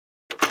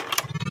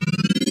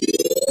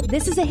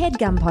This is a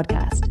HeadGum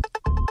podcast.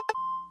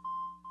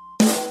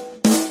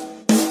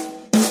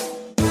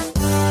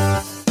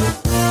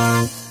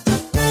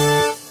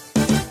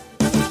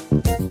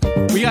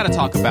 We got to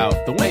talk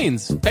about the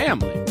Wayans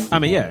family. I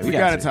mean, yeah, We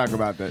got to talk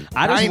about that.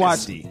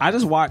 I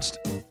just watched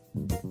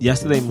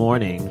yesterday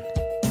morning.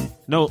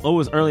 No, it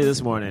was early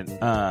this morning.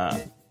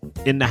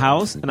 In the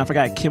House, and I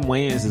forgot Kim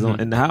Wayans is on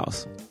In the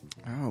House.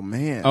 Oh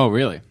man. Oh,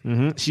 really?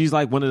 Mm-hmm. She's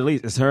like one of the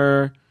leads. It's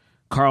her,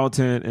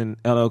 Carlton, and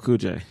LL Cool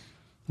J.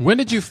 When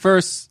did you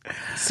first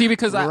see?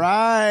 Because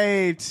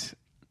Right.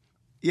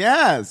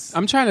 Yes.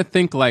 I'm trying to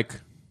think, like,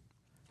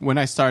 when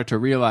I started to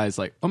realize,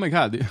 like, oh my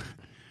God,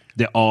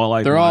 They're all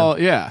like they're one. all,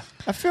 yeah.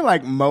 I feel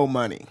like Mo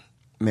Money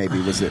maybe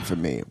was it for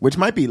me, which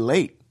might be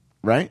late,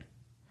 right?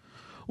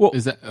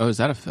 Is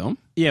that a film?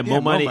 Yeah, Yeah,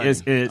 Mo Money Money.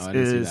 is Oh, I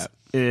didn't see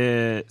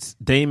that. it's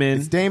Damon.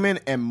 It's Damon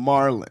and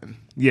Marlon.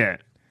 Yeah,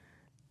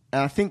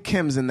 And I think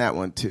Kim's in that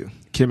one too.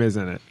 Kim is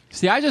in it.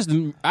 See, I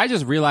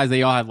just realized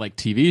they all had, like,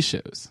 TV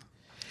shows.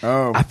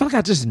 Oh. I feel like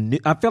I just knew.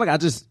 I feel like I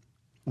just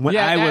when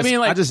Yeah,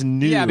 I just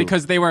knew. Yeah,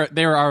 because they were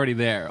already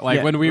there. Like,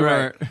 Yeah, when we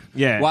right. were,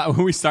 Yeah.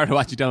 when we started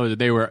watching television,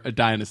 they were a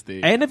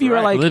dynasty. And if you were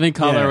like Living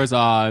Color yeah. was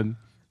on.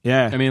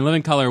 yeah, I mean,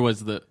 Living Color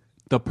was the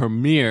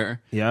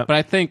premiere. Yeah. But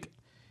I think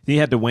you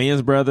had the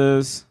Wayans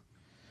brothers,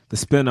 the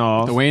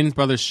spinoff. the Wayans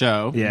Brothers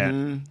show.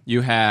 Yeah,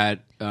 You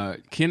had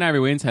Keanu Ivory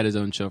Wayans had his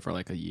own show for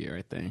like a year,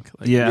 I think.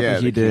 Like, yeah, I yeah,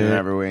 think he the Keanu did.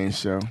 Ivory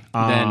Wayans show.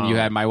 Then you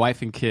had My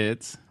Wife and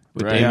Kids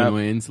with Right. Damon Yeah.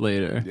 Wayans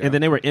later. Yeah. And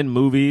then they were in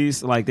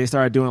movies. Like they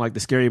started doing like the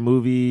Scary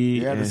Movie.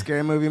 Yeah, the and-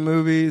 scary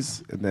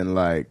movies, and then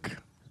like.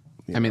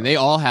 I mean, they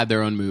all had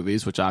their own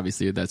movies, which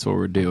obviously that's what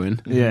we're doing.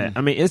 Yeah,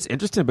 I mean it's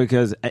interesting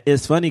because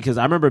it's funny because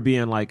I remember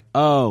being like,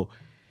 oh,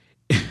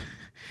 if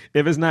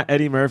it's not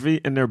Eddie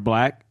Murphy and they're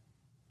black,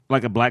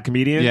 like a black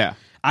comedian, Yeah.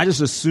 I just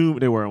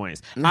assumed they were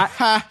Wayans.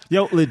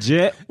 Yo,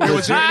 legit. Wait,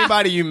 was there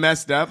anybody you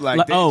messed up?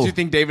 Like, oh. did you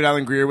think David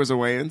Allen Greer was a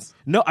Wayans?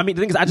 No, I mean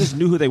the thing is, I just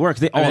knew who they were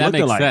because they all I mean, that looked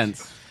makes alike.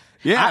 sense.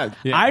 Yeah.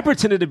 Yeah. I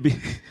pretended to be.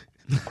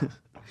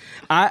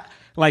 I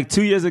like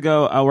 2 years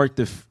ago. I worked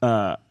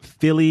the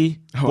Philly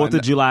Fourth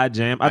of July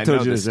Jam. I told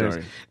know you this this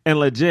story. and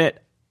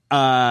legit.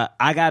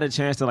 I got a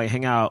chance to like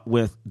hang out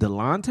with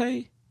Delonte.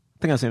 I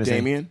think I was saying his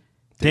name. Damien?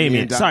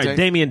 Damien. Dante? Sorry,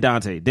 Damien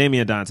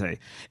Dante.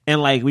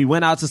 And like we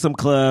went out to some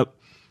club,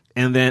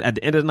 and then at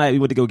the end of the night we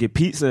went to go get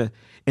pizza,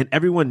 and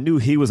everyone knew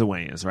he was a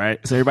Wayans, right?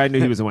 So everybody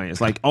knew he was a Wayans.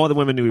 Like all the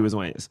women knew he was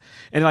Wayans.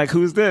 And like,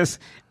 who's this?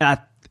 And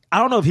I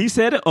don't know if he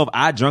said it or if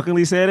I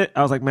drunkenly said it.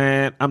 I was like,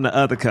 man, I'm the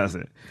other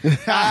cousin.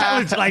 I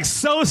was like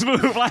so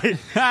smooth, like so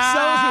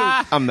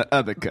smooth. I'm the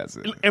other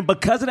cousin. And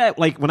because of that,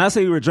 like when I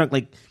say we were drunk,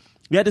 like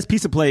we had this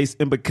pizza place,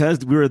 and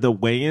because we were the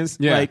Wayans,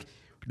 Yeah. like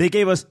they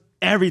gave us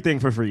everything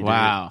for free. Dude.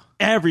 Wow.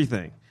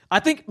 Everything. I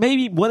think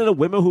maybe one of the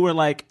women who were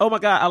like, oh my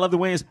God, I love the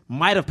Wayans,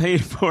 might have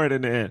paid for it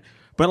in the end.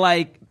 But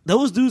like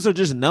those dudes are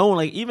just known.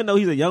 Like even though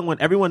he's a young one,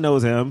 everyone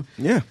knows him.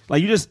 Yeah.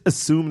 Like you just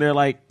assume they're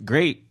like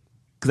great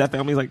because that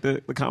family's like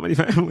the comedy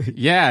family.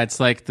 Yeah, it's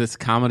like this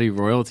comedy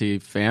royalty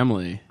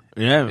family.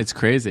 Yeah. It's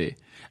crazy.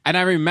 And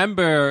I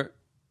remember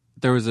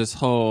there was this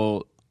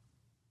whole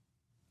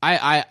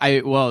I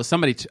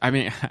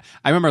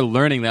remember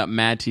learning that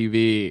Mad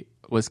TV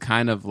was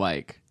kind of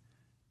like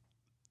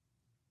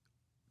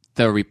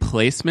the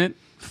replacement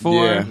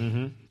for Yeah.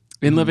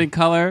 In Living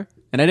Color.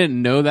 And I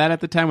didn't know that at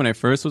the time when I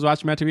first was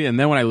watching Mad TV. And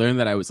then when I learned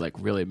that, I was like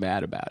really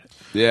mad about it.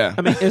 Yeah.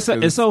 I mean,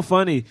 it's so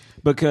funny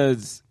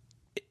because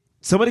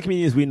some of the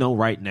comedians we know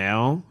right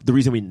now, the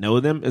reason we know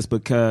them is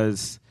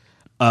because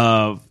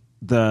of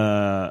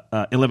the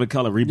In Living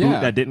Color reboot Yeah.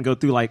 that didn't go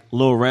through, like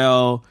Lil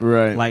Rel,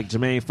 Right. like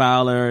Jermaine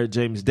Fowler,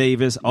 James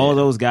Davis, all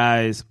those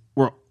guys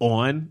were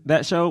on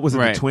that show. Was it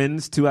Right. the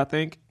Twins too, I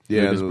think?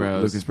 yeah, Lucas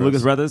Bros.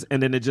 Lucas Brothers.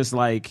 And then it just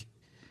like,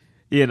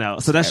 you know,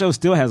 so that show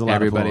still has a lot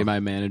Everybody, of pull. my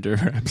manager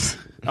reps.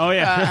 Oh,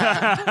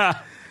 yeah.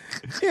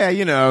 Yeah,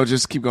 you know,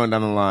 just keep going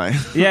down the line.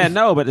 Yeah,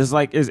 no, but it's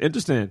like it's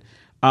interesting.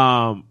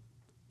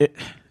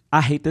 I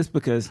hate this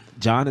because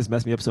John has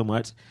messed me up so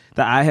much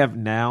that I have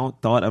now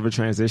thought of a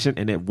transition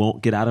and it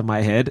won't get out of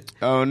my head.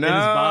 Oh, no. It's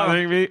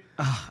bothering me.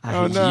 I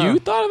hate no. You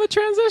thought of a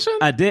transition?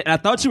 I did. I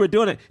thought you were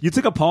doing it. You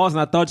took a pause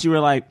and I thought you were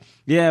like,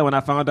 yeah, when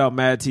I found out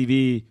Mad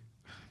TV.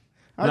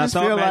 When I just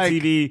thought feel Mad like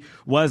TV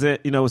was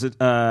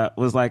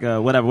like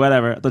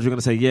whatever. I thought you were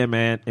gonna say, yeah,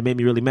 man, it made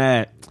me really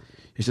mad.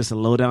 It's just a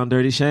low down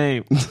dirty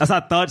shame. That's what I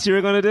thought you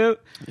were gonna do.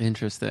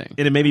 Interesting.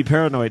 And it made me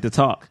paranoid to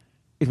talk.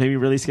 It made me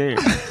really scared.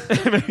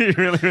 It made me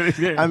really, really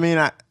scared. I mean,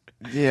 I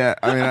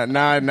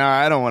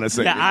don't want to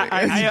say Yeah,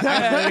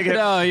 anything.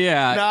 No,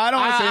 yeah. No, I don't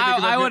wanna say anything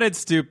 'cause I I feel- wouldn't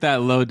stoop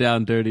that low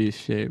down dirty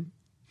shame.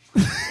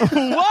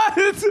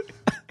 What?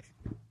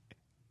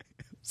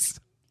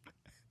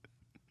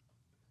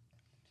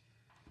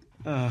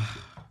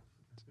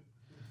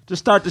 Just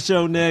start the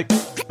show, Nick.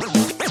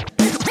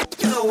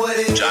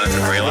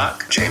 Jonathan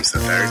Raylock, James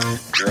III,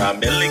 Drum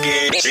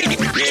Milligan.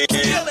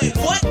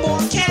 What more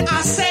can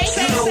I say?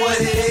 You know what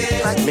it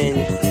is. Black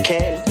men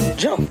can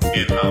jump.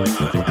 In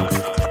Hollywood.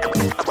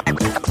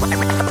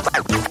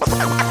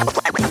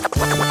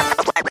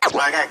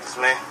 Black actors,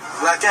 man.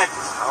 Black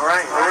actors. All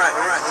right.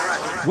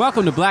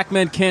 Welcome to Black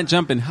Men Can't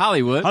Jump in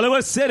Hollywood.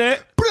 Hollywood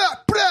City. Blah,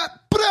 blah,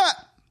 blah,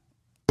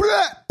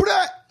 blah,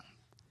 blah.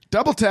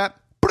 Double tap.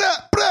 Blah,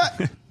 blah.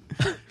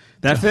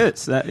 That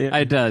fits.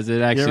 It does.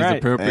 It actually You're right. is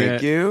appropriate.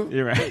 Thank you.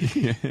 You're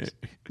right.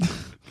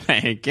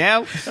 Thank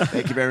you.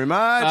 Thank you very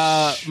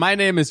much. My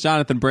name is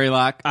Jonathan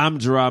Braylock. I'm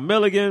Gerard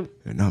Milligan.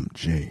 And I'm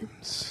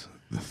James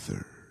the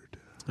Third.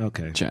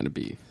 Okay. Trying to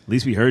be. At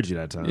least we heard you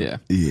that time. Yeah.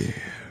 Yeah,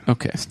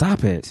 Okay.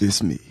 Stop it.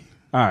 it's me.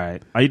 All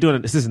right. Are you doing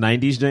it? Is this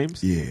 90s,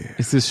 James? Yeah,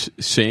 Is this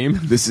shame?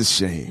 this is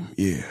shame.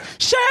 Yeah.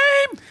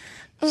 Shame!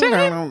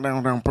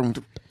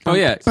 Oh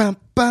yeah. I I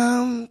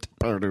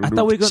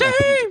thought we were going to...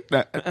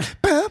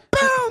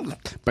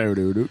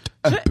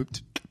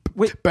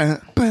 Wait.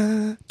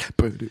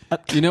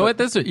 You know what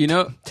this? You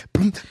know,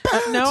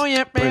 No,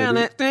 you're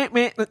barely think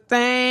me the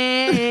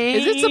thing.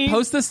 is it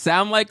supposed to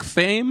sound like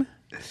Fame?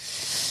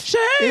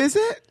 Shame. Is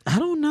it? I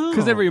don't know.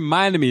 Because it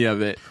reminded me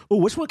of it. Oh,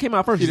 which one came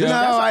out first? You know,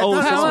 That's I an old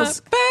thought song. it I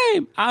was- want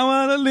fame. I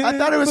want to live. I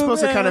thought it was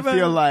supposed to kind of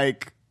feel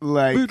like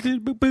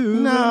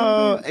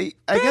no. I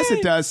guess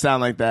it does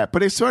sound like that,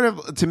 but it's sort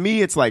of, to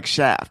me, it's like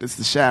Shaft. It's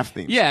the Shaft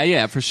theme.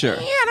 Yeah, for sure.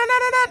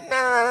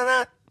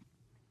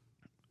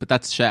 But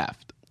that's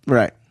Shaft.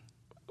 Right.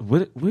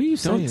 What are you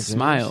saying? Don't James?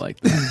 smile like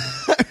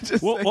that.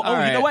 Just Well, saying. you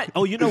right. know what?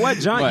 Oh, you know what,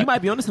 John? What? You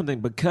might be onto something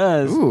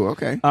because Ooh,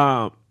 okay.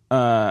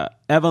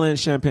 Evelyn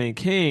Champagne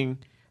King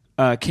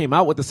came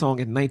out with the song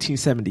in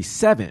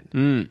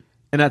 1977,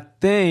 and I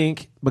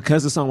think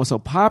because the song was so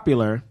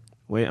popular.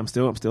 Wait, I'm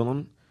still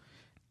on.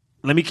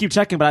 Let me keep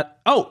checking, but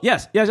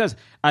yes.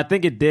 I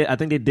think it did. I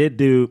think they did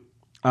do.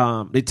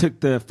 They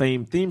took the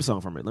Fame theme song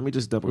from it. Let me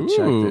just double check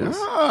Ooh. this.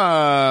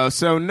 Oh,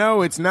 so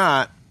no, it's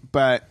not.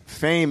 But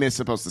Fame is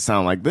supposed to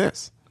sound like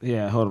this.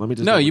 Yeah, hold on. Let me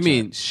just. No, double you check.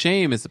 mean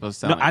Shame is supposed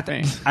to sound No, like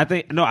Fame.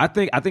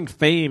 I think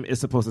Fame is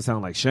supposed to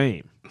sound like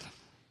Shame.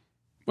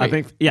 Wait, I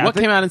think. Yeah, what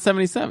came out in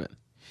 77?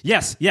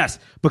 Yes,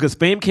 because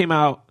Fame came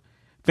out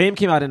in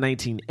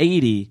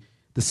 1980.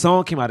 The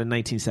song came out in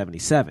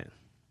 1977.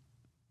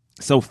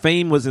 So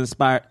Fame was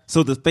inspired.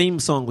 So the Fame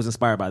song was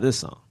inspired by this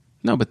song.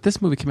 No, but this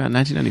movie came out in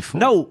 1994.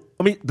 No,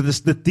 I mean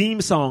the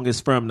theme song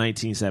is from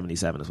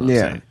 1977. Is what I'm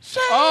Yeah. saying.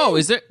 Oh,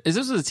 is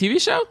this a TV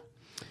show?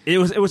 It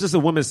was just a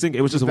woman's sing.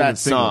 It was just a That woman's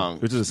single. song.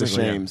 It was just a the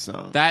single, Shame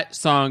song. That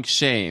song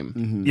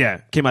Shame Yeah,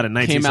 came out in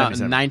came out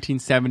in 1977.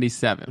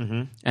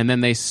 1977. And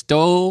then they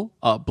stole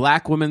a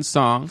black woman's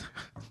song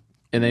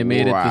and they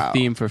made it the Wow.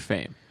 theme for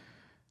Fame.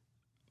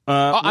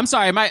 I'm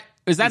sorry,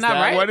 is that not that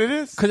right? what it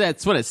is? Because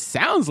that's what it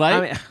sounds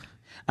like.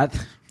 I mean,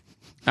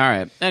 All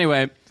right.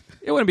 Anyway,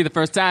 it wouldn't be the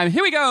first time.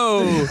 Here we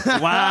go.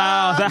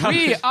 wow, that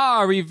We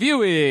are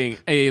reviewing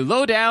a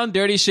Low Down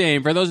Dirty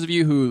Shame. For those of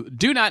you who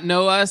do not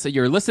know us,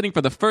 you're listening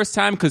for the first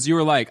time because you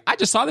were like, I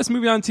just saw this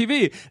movie on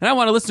TV and I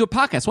want to listen to a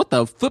podcast. What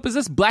the flip is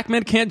this? Black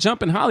Men Can't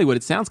Jump in Hollywood.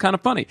 It sounds kind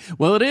of funny.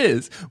 Well, it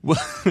is. We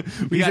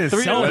got said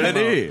three. so Well, it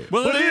is.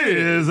 Well, it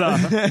is.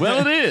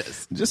 Well, it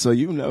is. Just so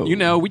you know. You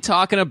know, we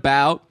talking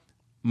about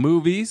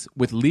movies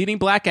with leading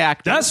black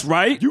actors That's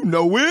right. You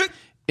know it.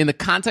 in the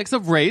context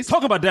of race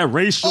Talk about that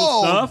racial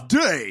All stuff.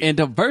 day. and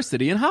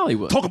diversity in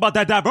Hollywood. Talk about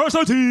that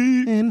diversity.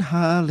 In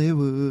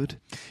Hollywood.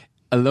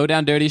 A Low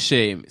Down Dirty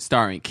Shame,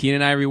 starring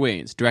Keenan Ivory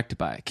Wayans, directed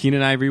by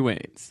Keenan Ivory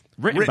Wayans.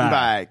 Written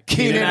by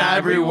Keenan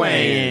Ivory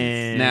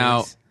Wayans.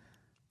 Now,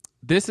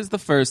 this is the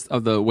first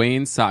of the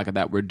Wayans saga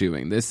that we're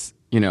doing. This,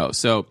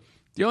 so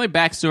the only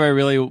backstory I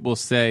really will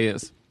say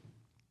is,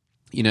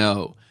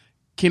 Keenan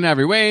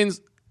Ivory Wayans,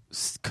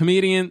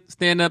 comedian,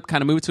 stand-up,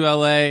 kind of moved to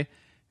L.A.,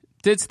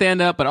 did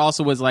stand-up, but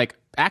also was,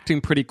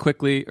 acting pretty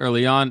quickly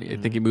early on. I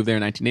think he moved there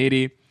in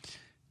 1980.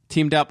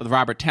 Teamed up with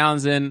Robert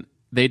Townsend.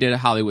 They did a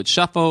Hollywood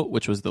Shuffle,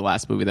 which was the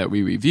last movie that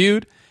we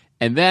reviewed.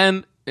 And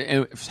then,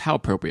 how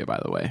appropriate, by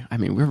the way. I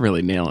mean, we're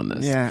really nailing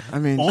this. Yeah, I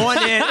mean, On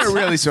it. we're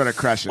really sort of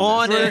crushing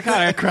On this. it.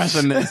 Kind of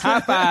crushing this. High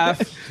five.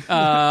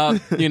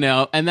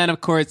 And then,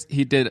 of course,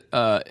 he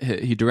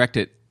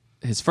directed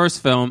his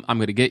first film, I'm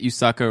Gonna Get You,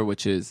 Sucker,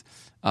 which is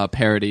a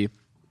parody.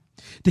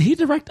 Did he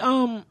direct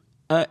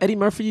Eddie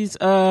Murphy's?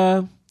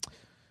 No,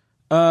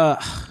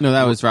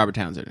 that was Robert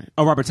Townsend.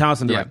 Robert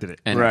Townsend directed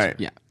it. And, Right.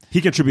 Yeah.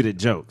 He contributed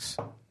jokes.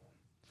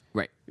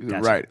 Right.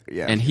 Right,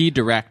 yeah. And he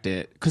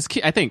directed, because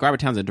I think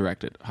Robert Townsend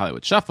directed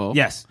Hollywood Shuffle.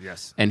 Yes.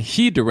 And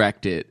he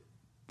directed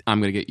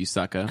I'm Gonna Get You,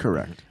 Sucker.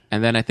 Correct.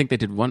 And then I think they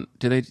did one.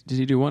 Did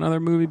he do one other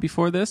movie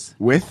before this?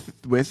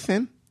 With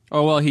him?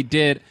 Oh well, he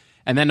did.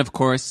 And then of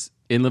course,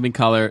 In Living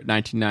Color,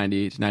 1990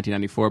 to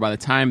 1994. By the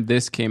time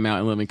this came out,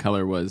 In Living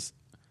Color was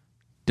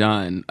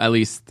done. At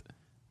least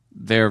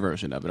their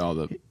version of it. All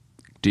the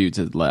dudes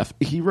had left.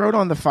 He wrote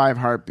on the 5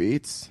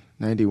 Heartbeats,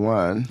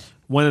 91.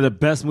 One of the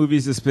best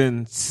movies to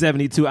spend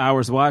 72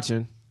 hours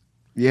watching.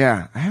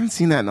 Yeah, I haven't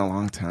seen that in a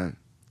long time.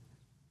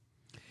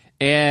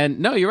 And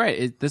no, you're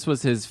right. This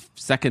was his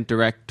second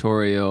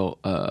directorial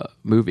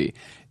movie.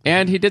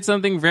 And he did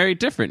something very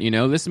different.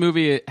 This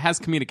movie has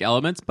comedic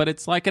elements, but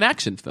it's like an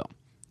action film.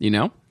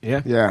 Yeah.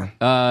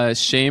 Yeah.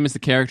 Shame is the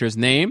character's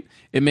name.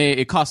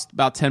 It cost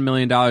about $10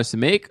 million to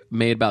make,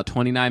 made about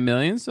 $29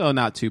 million, so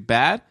not too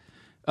bad.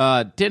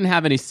 Didn't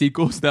have any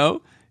sequels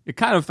though. it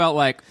kind of felt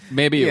like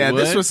maybe Yeah, it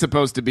would. this was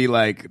supposed to be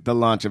like the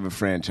launch of a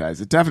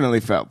franchise. It definitely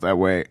felt that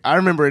way. I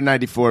remember in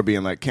 '94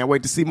 being like, can't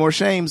wait to see more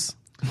Shames.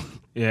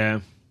 Yeah.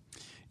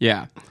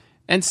 Yeah.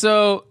 And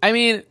so, I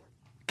mean,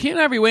 Keanu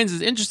Ivory Wayans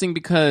is interesting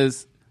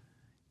because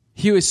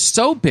he was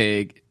so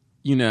big,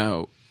 you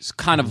know,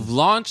 kind of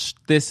launched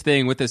this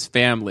thing with his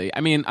family.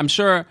 I mean, I'm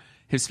sure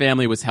his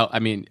family was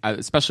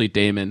especially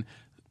Damon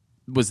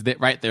was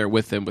right there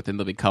with him within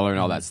Living Color and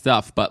all that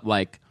stuff. But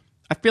like,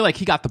 I feel like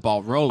he got the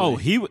ball rolling. Oh,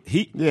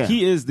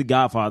 he is the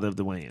godfather of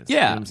the Wayans. You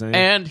know yeah. what I'm saying?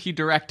 And he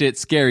directed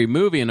Scary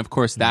Movie, and of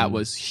course that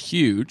was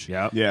huge.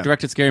 Yep. Yeah.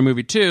 Directed Scary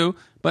Movie 2,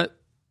 but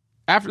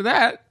after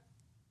that,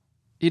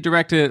 he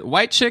directed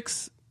White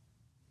Chicks,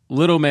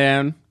 Little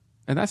Man,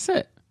 and that's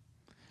it.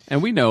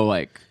 And we know,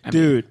 like,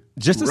 Dude,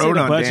 just to see Wrote the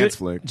on budget, Dance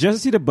Flick. just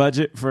to see the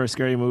budget for a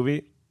Scary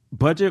Movie,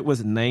 budget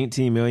was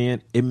 $19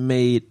 million. It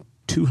made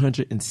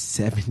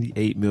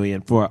 $278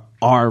 million for an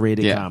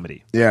R-rated Yeah.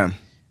 comedy. Yeah.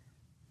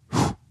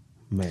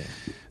 Man,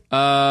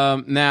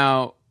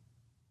 now,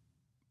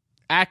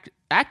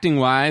 acting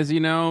wise, you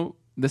know,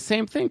 the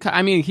same thing.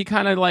 I mean, he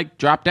kind of like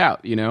dropped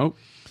out. You know,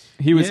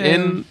 he was Yeah.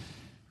 in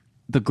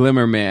The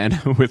Glimmer Man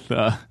with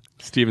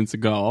Steven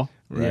Seagal.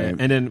 yeah.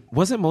 And then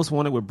wasn't Most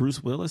Wanted with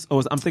Bruce Willis?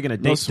 Oh, I'm thinking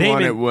of Most Damon.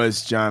 Wanted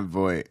was John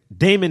Voight.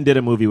 Damon did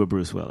a movie with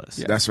Bruce Willis.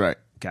 That's right.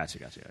 Gotcha.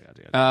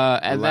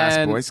 And Last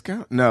then Boy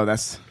Scout? No,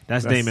 that's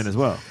Damon as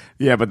well.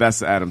 Yeah, but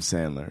that's Adam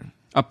Sandler.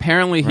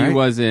 apparently he Right?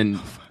 was in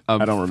a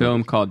don't film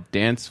remember. called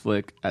Dance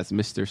Flick as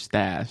Mr.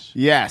 Stash.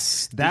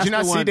 Yes. That's Did you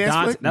not the see one. Dance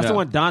Dante, Flick? that's the No.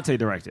 one Dante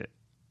directed.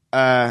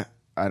 I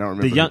don't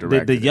remember. The who young-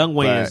 directed the young it,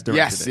 Wayans but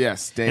directed it.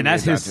 Yes. Damien And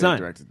that's his Dante son.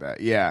 Directed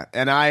that. Yeah,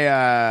 and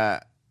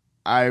I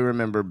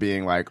remember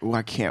being like, "Oh,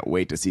 I can't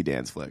wait to see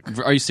Dance Flick."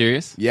 Are you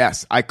serious?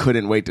 Yes, I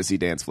couldn't wait to see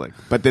Dance Flick.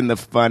 But then the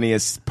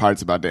funniest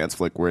parts about Dance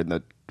Flick were in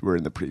the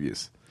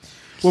previews.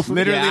 Well,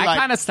 literally, Yeah, I like,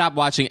 kind of stopped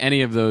watching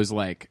any of those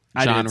like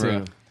I did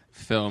genre too.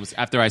 films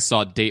after I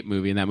saw Date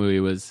Movie, and that movie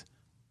was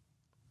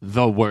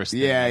the worst.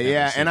 thing yeah, I've ever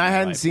yeah. seen And in I my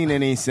hadn't life. seen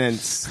any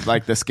since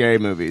like the scary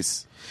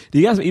movies. Do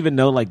you guys even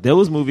know, like,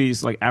 those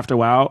movies, like, after a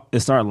while,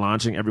 it started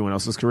launching everyone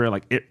else's career.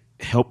 Like, it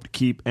helped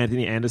keep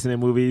Anthony Anderson in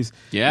movies.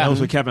 Yeah. That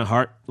was with Kevin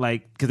Hart,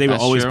 like, because they were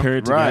That's always true.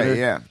 paired together.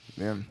 Right?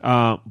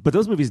 Yeah. But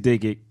those movies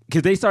did get,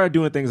 because they started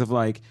doing things of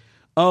like,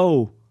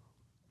 oh,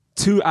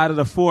 2 out of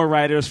the 4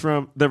 writers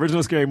from the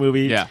original Scary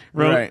Movie Yeah.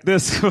 wrote Right.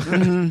 this.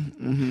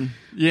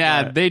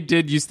 Yeah, they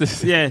did used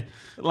to. Yeah.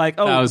 Like,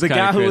 That oh, was the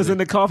kinda guy who was crazy. in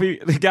the coffee,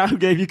 the guy who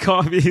gave you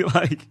coffee,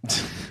 like,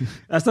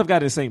 that stuff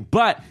got insane.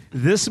 But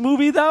this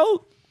movie,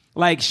 though,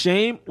 like,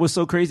 Shame was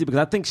so crazy because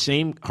I think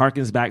Shame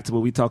harkens back to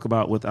what we talk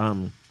about with,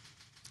 Beverly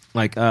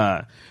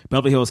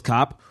Hills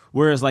Cop,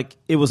 whereas, like,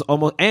 it was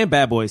almost, and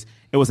Bad Boys,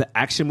 it was an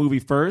action movie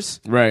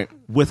first Right.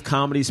 with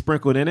comedy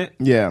sprinkled in it.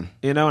 Yeah.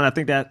 You know, and I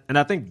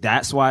think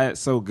that's why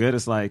it's so good.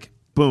 It's like,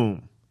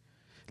 boom.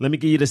 Let me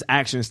give you this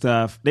action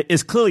stuff.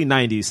 It's clearly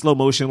 90s, slow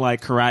motion,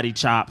 like karate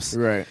chops.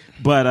 Right.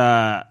 But,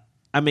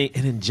 I mean,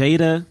 and then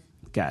Jada,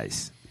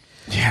 guys.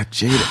 Yeah.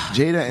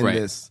 Jada in Right.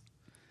 this.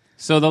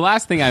 So the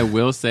last thing I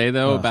will say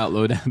though about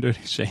Low Down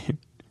Dirty Shame.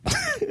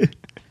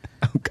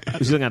 You're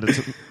looking at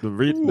the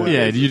read.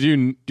 Yeah, do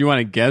you want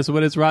to guess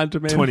what it's Rotten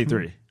Tomatoes?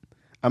 23.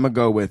 I'm gonna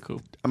go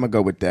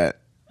with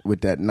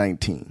that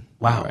 19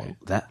 Wow. Right.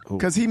 That. Oh.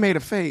 because he made a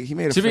fake. He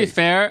made a To be fake.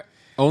 fair,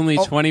 only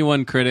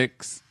 21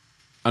 critics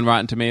on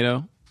Rotten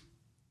Tomato.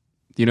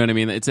 You know what I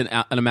mean? It's an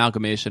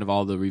amalgamation of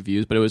all the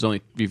reviews, but it was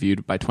only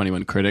reviewed by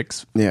 21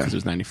 critics. Yeah. Because it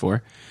was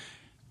 94.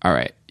 All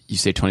right. You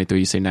say 23,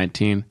 you say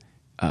 19.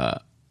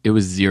 It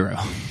was 0.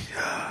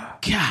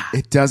 God.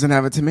 It doesn't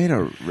have a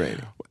tomato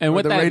rating. And Or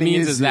what the that rating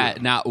means is zero.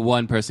 that not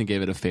one person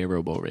gave it a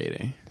favorable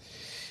rating.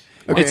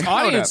 Okay, Its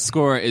hold audience up.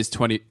 score is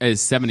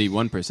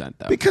 71%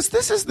 though. Because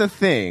this is the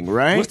thing,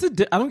 right? What's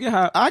the. I don't get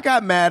how. I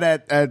got mad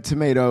at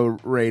tomato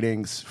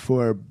ratings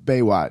for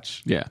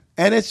Baywatch. Yeah.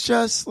 And it's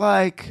just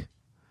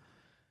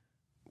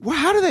well,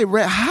 how do they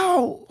rate?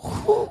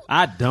 Who?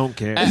 I don't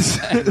care.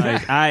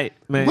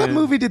 Man. What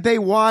movie did they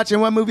watch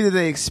and what movie did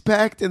they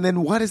expect? And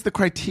then what is the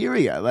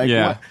criteria?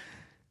 Yeah. What?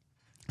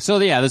 So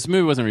yeah, this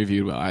movie wasn't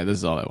reviewed well. All right, this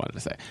is all I wanted to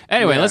say.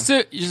 Anyway, Yeah. let's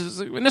do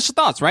initial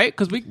thoughts, right?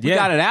 Because we Yeah.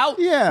 got it out.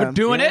 Yeah. We're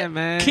doing Yeah, it.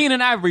 man.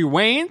 Keenan Ivory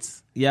Wayans.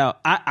 Yo,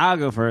 I'll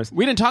go first.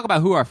 We didn't talk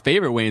about who our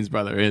favorite Wayans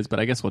brother is, but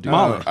I guess we'll do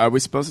Marlon. that. Are we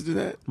supposed to do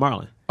that?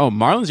 Marlon. Oh,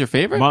 Marlon's your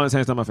favorite? Marlon's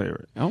hands down my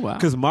favorite. Oh, wow.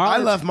 Because Marlon. I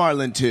love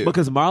Marlon too.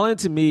 Because Marlon,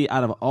 to me,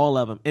 out of all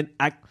of them, and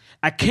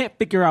I can't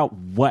figure out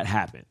what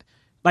happened.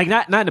 Like,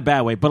 not in a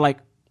bad way, but like,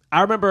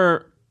 I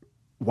remember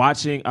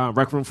watching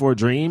Rec Room for a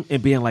Dream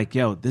and being like,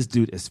 yo, this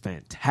dude is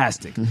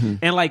fantastic.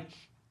 And like,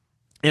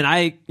 and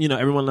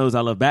everyone knows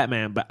I love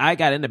Batman, but I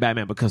got into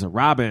Batman because of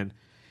Robin,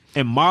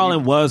 and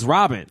Marlon was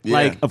Robin. Yeah.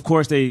 Like, of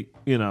course, they,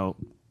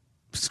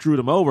 screwed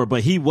him over,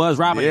 but he was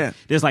Robin. Yeah.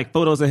 There's like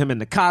photos of him in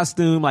the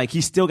costume. Like,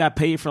 he still got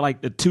paid for like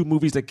the 2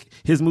 movies, like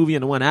his movie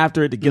and the one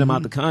after it, to get him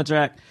out the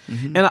contract.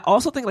 And I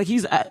also think like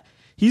he's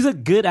a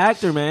good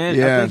actor, man. I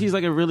Yeah. think he's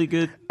like a really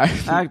good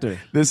actor.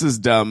 This is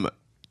dumb.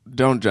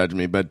 Don't judge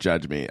me, but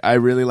judge me. I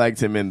really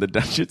liked him in the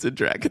Dungeons and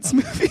Dragons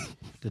movie.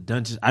 The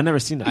Dungeons. I never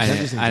seen the I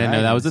Dungeons. didn't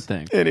know that was a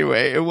thing.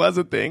 Anyway, it was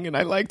a thing, and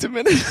I liked him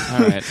in it. All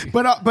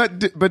right.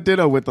 but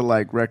ditto with the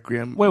like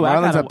Requiem. Wait, I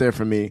Marlon's gotta- up there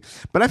for me.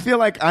 But I feel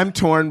like I'm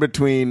torn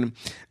between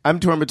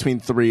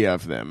three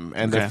of them,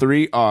 and the Okay.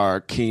 three are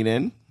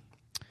Keenan,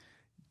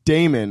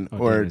 Damon,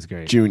 or Damon's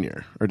great.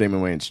 Jr. or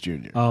Damon Wayans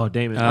Jr. Oh,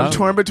 Damon. I'm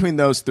torn between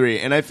those three,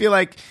 and I feel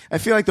like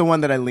the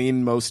one that I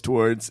lean most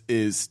towards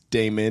is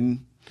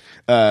Damon,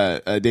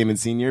 Damon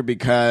Sr.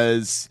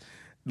 because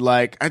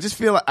like I just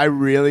feel like I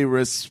really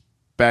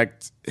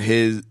respect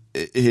his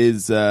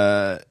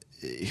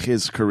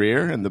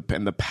career and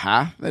the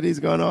path that he's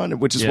going on,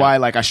 which is Yeah. why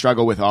like I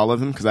struggle with all of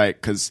them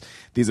because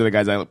these are the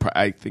guys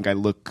I think I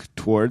look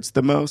towards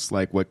the most,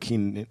 like what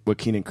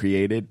Keenan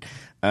created.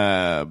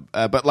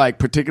 But like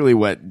particularly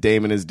what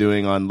Damon is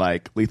doing on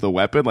like Lethal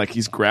Weapon, like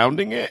he's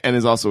grounding it and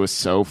is also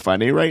so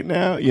funny right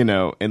now, you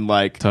know, and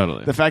like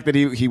Totally. the fact that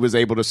he was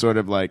able to sort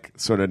of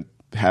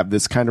have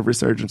this kind of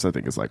resurgence, I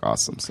think is like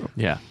awesome. So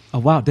Yeah. Oh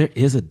wow, there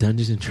is a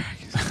Dungeons and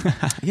Dragons.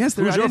 yes,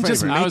 Who's your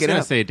favorite? I was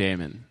gonna say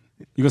Damon.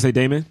 You gonna say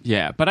Damon?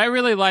 Yeah, but I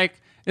really like.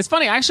 It's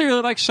funny. I actually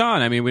really like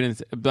Sean. I mean, we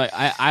didn't. But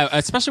I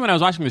especially when I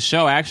was watching the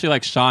show, I actually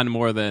like Sean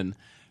more than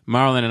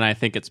Marlon, and I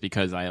think it's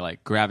because I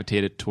like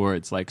gravitated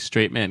towards like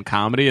straight man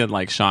comedy, and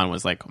like Sean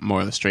was like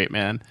more the straight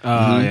man.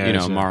 yeah, you know,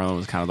 sure. Marlon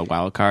was kind of the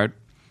wild card.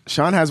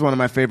 Sean has one of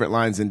my favorite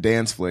lines in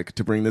Dance Flick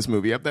to bring this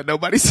movie up that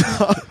nobody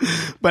saw.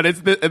 But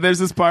there's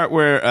this part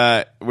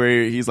where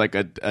he's like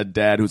a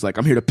dad who's like,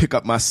 I'm here to pick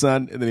up my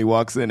son. And then he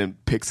walks in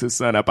and picks his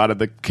son up out of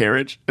the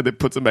carriage and then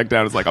puts him back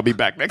down. It's like, I'll be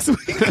back next week.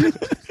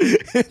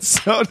 It's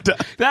so dumb.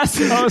 That's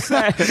so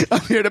sad.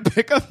 I'm here to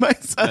pick up my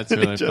son. That's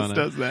and really he just funny.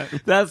 does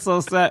that. That's so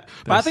sad.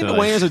 But I That's think the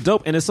silly. Wayans are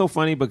dope, and it's so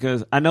funny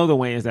because I know the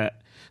Wayans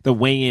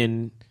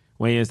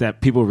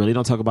that people really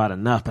don't talk about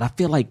enough. But I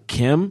feel like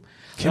Kim's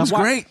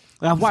great.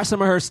 I've watched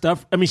some of her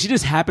stuff. I mean, she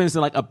just happens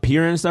to like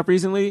appear in stuff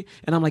recently,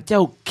 and I'm like,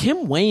 yo,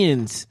 Kim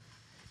Wayans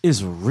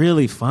is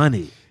really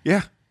funny.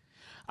 Yeah.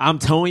 I'm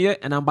telling you,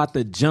 and I'm about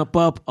to jump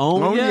up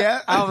on Oh, ya.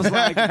 yeah. I was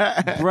like,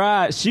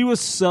 bruh, she was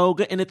so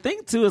good. And the thing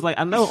too is like,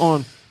 I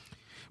know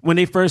when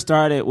they first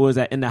started was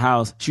that In the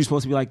House, she was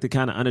supposed to be like the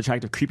kind of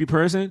unattractive, creepy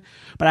person.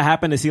 But I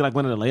happened to see like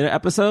one of the later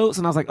episodes,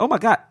 and I was like, oh my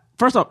God.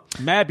 First off,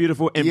 mad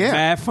beautiful and Yeah.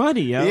 mad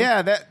funny, yo.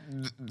 Yeah,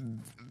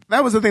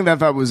 that was the thing that I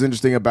thought was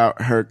interesting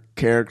about her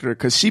character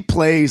because she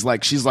plays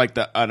like she's like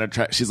the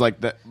unattractive. She's like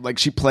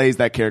she plays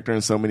that character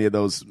in so many of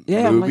those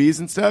movies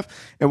and stuff.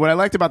 And what I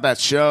liked about that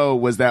show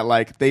was that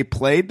like they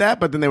played that,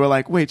 but then they were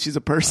like, wait, she's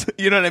a person.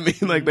 You know what I mean?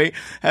 Like they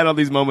had all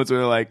these moments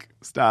where they're like,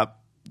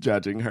 stop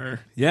judging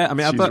her. Yeah, I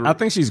mean, She's I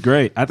think she's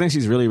great. I think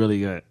she's really, really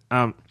good.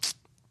 And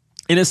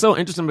it's so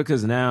interesting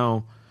because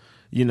now,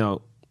 you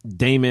know,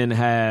 Damon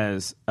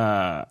has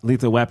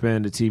Lethal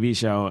Weapon, the TV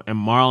show, and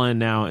Marlon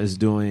now is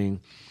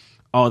doing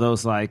all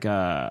those like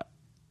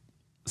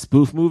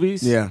spoof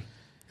movies. Yeah.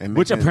 And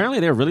Which making- apparently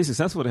they're really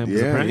successful to him. 'Cause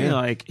Yeah, apparently, yeah.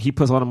 like he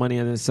puts all the money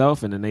in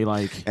himself, and then they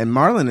like. And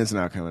Marlon is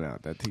now coming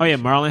out. That Oh yeah,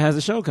 Marlon has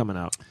a show coming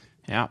out.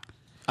 Yeah.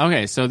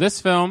 Okay, so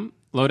this film,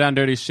 Low Down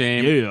Dirty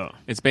Shame. Yeah.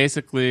 It's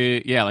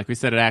basically, like we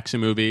said, an action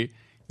movie.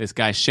 This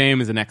guy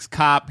Shame is an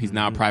ex-cop. He's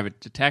now a private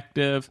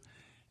detective.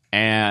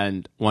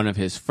 And one of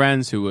his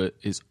friends who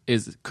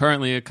is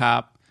currently a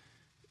cop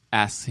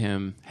asks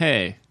him,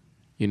 hey,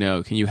 you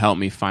know, can you help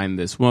me find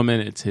this woman?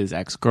 It's his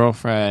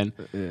ex-girlfriend.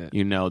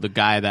 You know, the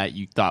guy that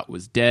you thought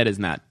was dead is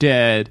not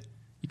dead.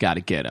 You got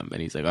to get him.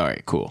 And he's like, all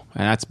right, cool.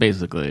 And that's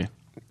basically,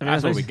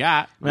 that's what we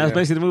got. That's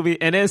basically the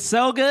movie, and it's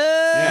so good.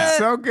 Yeah.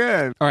 So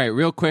good. All right,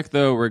 real quick,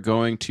 though, we're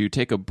going to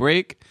take a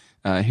break.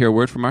 Hear a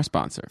word from our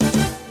sponsor.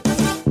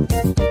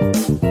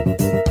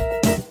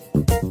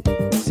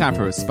 It's time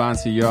for a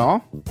sponsor,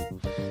 y'all.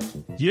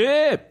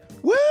 Yeah.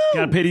 Woo!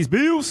 Gotta pay these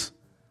bills.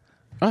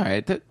 All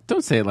right,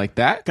 don't say it like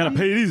that. Gotta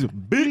pay these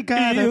big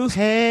bills.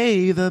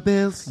 pay the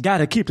bills.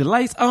 Gotta keep the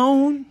lights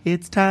on.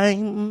 It's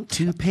time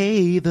to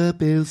pay the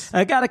bills.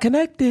 I gotta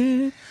connect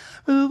it.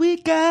 We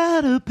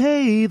gotta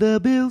pay the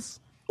bills.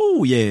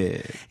 Oh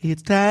yeah.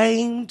 It's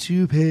time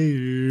to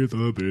pay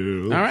the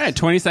bills. All right,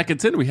 20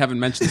 seconds in, we haven't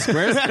mentioned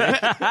Squarespace.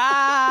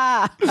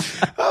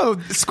 Oh,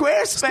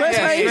 Squarespace.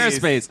 Yeah,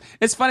 Squarespace.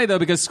 It's funny, though,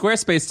 because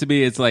Squarespace, to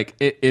me, it's like,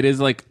 it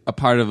is like a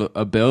part of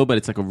a bill, but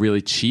it's like a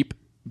really cheap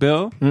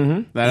bill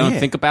that I don't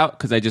think about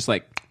because I just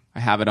like, I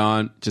have it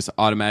on, just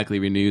automatically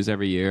renews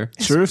every year.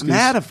 It's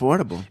mad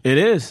affordable. It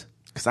is.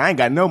 Because I ain't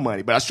got no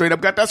money, but I straight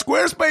up got that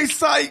Squarespace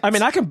site. I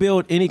mean, I can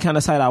build any kind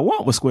of site I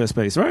want with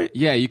Squarespace, right?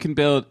 Yeah, you can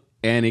build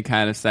any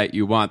kind of site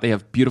you want. They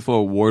have beautiful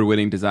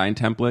award-winning design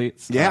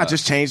templates. Yeah, I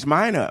just changed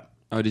mine up.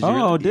 Oh, did you?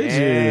 Oh, really? did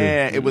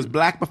Yeah, it was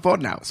black before,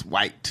 now it's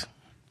white. you?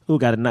 Who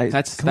got a nice?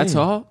 That's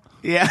all.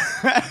 Yeah.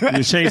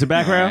 You change the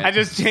background. I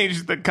just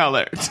changed the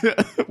color.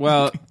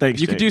 Well, Thanks,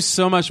 you could Jake. do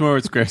so much more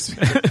with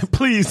Squarespace.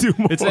 Please do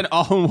more. It's an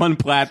all-in-one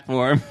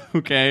platform.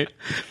 Okay,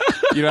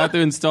 you don't have to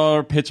install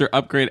or pitch or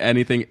upgrade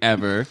anything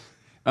ever.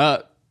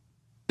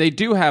 They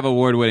do have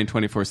award-winning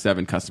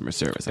 24/7 customer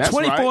service. That's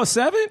right.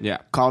 24/7. Yeah.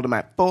 Called them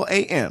at 4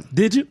 a.m.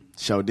 Did you?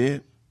 Show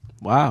did.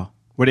 Wow.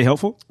 Were they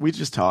helpful? We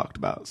just talked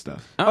about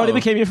stuff. Oh, they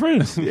became your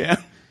friends. Yeah.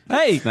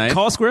 Hey, Nice.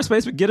 call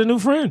Squarespace, but get a new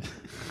friend.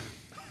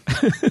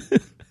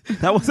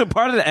 That wasn't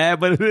part of the ad,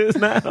 but it is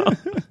now.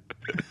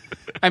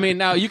 I mean,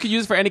 now you could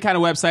use it for any kind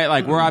of website.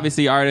 Like, we're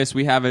obviously artists.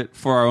 We have it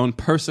for our own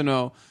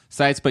personal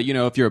sites. But,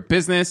 if you're a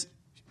business,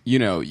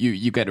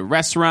 you get a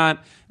restaurant,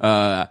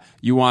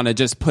 you want to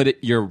just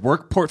put your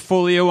work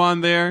portfolio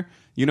on there.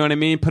 You know what I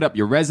mean? Put up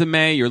your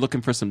resume. You're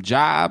looking for some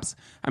jobs.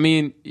 I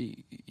mean, you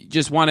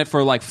just want it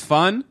for, like,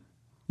 fun.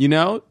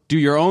 Do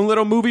your own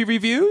little movie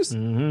reviews.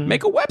 Mm-hmm.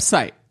 Make a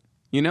website.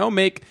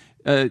 Make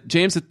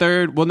James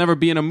III will never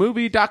be in a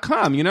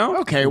movie.com,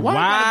 Okay,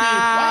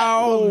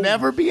 why will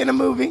never be in a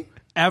movie?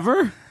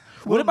 Ever?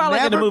 What about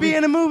like in a movie? Be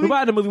in a movie? What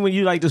about in a movie when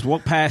you like just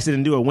walk past it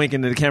and do a wink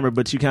into the camera,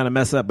 but you kind of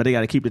mess up, but they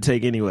got to keep the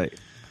take anyway?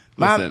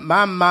 My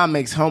mom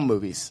makes home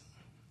movies.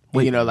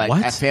 Wait, like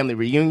what? at family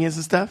reunions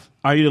and stuff.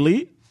 Are you the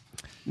lead?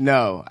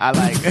 No, I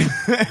like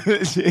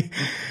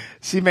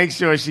she makes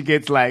sure she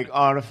gets like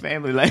all the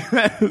family. Like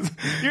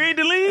You ain't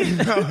the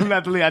lead? No, I'm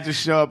not the lead. I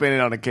just show up in it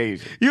on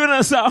occasion. You're an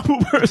ensemble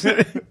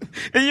person,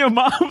 and your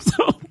mom's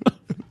home.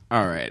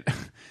 All right.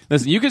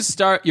 Listen, you can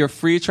start your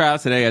free trial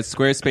today at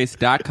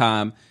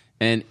squarespace.com,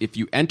 and if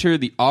you enter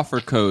the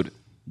offer code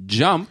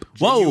JUMP,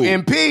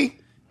 UMP,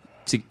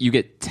 you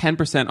get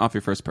 10% off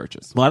your first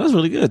purchase. Wow, that's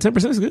really good.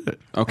 10% is good.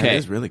 Okay. That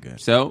is really good.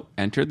 So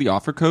enter the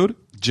offer code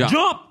JUMP.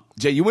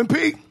 JUMP.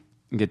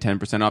 And get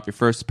 10% off your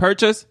first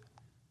purchase.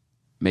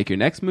 Make your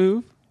next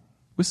move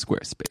with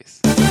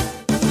Squarespace.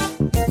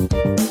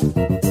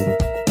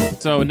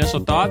 So,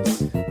 initial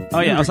thoughts? Oh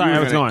yeah, I'm sorry, I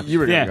was going. You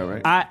were gonna go,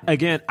 right?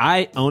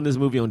 I own this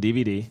movie on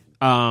DVD.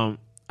 I'm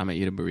gonna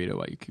eat a burrito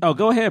while you keep. Oh,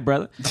 go ahead,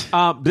 brother.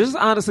 This is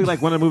honestly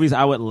like one of the movies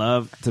I would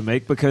love to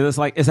make because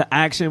it's an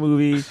action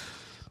movie,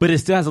 but it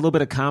still has a little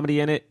bit of comedy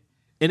in it.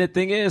 And the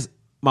thing is,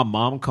 my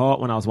mom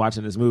called when I was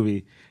watching this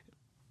movie,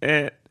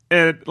 and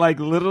like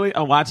literally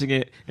I'm watching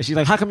it, and she's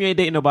like, "How come you ain't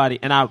dating nobody?"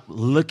 And I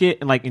look it,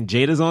 and like, and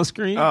Jada's on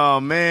screen.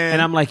 Oh man!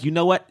 And I'm like, you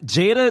know what?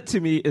 Jada to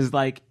me is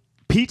like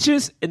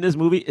Peaches in this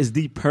movie is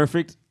the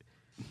perfect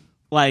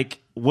like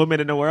woman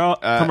in the world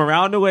from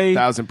around the way,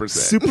 1000%,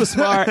 super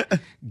smart,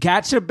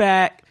 got your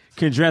back,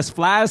 can dress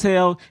fly as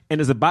hell,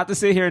 and is about to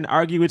sit here and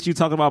argue with you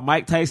talking about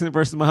Mike Tyson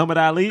versus Muhammad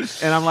Ali.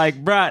 And I'm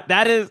like, bruh,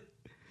 that's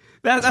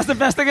the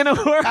best thing in the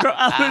world.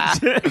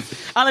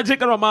 I legit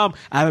go to my mom.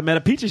 I haven't met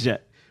a Peaches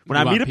yet. When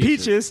I meet a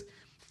Peaches,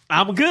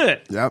 I'm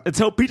good. Yep.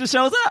 Until Peaches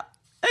shows up.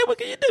 Hey, what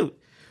can you do?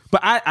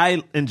 But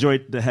I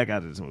enjoyed the heck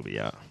out of this movie,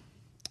 y'all.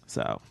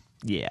 So,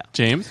 yeah.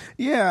 James?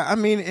 Yeah, I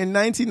mean, in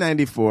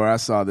 1994, I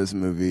saw this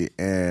movie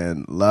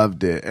and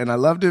loved it. And I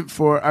loved it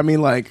for, I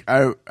mean,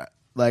 I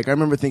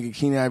remember thinking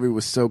Keenen Ivory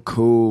was so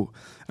cool.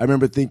 I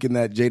remember thinking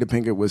that Jada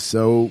Pinkett was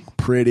so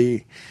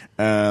pretty.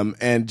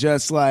 And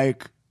just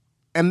like,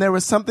 and there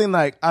was something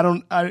like,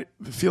 I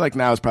feel like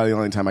now is probably the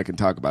only time I can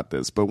talk about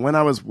this, but when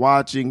I was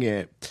watching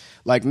it,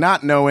 like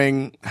not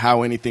knowing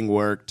how anything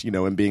worked,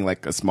 and being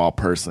like a small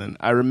person,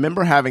 I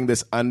remember having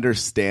this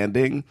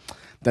understanding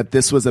that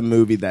this was a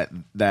movie that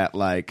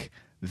like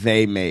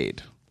they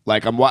made.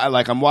 Like I'm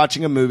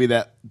watching a movie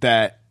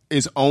that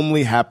is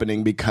only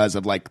happening because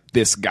of like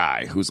this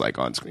guy who's like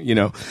on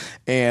screen,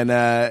 and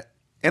I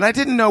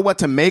didn't know what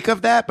to make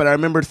of that, but I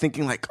remember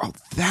thinking like, oh,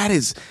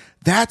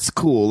 that's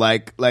cool.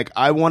 Like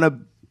I want to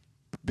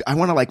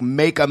like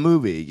make a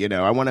movie,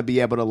 I want to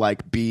be able to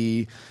like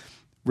be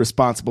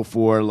responsible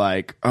for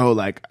like, oh,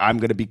 like I'm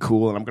going to be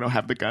cool and I'm going to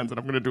have the guns and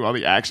I'm going to do all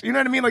the action. You know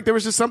what I mean? Like there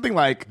was just something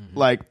like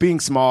being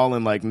small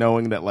and like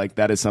knowing that like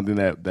that is something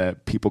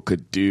that people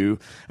could do.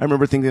 I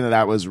remember thinking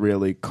that was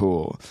really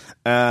cool.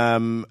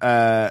 And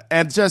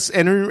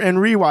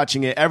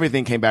rewatching it,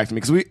 everything came back to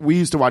me because we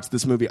used to watch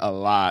this movie a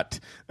lot.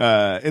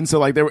 And so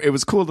like it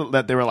was cool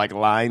that there were like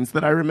lines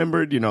that I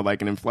remembered,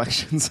 like in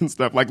inflections and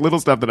stuff, like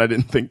little stuff that I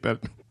didn't think that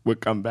would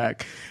come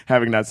back,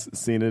 having not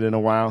seen it in a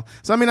while.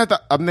 So I mean, I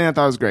thought it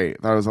was great.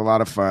 I thought it was a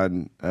lot of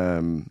fun.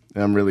 And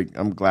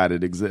I'm glad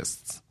it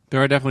exists.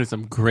 There are definitely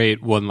some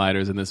great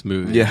one-liners in this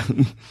movie. Yeah.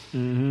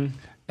 Mm-hmm.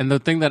 And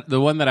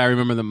the one that I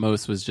remember the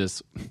most was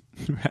just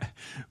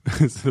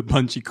was the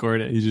bungee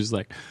cord. And he's just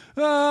like,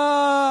 oh,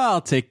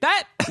 I'll take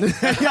that.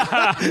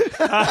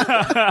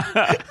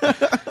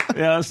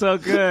 Yeah, so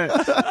good.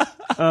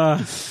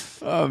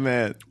 Oh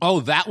man.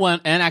 Oh, that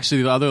one. And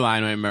actually, the other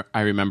line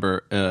I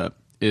remember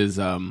is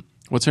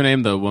what's her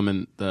name? The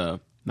woman, not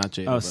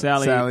Jada. Oh,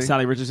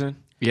 Sally Richardson.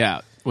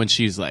 Yeah, when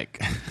she's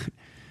like,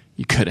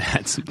 you could have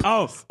had some.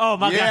 Oh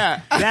my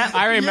God. That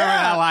I remember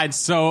that line.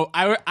 So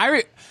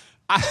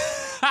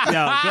Yo, go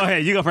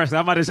ahead. You go first.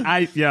 I'm about to.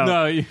 I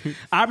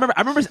remember.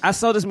 I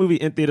saw this movie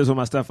in theaters with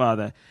my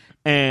stepfather,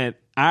 and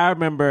I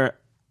remember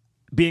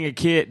being a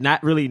kid,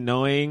 not really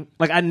knowing.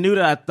 Like, I knew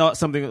that I thought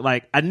something.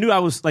 Like, I knew I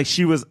was like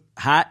she was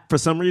hot for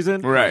some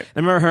reason. Right. I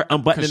remember her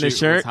unbuttoning the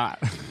shirt. Was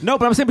hot. No,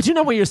 but I'm saying,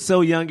 but when you're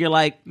so young, you're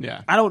like,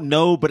 yeah. I don't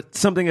know, but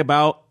something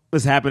about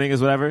what's happening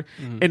is whatever.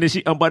 Mm-hmm. And then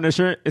she unbuttoned her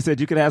shirt and said,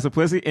 "You could have some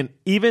pussy." And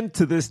even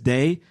to this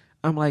day,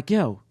 I'm like,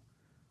 yo.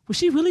 Was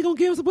she really gonna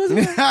give us a pussy?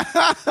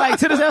 Like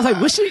to this day, I was like,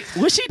 was she?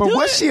 But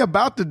was she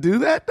about to do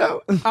that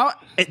though?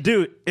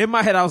 Dude, in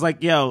my head, I was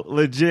like, yo,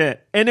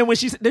 legit. And then when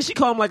she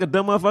call him like a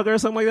dumb motherfucker or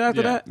something like that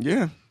after that?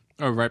 Yeah.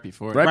 Oh, right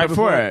before. Right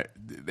before before it.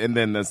 And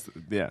then that's,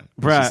 what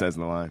Bruh. she says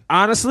in the line.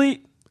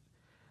 Honestly,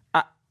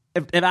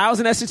 if I was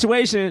in that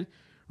situation,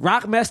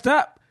 Rock messed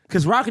up.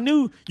 Because Rock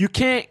knew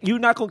you're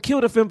not going to kill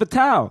the femme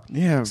fatale.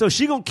 Yeah. So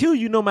she going to kill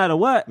you no matter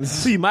what.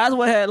 So you might as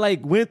well have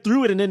like went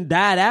through it and then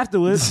died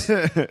afterwards.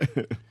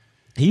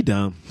 He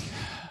dumb.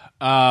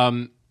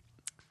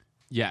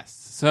 Yes.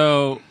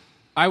 So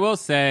I will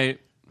say,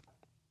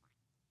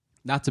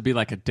 not to be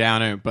like a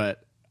downer,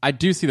 but I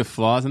do see the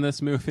flaws in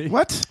this movie.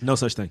 What? No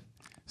such thing.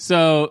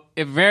 So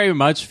it very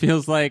much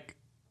feels like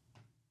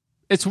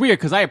it's weird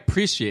because I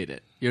appreciate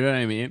it. You know what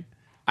I mean?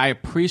 I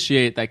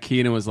appreciate that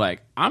Keenan was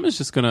like, I'm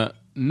just gonna.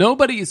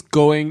 Nobody's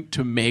going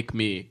to make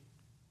me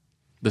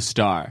the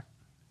star.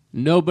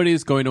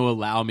 Nobody's going to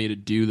allow me to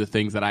do the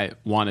things that I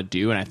want to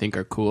do and I think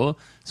are cool.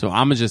 So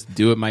I'm gonna just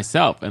do it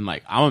myself, and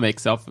like I'm gonna make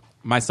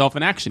myself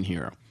an action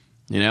hero.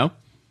 You know?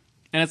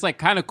 And it's like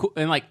kind of cool,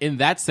 and like in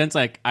that sense,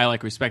 like I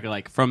like respect it.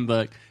 Like from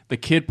the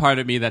kid part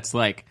of me, that's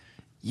like,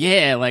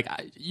 yeah, like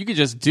you could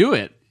just do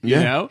it. You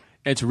know,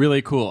 it's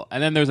really cool.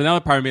 And then there's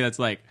another part of me that's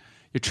like,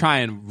 you're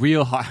trying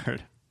real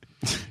hard.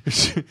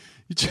 You're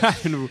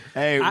trying.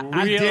 Hey, real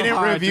we didn't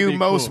hard to review be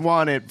Most cool.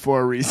 Wanted for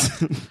a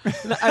reason.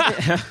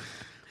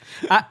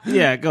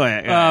 Yeah, go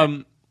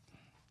ahead.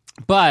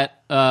 But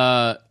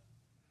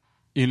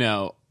you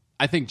know,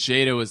 I think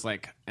Jada was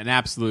like an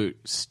absolute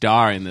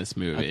star in this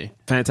movie.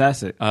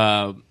 Fantastic.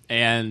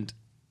 And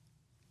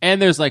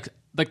there's like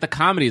the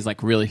comedy is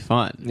like really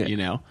fun, you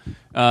know.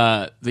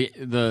 The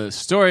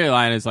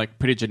storyline is like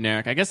pretty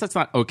generic. I guess that's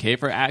not okay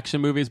for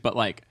action movies, but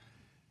like,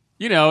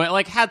 you know, it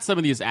like had some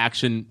of these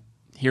action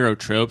hero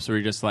tropes where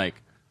you're just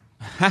like,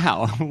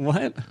 how?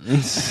 What?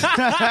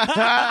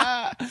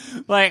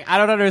 Like, I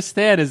don't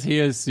understand. Is he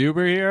a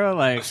superhero?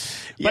 Like,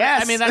 but,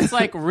 Yes. I mean, that's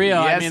like real.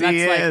 I Yes, mean, that's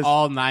he like is.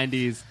 all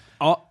 90s.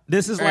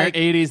 This is Or like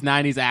 80s,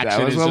 90s action.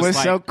 That was is what just was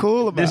like, so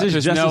cool about this it. is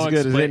There's just no as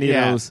good as any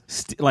yeah. of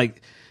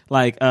those.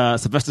 Like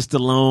Sylvester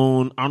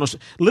Stallone, Arnold.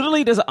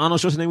 Literally, there's an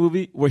Arnold Schwarzenegger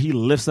movie where he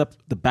lifts up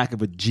the back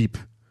of a Jeep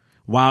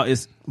while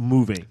it's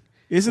moving.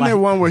 Isn't there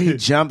one where he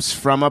jumps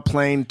from a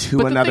plane to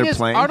But another the thing is,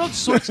 plane? Arnold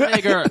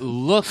Schwarzenegger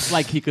looks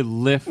like he could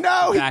lift.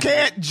 No, he back-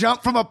 can't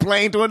jump from a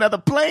plane to another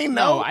plane.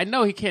 No, No, I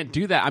know he can't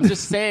do that. I'm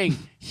just saying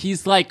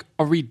he's like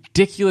a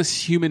ridiculous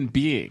human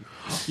being.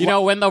 You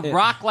know, when The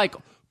Rock like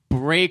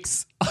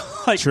breaks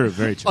like True,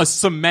 very true. a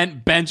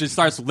cement bench and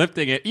starts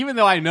lifting it, even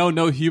though I know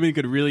no human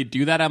could really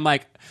do that, I'm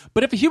like,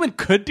 but if a human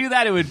could do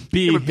that, it would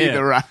be it would be him.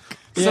 The Rock.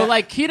 So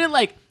like he didn't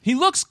like he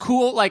looks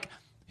cool like.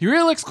 He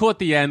really looks cool at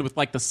the end with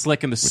like the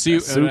slick and the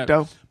suit. that suit,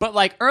 though. But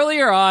like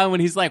earlier on when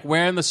he's like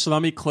wearing the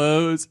slummy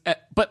clothes,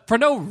 but for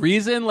no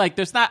reason, like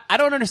there's not. I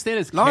don't understand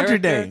his Laundry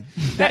character.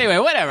 day. Anyway,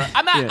 whatever.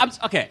 I'm not.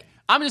 Yeah. Okay.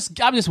 I'm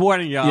just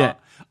warning y'all. Yeah.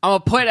 I'm gonna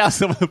point out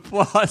some of the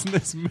flaws in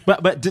this movie.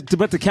 But just to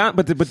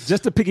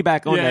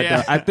piggyback on Yeah, that,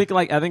 yeah. though,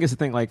 I think it's the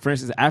thing. Like, for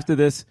instance, after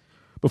this,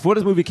 before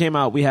this movie came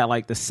out, we had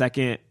like the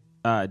second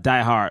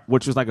Die Hard,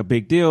 which was like a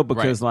big deal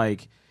because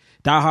like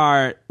Die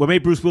Hard, what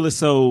made Bruce Willis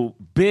so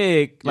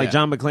big, like Yeah.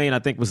 John McClane, I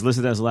think was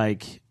listed as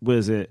like,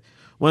 was it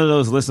one of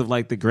those lists of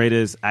like the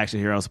greatest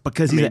action heroes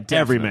because he's an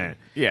everyman.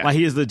 Yeah. Like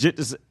he is legit.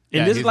 And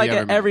Yeah, this he's is like the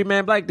an everyman.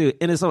 everyman black dude,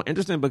 and it's so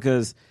interesting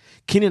because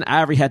Keenen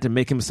Ivory had to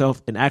make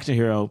himself an action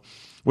hero,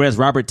 whereas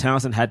Robert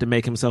Townsend had to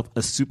make himself a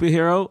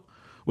superhero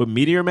with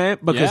Meteor Man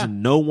because Yeah.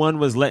 no one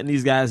was letting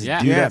these guys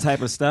Yeah. do Yeah. that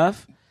type of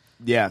stuff.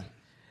 Yeah,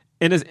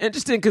 And it's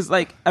interesting because,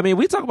 like, I mean,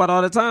 we talk about it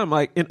all the time.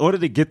 Like, in order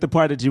to get the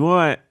part that you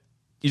want,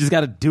 you just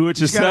got to do it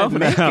you just gotta yourself.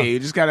 make now. it. You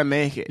just gotta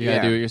make it. You gotta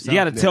yeah. do it yourself. You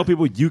got to tell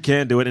people you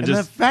can do it and And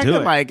just the fact do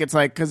that it. like it's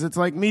like because it's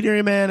like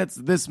Meteor Man, it's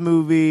this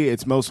movie,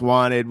 it's Most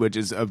Wanted, which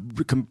is a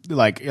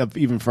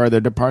even further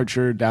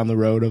departure down the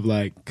road of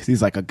like because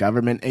he's like a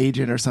government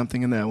agent or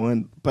something in that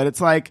one. But it's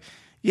like,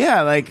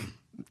 yeah, like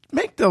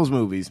make those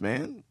movies,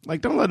 man. Like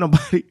don't let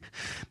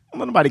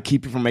nobody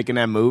keep you from making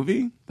that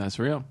movie. That's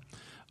real.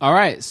 All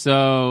right,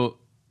 so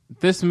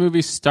this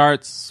movie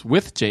starts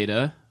with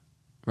Jada,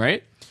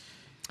 right?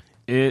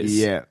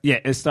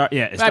 It starts.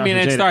 I mean,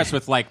 it starts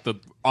with like the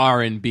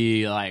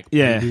R&B, like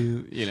Yeah.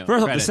 you know.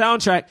 First off, credits. the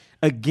soundtrack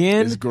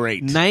again It's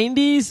great.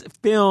 90s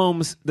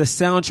films, the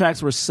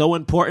soundtracks were so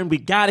important. We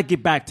got to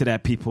get back to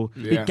that, people.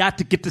 We Yeah. got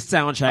to get the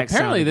soundtrack.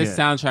 Apparently, sounding this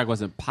good. soundtrack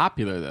wasn't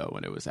popular though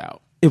when it was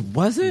out. It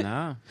wasn't.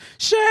 No.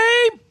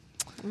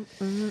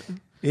 Shame.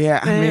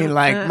 Yeah, I mean,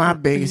 like my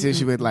biggest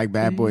issue with like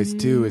Bad Boys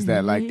 2 is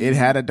that like it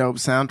had a dope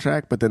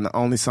soundtrack, but then the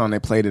only song they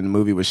played in the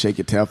movie was "Shake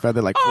Your Tail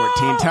Feather" like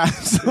 14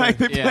 times. Like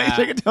they played Yeah.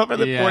 "Shake Your Tail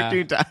Feather" Yeah.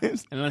 14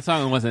 times. And the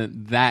song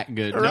wasn't that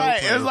good.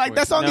 Right? It was like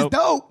that song Nope. is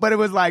dope, but it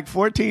was like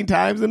 14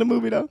 times in the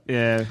movie though.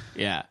 Yeah.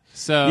 Yeah.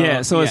 So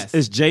Yeah. So yes.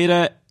 it's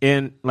Jada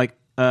and like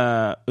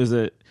is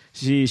it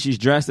she's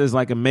dressed as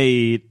like a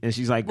maid and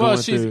she's like well,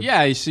 going she's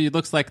through. she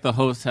looks like the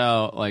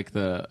hotel, like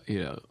the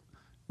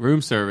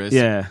room service.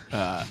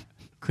 Yeah.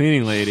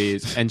 Cleaning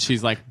ladies, and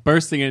she's like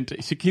bursting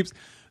into. She keeps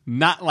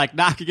not like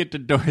knocking into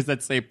doors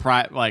that say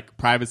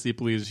privacy,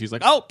 please. She's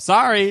like, oh,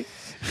 sorry.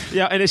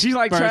 Yeah, and then she's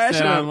like Burst trashing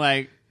in, him. I'm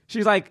like,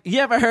 She's like, you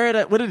ever heard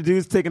of what are the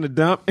dudes taking a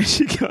dump? And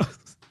she goes,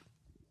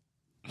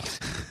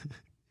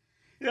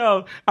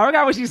 Yo, I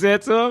forgot what she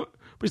said to him.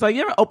 But she's like,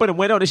 you ever open a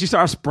window and then she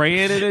starts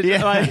spraying it? And,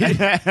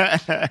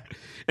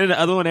 and the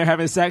other one, they're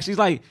having sex. She's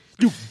like,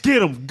 you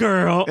get him,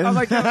 girl. I'm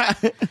like,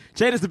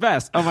 Jada's the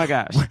best. Oh, my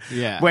gosh.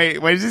 Yeah.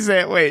 Wait, she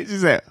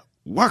said,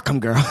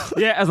 welcome, girl.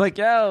 Yeah, I was like,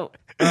 yo.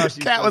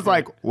 Kat was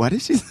like, what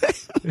did she say?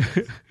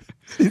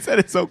 She said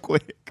it so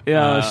quick.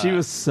 Yo, she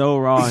was so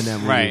raw in that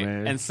movie, Right.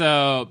 man. And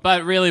so,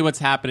 but really what's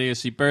happening is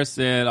she bursts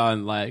in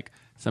on like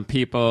some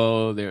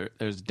people.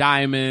 There's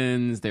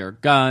diamonds, there are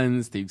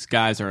guns. These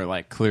guys are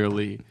like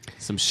clearly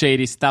some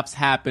shady stuff's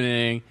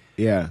happening.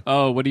 Yeah.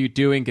 Oh, what are you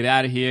doing? Get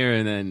out of here.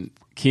 And then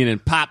Keenan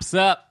pops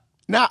up.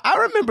 Now, I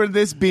remember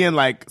this being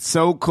like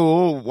so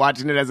cool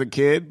watching it as a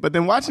kid, but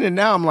then watching it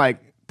now, I'm like,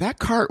 that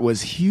cart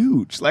was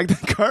huge. Like,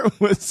 that cart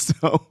was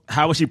so...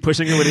 How was she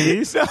pushing it with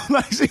ease? No,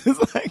 like, she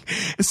was like,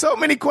 so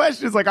many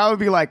questions. Like, I would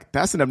be like,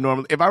 that's an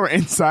abnormal... If I were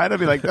inside, I'd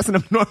be like, that's an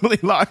abnormally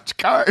large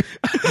cart.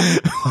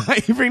 Why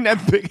you bring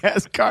that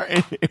big-ass cart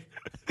in here?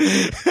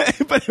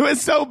 But it was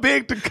so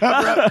big to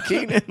cover up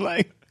Keenan,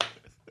 like...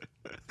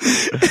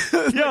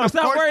 Yo,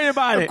 stop worrying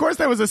about it. Of course,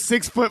 there was a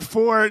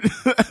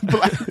 6'4"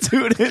 black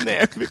dude in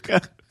there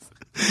because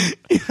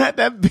he had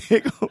that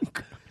big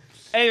old...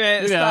 Hey,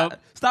 man,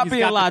 stop he's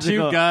being got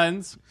logical. The 2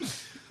 guns,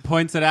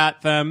 points it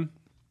at them,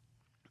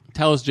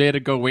 tells Jay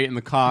to go wait in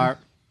the car.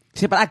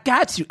 She said, but I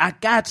got you.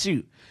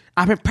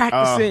 I've been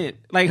practicing.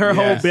 Like her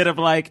whole bit of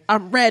like,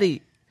 I'm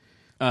ready.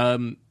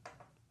 I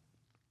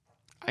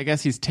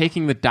guess he's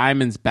taking the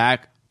diamonds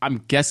back.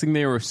 I'm guessing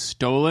they were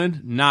stolen.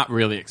 Not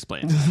really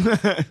explained.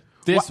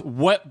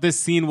 What this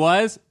scene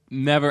was,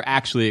 never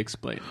actually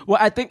explained. Well,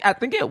 I think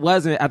it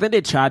wasn't. I think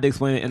they tried to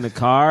explain it in the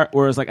car,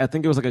 or it's like I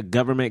think it was like a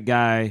government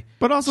guy.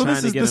 But also,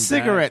 this is the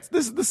cigarettes.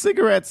 This is the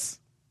cigarettes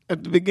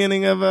at the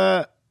beginning of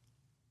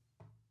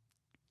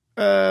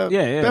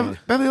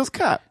Beverly Hills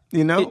Cop.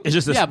 You know, it's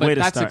just a way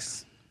to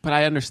start. But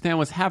I understand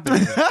what's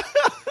happening.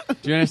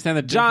 Do you understand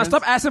the John,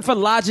 difference? stop asking for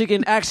logic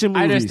in action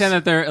movies. I understand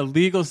that they're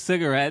illegal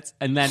cigarettes,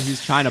 and then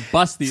he's trying to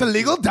bust these. It's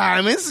illegal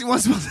diamonds. He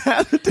wasn't supposed to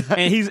have the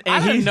diamonds.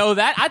 I didn't know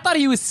that. I thought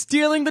he was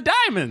stealing the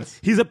diamonds.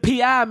 He's a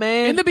PI,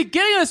 man. In the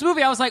beginning of this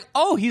movie, I was like,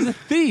 oh, he's a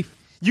thief.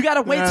 You got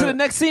to wait till the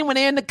next scene when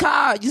they're in the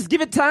car. Just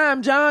give it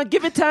time, John.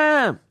 Give it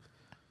time.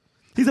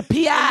 He's a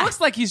PI. It looks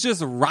like he's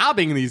just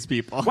robbing these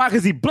people. Why?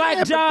 Because he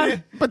black,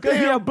 John? But we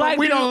don't learn.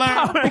 We don't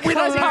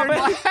learn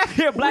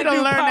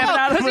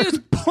that. Because he was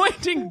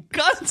pointing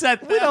guns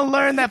at them. We don't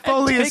learn that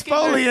Foley is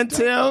Foley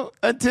until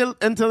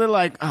they're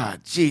like, ah,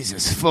 oh,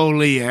 Jesus,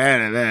 Foley.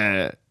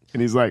 And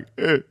he's like,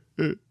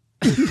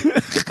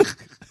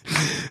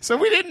 So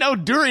we didn't know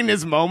during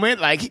this moment,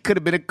 like he could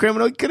have been a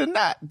criminal, he could have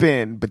not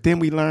been. But then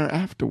we learn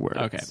afterwards.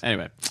 Okay,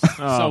 anyway.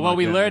 So what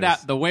we learned,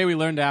 the way we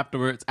learned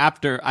afterwards, I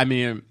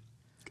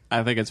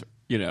think it's,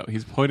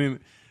 he's pointing.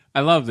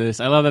 I love this.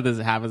 I love that this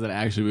happens in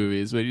action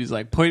movies, but he's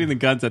like pointing the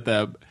guns at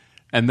them,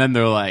 and then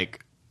they're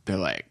like,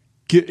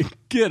 get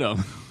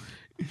them.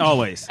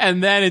 Always.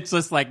 And then it's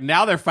just like,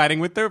 now they're fighting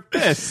with their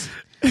fists.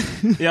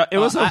 Yeah, it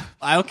was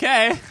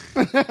okay.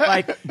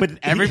 But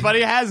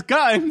everybody has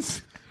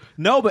guns.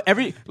 No, but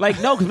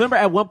because remember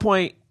at one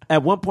point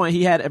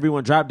he had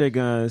everyone drop their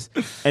guns,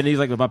 and he's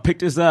like, if I pick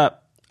this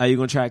up, are you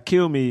gonna try to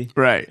kill me?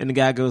 Right. And the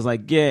guy goes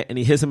like, yeah, and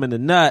he hits him in the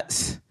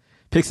nuts,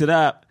 picks it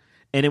up,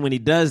 and then when he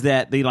does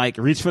that, they like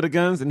reach for the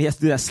guns, and he has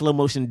to do that slow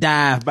motion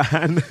dive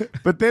behind.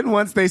 But then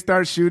once they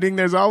start shooting,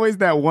 there's always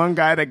that one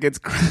guy that gets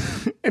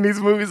in these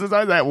movies. There's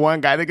always that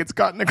one guy that gets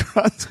caught in the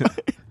crossfire.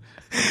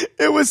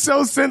 It was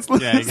so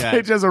senseless. Yeah,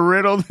 they just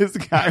riddled this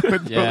guy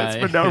with bullets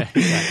for no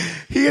reason.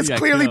 He is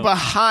clearly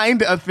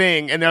behind a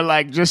thing, and they're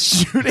like just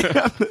shooting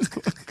up this.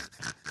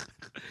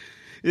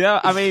 Yeah,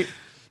 I mean,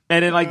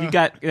 and then like you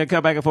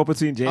come back and forth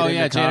between Jada. Oh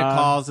yeah, and the Jada car.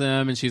 calls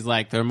him, and she's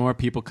like, "There are more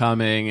people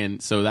coming,"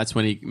 and so that's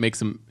when he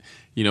makes him,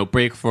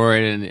 break for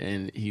it,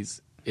 and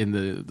he's in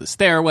the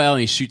stairwell,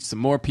 and he shoots some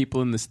more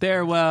people in the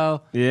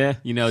stairwell. Yeah,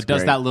 does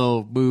great. that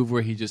little move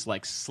where he just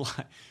like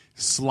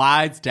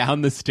slides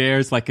down the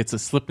stairs like it's a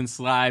slip and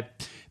slide.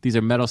 These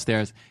are metal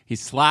stairs. He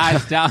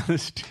slides down the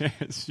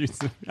stairs, shoots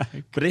the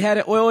guy. but they had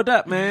it oiled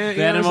up, man.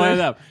 They had him oiled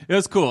up. It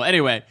was cool.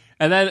 Anyway,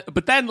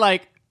 but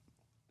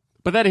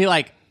then he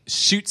like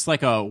shoots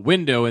like a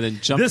window and then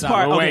jumps This out.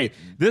 part, Oh, okay.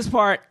 This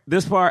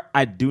part,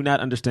 I do not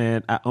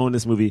understand. I own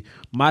this movie.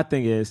 My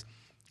thing is,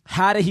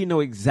 how did he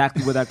know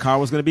exactly where that car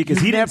was going to be?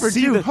 Because he never didn't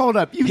see do. Hold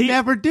up, you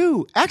never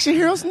do. Action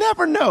heroes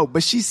never know.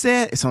 But she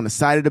said it's on the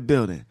side of the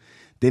building.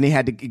 Then he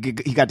got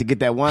to get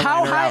that one.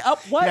 How high out.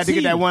 up was he? Had to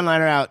he? get that one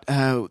liner out.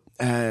 How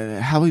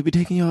will you be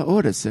taking your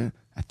orders, sir?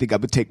 I think I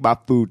would take my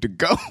food to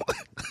go.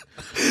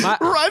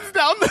 Runs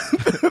down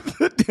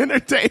the dinner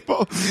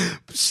table,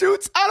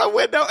 shoots out a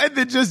window, and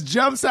then just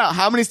jumps out.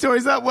 How many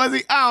stories up was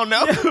he? I don't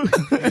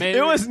know. Maybe.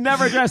 It was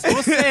never addressed.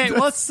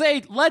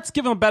 Let's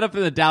give him a benefit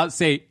of the doubt.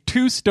 Say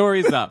 2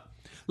 stories up.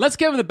 Let's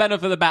give him the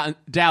benefit of the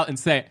doubt and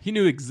say he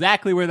knew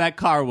exactly where that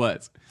car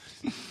was.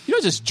 You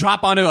don't just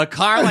drop onto a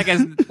car like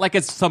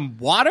it's some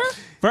water.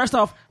 First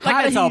off,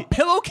 Like it's a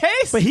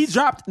pillowcase. But he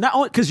dropped not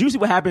only because usually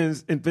what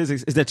happens in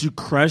physics is that you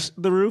crush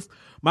the roof.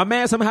 My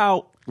man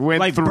somehow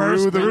Went through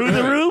burst the through roof.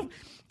 the roof,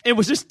 and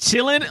was just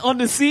chilling on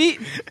the seat.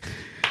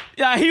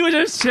 Yeah, he was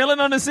just chilling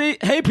on the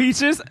seat. Hey,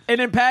 Peaches, and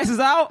then passes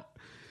out.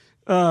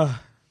 So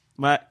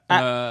let's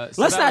that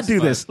not was do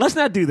fun. this. Let's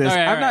not do this. All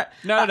right, I'm all not. right.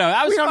 No.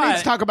 That was We don't fun. need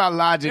to talk about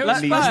logic It in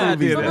was these fun.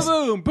 movies. do this.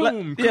 Boom,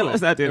 boom. Yeah, Cool.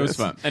 let's not do It this. was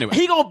fun. Anyway,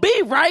 He gonna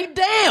be right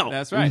down.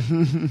 that's right.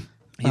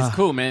 He's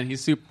cool, man.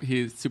 He's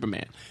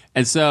Superman.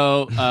 And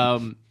so,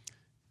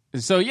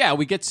 yeah,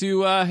 we get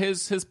to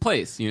his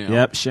place. You know.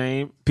 Yep,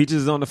 shame.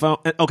 Peaches is on the phone.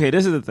 Okay,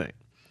 this is the thing.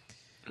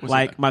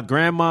 What's My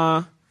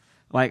grandma,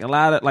 like a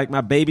lot of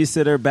my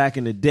babysitter back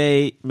in the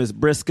day, Miss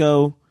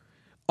Briscoe,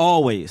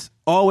 always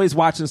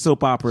watching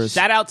soap operas.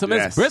 Shout out to Miss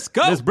Yes.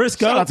 Briscoe. Miss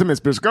Briscoe. Shout out to Miss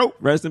Briscoe.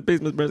 Rest in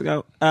peace, Miss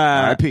Briscoe.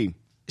 R.I.P.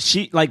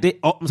 I'm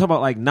talking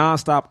about like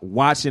nonstop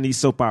watching these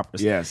soap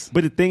operas. Yes.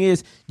 But the thing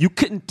is, you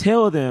couldn't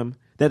tell them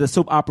that the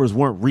soap operas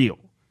weren't real.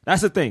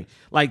 That's the thing.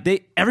 Like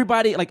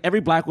everybody, like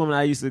every black woman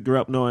I used to grow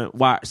up knowing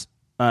watched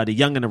The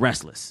Young and the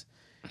Restless.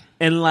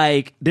 And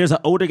like there's an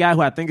older guy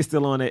who I think is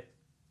still on it,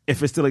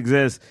 if it still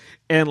exists.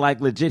 And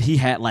like legit, he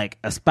had like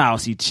a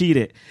spouse. He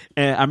cheated.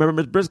 And I remember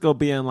Miss Briscoe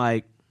being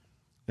like,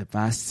 if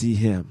I see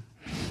him,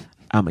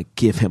 I'm gonna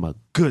give him a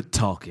good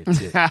talking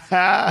to.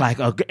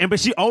 But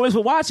she always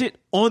would watch it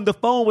on the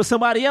phone with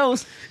somebody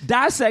else,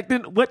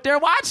 dissecting what they're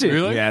watching.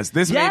 Really? Yes,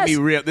 this made me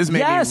real. This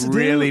made me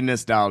really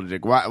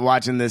nostalgic.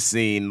 Watching this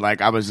scene,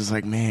 like I was just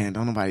like, man,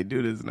 don't nobody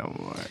do this no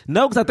more.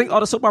 No, because I think all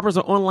the soap operas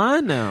are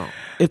online now.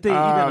 If they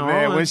even are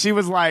Man, on. when she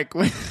was like,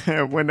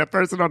 when the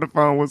person on the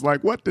phone was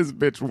like, "What does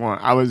bitch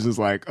want?" I was just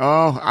like,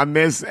 "Oh, I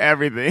miss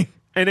everything."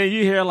 And then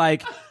you hear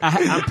like,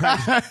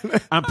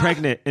 I'm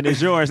pregnant, and it's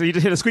yours, and you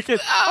just hear the squeaking.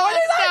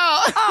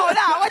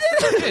 What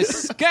is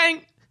this?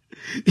 Gang.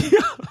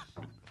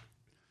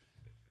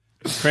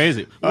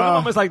 Crazy.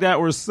 Moments like that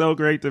were so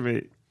great to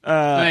me.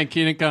 And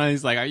Keenan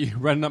Conley's like, "Are you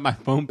running up my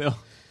phone bill?"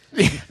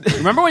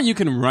 Remember when you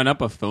can run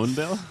up a phone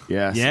bill?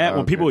 Yes. Yeah, Oh,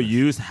 when people goodness.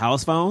 use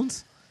house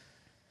phones.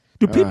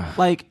 Do people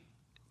like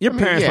your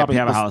parents probably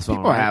have a house phone?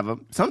 People right? have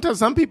them. Sometimes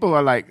some people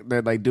are like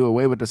they like do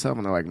away with the cell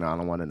phone. They're like, "No, I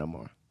don't want it no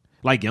more."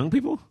 Like young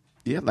people?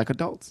 Yeah, like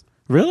adults,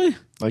 Really?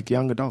 like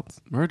young adults.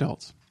 We're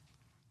adults.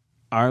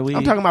 Are we?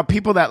 I'm talking about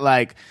people that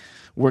like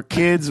were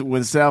kids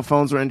when cell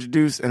phones were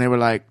introduced, and they were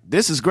like,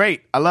 "This is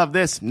great. I love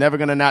this. Never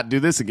gonna not do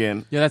this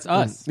again." Yeah, that's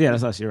us. Yeah,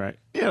 that's us. You're right.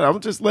 Yeah, I'm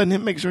just letting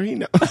him make sure he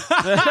knows.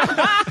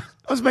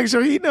 Let's make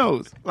sure he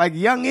knows. Like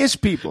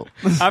youngish people.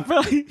 I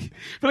feel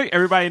like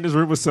everybody in this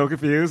room was so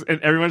confused, and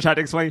everyone tried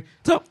to explain.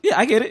 So yeah,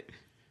 I get it.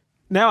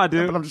 Now I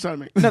do. But I'm just trying to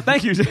make. No,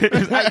 thank you,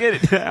 James. I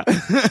get it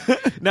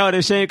now. No,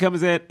 then Shane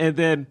comes in, and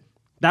then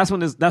that's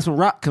when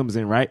Rock comes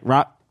in, right?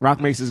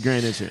 Rock makes his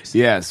grand entrance.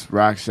 Yes,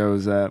 Rock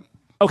shows up.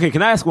 Okay,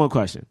 can I ask one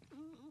question?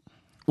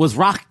 Was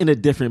Rock in a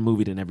different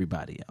movie than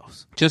everybody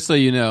else? Just so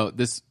you know,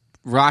 this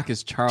Rock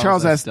is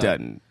Charles S.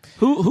 Dutton.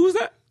 Who's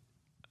that?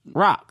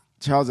 Rock.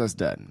 Charles S.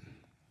 Dutton.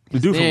 The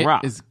dude from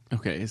Rock.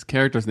 His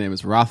character's name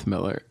is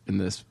Rothmiller in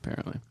this,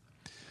 apparently.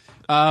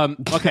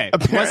 Okay,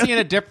 was he in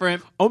a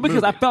different because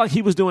movie? I felt like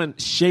he was doing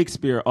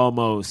Shakespeare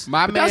almost.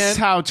 That's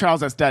how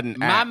Charles S. Dutton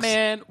My acts.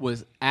 man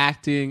was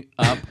acting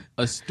up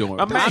a storm.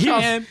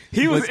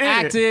 He was in it.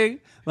 acting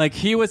like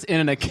he was in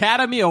an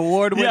Academy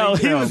Award winning Yo,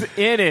 he film. was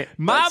in it.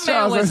 My But man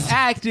Charles was S.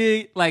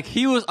 acting like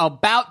he was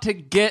about to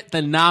get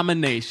the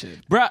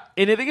nomination. Bruh,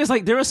 and the thing is,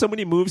 like, there were so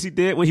many moves he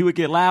did when he would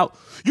get loud.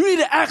 You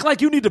need to act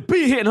like you need to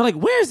be here. And I'm like,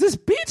 where's this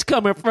beach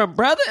coming from,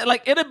 brother? And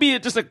like, it'll be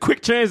just a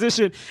quick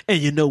transition.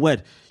 And you know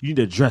what? You need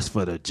to dress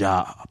for the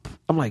job.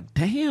 I'm like,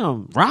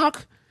 damn,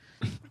 Rock?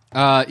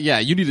 Yeah,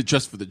 you need to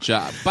dress for the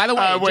job. By the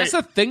way, wait. just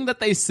a thing that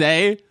they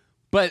say,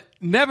 but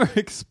never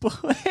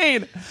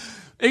explain.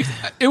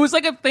 It was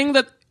like a thing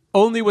that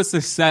only was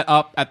to set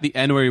up at the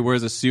end where he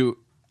wears a suit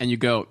and you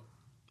go,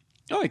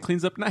 oh, he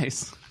cleans up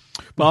nice.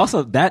 But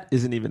also, that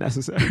isn't even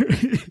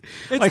necessary.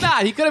 It's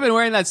not. He could have been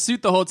wearing that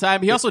suit the whole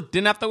time. He also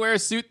didn't have to wear a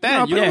suit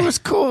then. No, but it was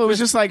cool. It was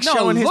just like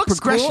showing it his looks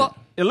progression. cool.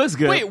 It looks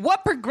good. Wait,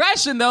 what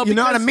progression though? You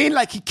know what I Because mean?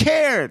 Like he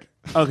cared.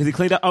 Oh, because he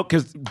cleaned up. Oh,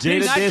 because He Jada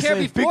did not did care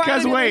say. before. because I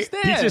didn't wait,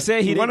 understand. He just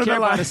said he One didn't of the care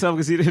about lines- himself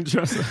because he didn't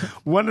dress up.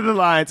 One of the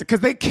lines, because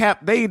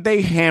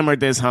they hammered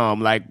this home.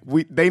 Like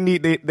they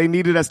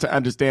needed us to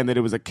understand that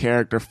it was a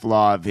character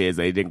flaw of his.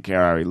 They didn't care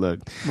how he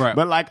looked. Right.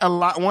 But like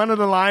one of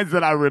the lines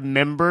that I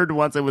remembered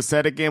once it was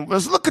said again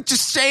was, "Look at your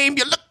shame.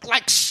 You look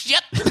like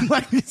shit."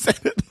 Like he said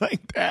it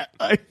like that.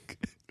 Like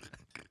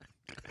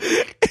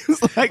it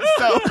was like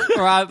so.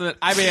 Rather,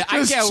 I mean, I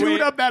Just can't shoot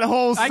wait. up that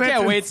whole. I can't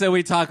sentence. wait till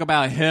we talk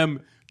about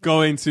him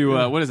going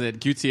to what is it,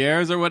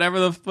 Gutierrez or whatever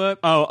the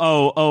fuck.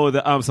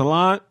 The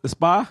salon, the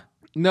spa.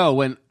 No,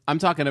 when I'm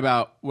talking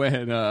about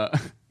when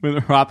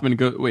Rothman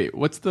goes. Wait,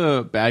 what's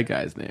the bad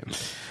guy's name?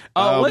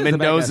 What is the bad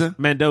Mendoza. guy's-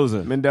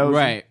 Mendoza. Mendoza.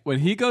 Right, when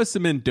he goes to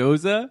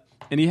Mendoza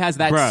and he has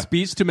that Bruh.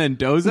 speech to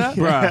Mendoza.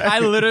 Bruh. I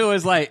literally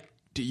was like,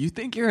 "Do you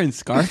think you're in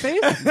Scarface?"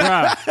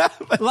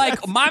 Bruh.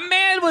 Like my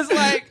man was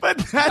like,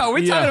 that- "No, we're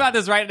yeah. talking about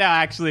this right now."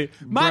 Actually,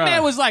 my Bruh.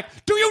 man was like,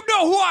 "Do you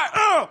know who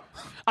I am?"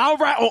 All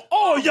right,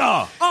 all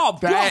y'all. Oh,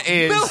 That bro,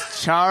 is Bill-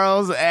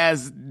 Charles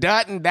S.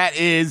 Dutton. That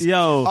is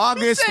Yo.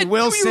 August He said, "Do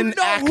Wilson you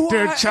know who actor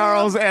I am?"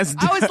 Charles S.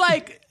 Dutton. I was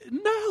like,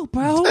 No,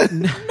 bro.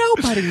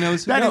 Nobody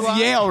knows who That you is are.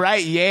 Yale,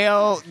 right?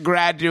 Yale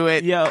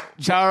graduate. Yo.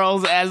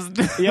 Charles as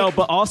Yo,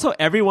 but also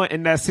everyone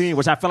in that scene,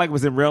 which I feel like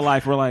was in real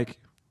life, were like,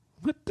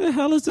 "What the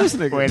hell is this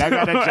nigga?" Wait, I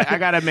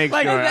gotta make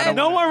like, sure. I don't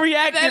no wanna- one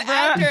reacted,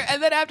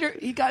 And then after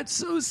he got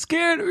so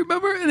scared,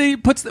 remember? And he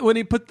puts when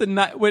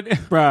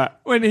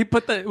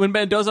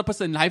Mendoza puts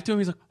the knife to him,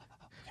 he's like,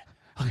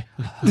 okay.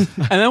 And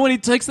then when he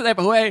takes the knife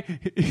away,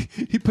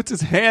 he puts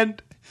his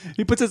hand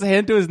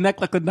to his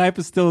neck like the knife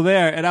is still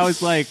there. And I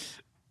was like,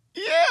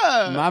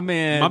 Yeah, my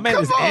man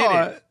is in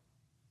it.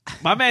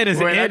 My man is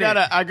Wait, in it.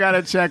 I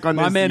gotta check on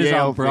My this. man is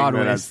Yale on thing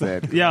Broadway. that I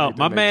said. Yo, I need to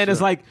my make man sure.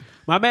 is like,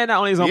 my man not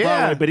only is on Yeah.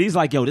 Broadway, but he's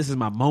like, yo, this is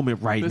my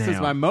moment right this now.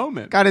 is my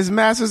moment. Got his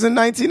master's in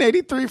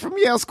 1983 from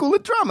Yale School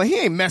of Drama. He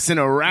ain't messing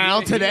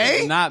around He today.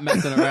 is not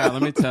messing around.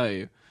 Let me tell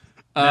you.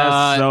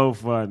 That's so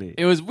funny.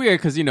 It was weird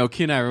because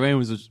Kenai Rain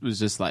was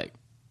just like,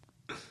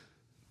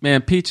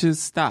 man,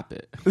 Peaches, stop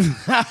it.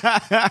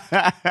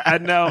 I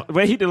know.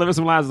 When he delivers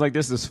some lines, like,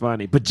 this is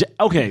funny. But,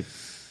 okay.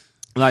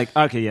 Like,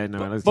 okay, yeah,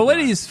 no. But when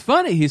he's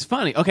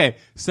funny. Okay,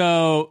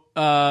 so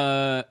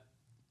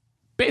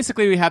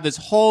basically we have this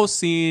whole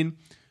scene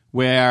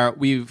where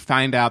we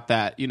find out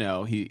that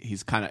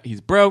he's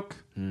broke.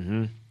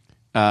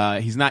 Mm-hmm.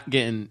 He's not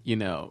getting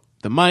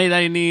the money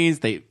that he needs.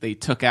 They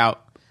took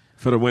out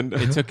for the window.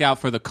 They took out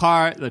for the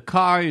car. The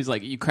car. He's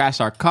like, you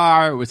crashed our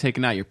car. We're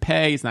taking out your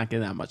pay. He's not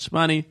getting that much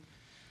money.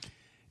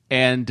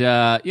 And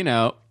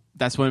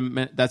that's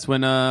when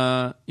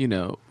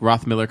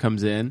Roth Miller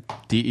comes in.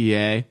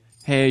 DEA.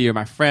 Hey, you're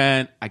my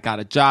friend. I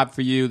got a job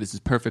for you. This is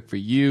perfect for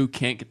you.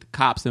 Can't get the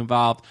cops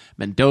involved.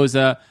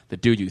 Mendoza, the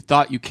dude you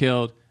thought you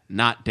killed,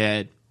 not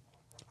dead.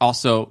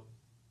 Also,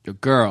 your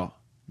girl.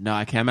 No,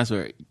 I can't mess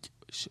with her.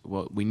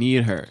 Well, we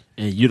need her.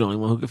 And you're the only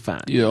one who can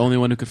find her. You're the only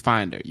one who could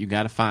find her. You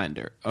got to find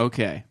her.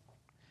 Okay.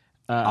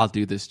 I'll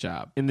do this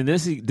job. And then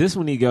this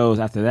when he goes,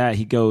 after that,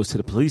 he goes to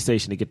the police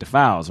station to get the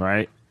files,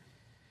 right?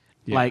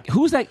 Yeah. Like,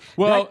 who's that?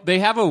 Well, they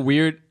have a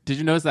weird. Did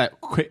you notice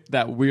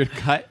that weird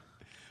cut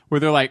where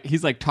they're like,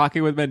 he's like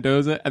talking with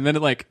Mendoza, and then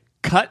it like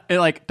cut. It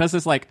like does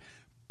this like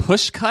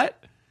push cut,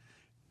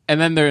 and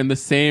then they're in the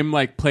same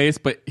like place,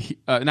 but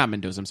not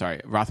Mendoza. I'm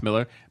sorry, Roth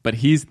Miller, but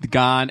he's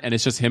gone, and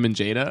it's just him and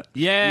Jada.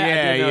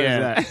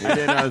 Yeah, I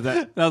didn't notice that.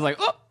 And I was like,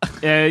 oh,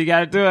 Yeah, you got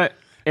to do it.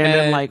 And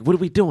then, like, what are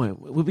we doing?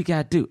 What we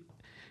got to do?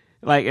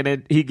 Like, and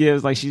then he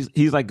gives, like,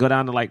 he's like, go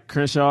down to, like,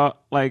 Crenshaw,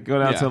 like, go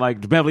down to,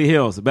 like, Beverly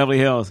Hills,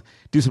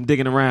 do some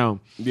digging around.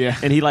 Yeah.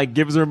 And he, like,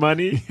 gives her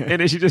money, and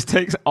then she just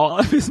takes all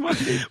of his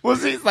money. Well,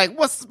 he's like,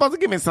 what's supposed to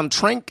give me some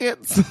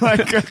trinkets?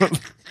 Like,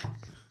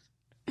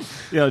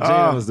 Yo,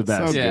 Jada was the so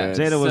best. good.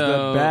 Jada was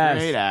So the best.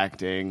 great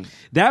acting.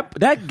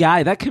 That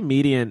guy, that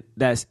comedian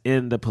that's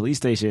in the police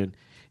station,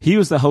 he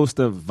was the host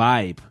of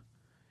Vibe.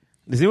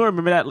 Does anyone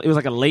remember that? It was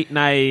like a late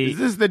night. Is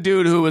this the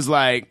dude who was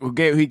like,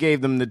 he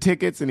gave them the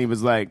tickets and he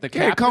was like, The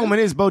hey, captain? Coleman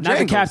is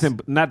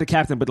Bojangles. Not the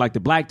captain, but like the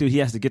black dude he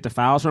has to get the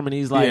files from, and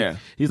he's like, Yeah.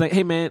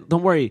 hey man,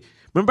 don't worry.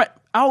 Remember,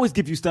 I always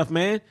give you stuff,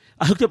 man.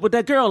 I hooked up with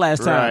that girl last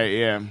time. Right,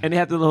 yeah. And they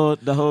had the whole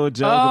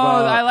joke oh,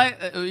 about. I like.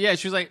 Yeah,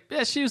 she was like,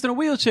 yeah, she was in a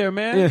wheelchair,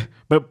 man. Yeah,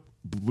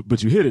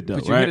 but you hit it though,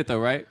 But you right? hit it though,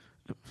 right?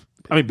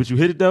 I mean, but you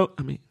hit it though.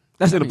 I mean,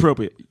 that's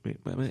inappropriate.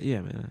 But, man,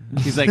 yeah, man.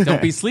 He's like,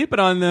 don't be sleeping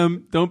on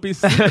them. Don't be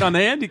sleeping on the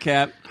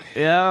handicap.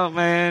 Yeah,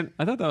 man.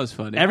 I thought that was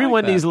funny.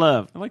 Everyone needs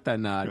love. I like that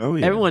nod. Oh,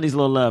 yeah. Everyone needs a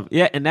little love.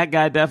 Yeah, and that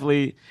guy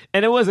definitely.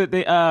 And it wasn't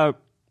what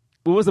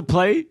was the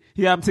play?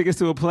 He got him tickets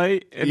to a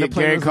play. And Yeah, the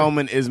play Gary was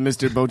Coleman is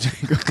Mr.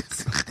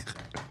 Bojangles.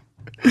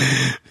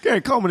 Gary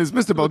Coleman is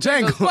Mr.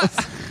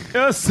 Bojangles. It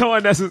was so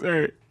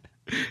unnecessary.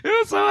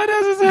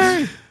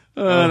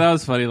 That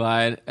was a funny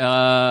line.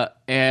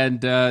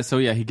 So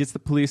yeah, he gets the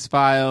police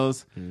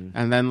files,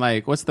 and then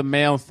like, what's the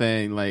mail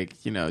thing? Like,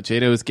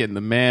 Jada was getting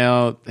the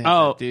mail.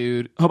 Oh,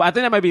 dude. I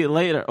think that might be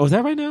later. Oh, is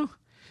that right now?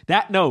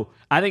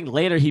 I think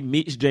later he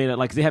meets Jada.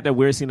 Like, they have that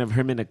weird scene of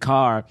him in the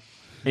car,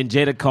 and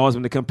Jada calls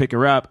him to come pick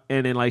her up,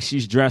 and then like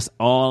she's dressed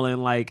all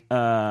in like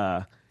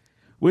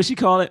what'd she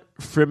call it?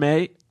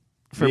 Frime.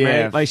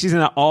 Yeah. Like she's in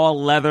an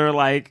all leather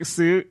like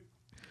suit.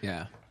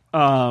 Yeah.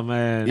 Oh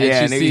man. Yeah. Yeah,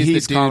 she and sees the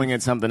he's dude- calling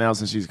it something else,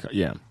 and she's,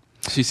 yeah.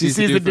 She sees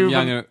sees the dude,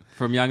 the dude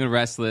from Young and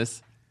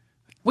Restless.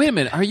 Wait a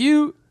minute, are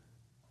you?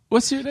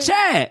 What's your name?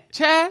 Chad.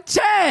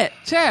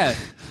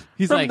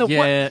 He's From like,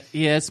 the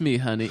yeah, it's me,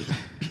 honey.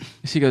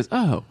 She goes,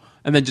 oh,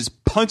 and then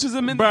just punches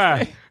him in the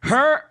Bruh,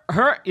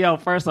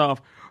 face. first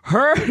off,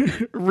 her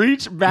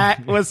reach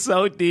back was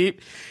so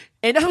deep.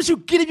 And that's what you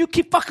get if you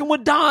keep fucking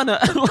with Donna.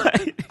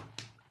 Like,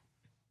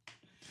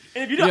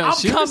 if you know, Yo, I'm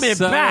she was coming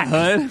so back.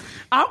 hood.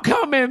 I'm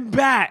coming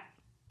back.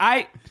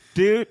 I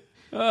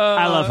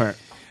love her.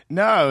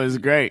 No, it was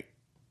great.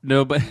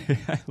 No, but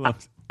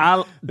I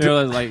love. They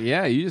were like,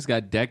 yeah, you just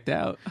got decked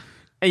out.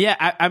 Yeah,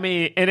 I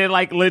mean, and then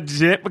like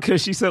legit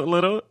because she's so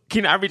little,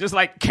 Keenen Ivory just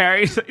like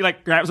carries,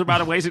 like grabs her by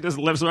the waist and just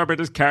lifts her up and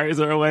just carries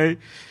her away,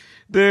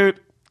 dude.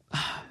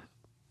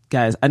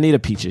 Guys, I need a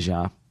Peaches,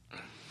 y'all.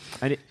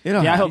 It'll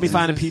help happen. me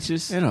find a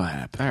Peaches. It'll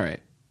happen. All right.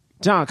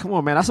 John, come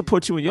on, man. I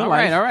support you in your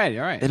life. All right.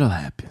 It'll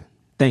happen.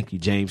 Thank you,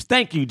 James.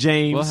 Thank you,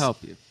 James. We'll help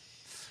you.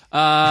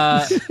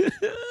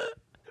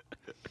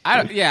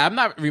 I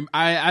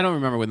don't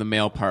remember when the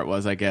male part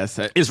was. I guess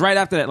It's right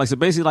after that. Like, so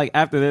basically, like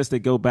after this, they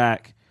go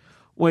back.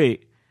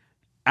 Wait,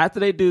 after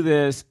they do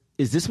this,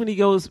 is this when he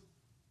goes?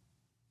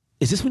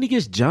 Is this when he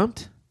gets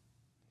jumped?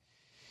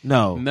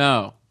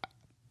 No.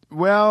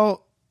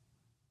 Well,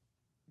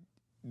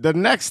 the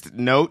next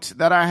note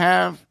that I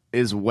have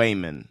is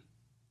Wayman.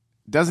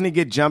 Doesn't he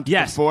get jumped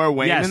before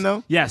Wayman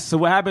though? Yes. So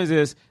what happens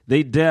is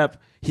they dip.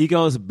 He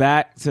goes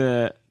back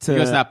to he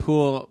goes to that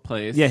pool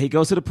place. Yeah, he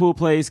goes to the pool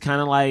place,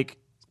 kind of like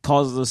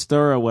causes a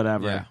stir or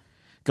whatever. Yeah.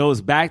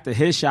 Goes back to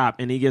his shop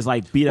and he gets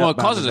like beat up. Well, it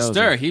by causes a Mendoza.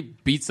 stir. He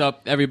beats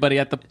up everybody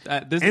at the.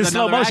 This In is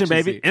slow another motion, action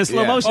baby. scene. In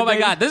slow motion. Oh my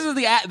baby. god!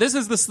 This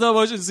is the slow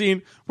motion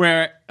scene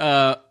where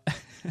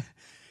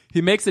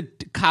he makes a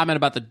comment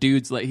about the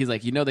dudes. Like he's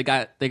like,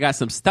 they got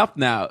some stuff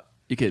now.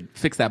 You could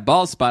fix that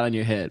bald spot on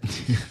your head.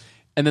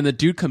 And then the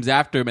dude comes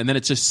after him, and then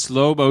it's just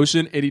slow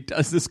motion, and he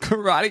does this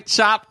karate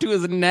chop to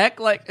his neck.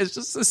 Like it's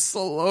just a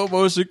slow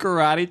motion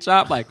karate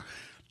chop. Like,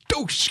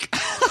 doosh.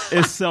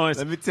 It's so.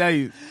 Let me tell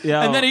you.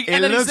 And then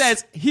he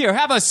says, "Here,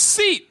 have a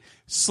seat."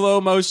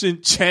 Slow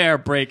motion chair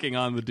breaking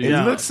on the dude.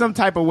 It looks some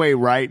type of way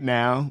right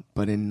now,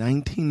 but in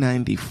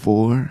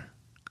 1994,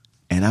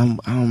 and I don't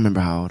remember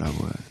how old I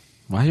was,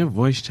 Why your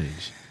voice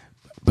changed?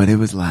 but it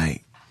was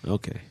like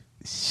Okay.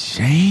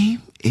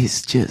 Shame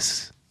is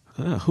just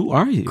Who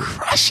are you?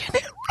 crushing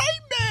it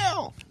right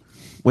now.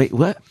 Wait,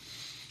 what?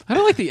 I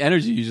don't like the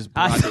energy you just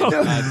brought.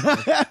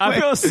 I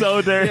feel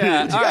so dirty.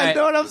 Yeah. You guys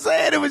know what I'm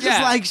saying? It was just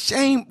Yeah. like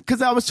Shame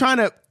because I was trying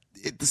to.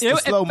 It's the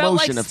slow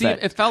motion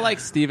effect. It felt like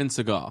Steven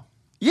Seagal.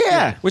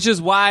 Yeah. Which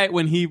is why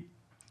when he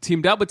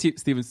teamed up with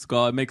Steven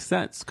Seagal, it makes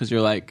sense because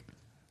you're like,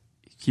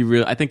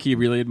 I think he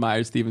really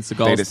admires Steven They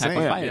Seagal's the type same.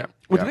 of fighting. Yeah.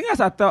 Well, the thing is,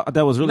 I thought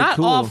that was really Not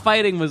cool. all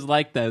fighting was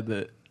like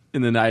that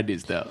in the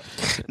 90s, though.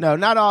 No,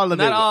 not all of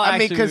Not it. all I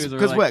mean, action movies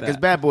because were what? like Because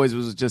that. Bad Boys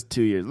was just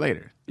 2 years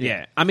later.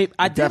 Yeah. I mean,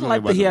 I did definitely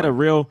like that he wasn't had a like-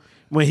 real,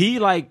 when he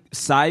like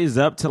sized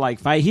up to like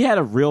fight, he had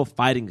a real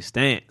fighting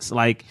stance.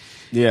 Like,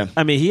 Yeah.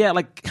 I mean, he had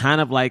like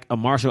kind of like a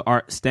martial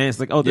art stance.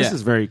 Like, oh, this Yeah.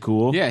 is very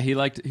cool. Yeah, he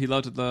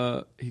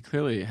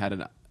clearly had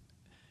an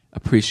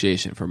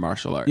appreciation for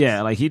martial arts.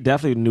 Yeah, like he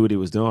definitely knew what he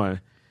was doing.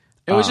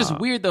 It was just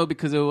weird though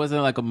because it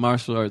wasn't like a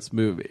martial arts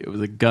movie. It was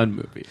a gun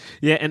movie.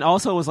 Yeah, and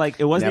also it was like,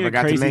 it wasn't Never even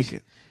got crazy. to make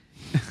it.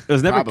 It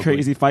was never Probably.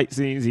 crazy fight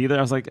scenes either.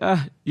 I was like,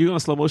 you going to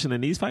slow motion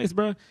in these fights,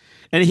 bro?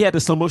 And he had the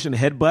slow motion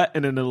headbutt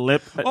and then the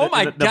lip. Oh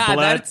my the god,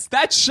 blood.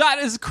 that shot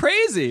is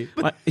crazy.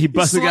 Like, he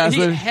busted guys.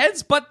 He in.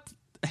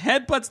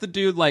 headbutts the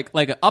dude like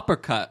an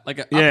uppercut,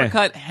 Yeah.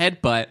 uppercut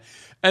headbutt,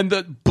 and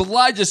the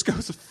blood just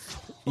goes.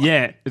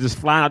 Yeah, it's just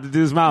flying out the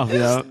dude's mouth,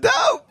 yo.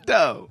 Dope,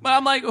 though. But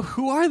I'm like,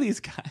 who are these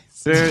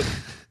guys? Dude,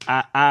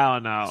 I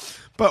don't know.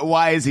 But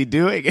why is he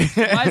doing it?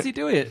 Why is he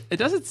doing it? It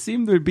doesn't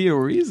seem to be a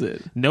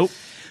reason. Nope.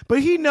 But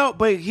he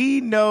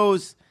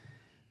knows.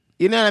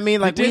 You know what I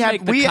mean? Like Did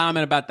make the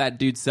comment about that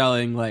dude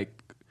selling like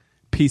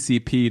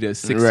PCP to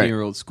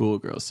 16-year-old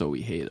schoolgirls, so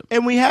we hate him.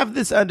 and we have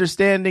this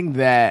understanding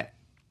that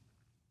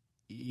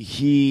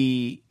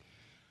he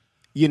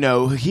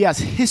has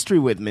history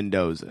with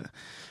Mendoza.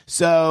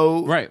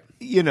 So Right.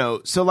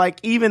 So like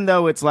even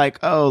though it's like,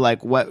 oh,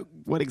 like what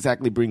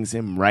exactly brings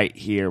him right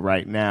here,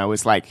 right now?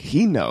 It's like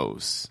he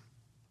knows.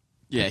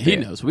 Yeah, he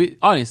knows.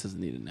 Audience doesn't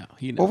need to know.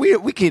 He knows. Well,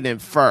 we can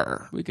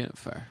infer. We can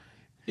infer.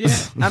 Yeah,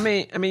 I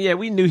mean, yeah,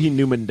 we knew he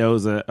knew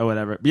Mendoza or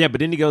whatever. Yeah, but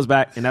then he goes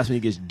back, and that's when he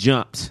gets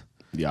jumped.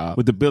 Yeah.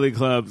 With the billy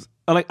clubs.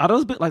 Are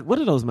those like what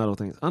are those metal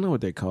things? I don't know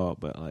what they're called,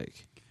 but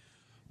like,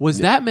 Was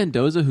that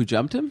Mendoza who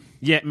jumped him?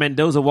 yeah,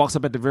 Mendoza walks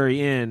up at the very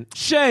end.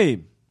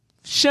 Shame.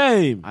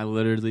 I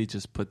literally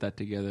just put that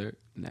together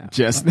now.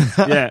 Just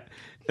Yeah, and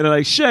they're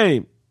like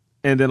shame,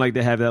 and then like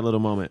they have that little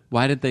moment.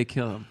 Why did they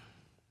kill him?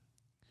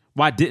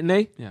 Why didn't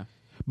they? Yeah.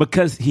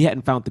 Because he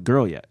hadn't found the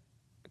girl yet.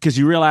 Because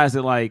you realize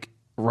that like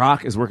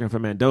Rock is working for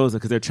Mendoza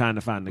because they're trying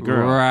to find the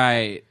girl.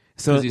 Right.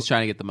 So- So he's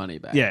trying to get the money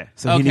back. Yeah,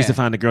 so he needs to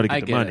find the girl to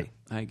get the money.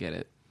 I get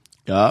it.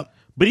 Yup.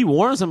 But he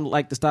warns him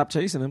like to stop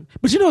chasing him.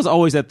 But you know, it's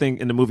always that thing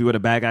in the movie where the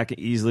bad guy can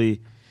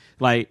easily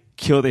like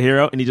kill the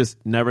hero, and he just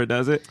never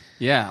does it.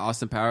 Yeah,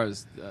 Austin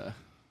Powers.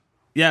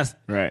 Yes,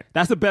 Right.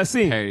 That's the best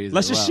scene. Parodies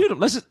Let's it just well.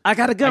 shoot him. I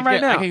got a gun right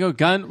now. I can go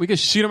gun. We can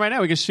shoot him right now.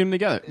 We can shoot him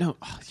together. No,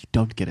 you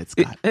don't get it,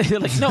 Scott.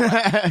 Like, no,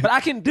 but I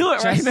can do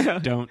it right Just now.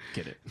 don't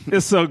get it.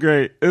 It's so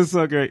great. It's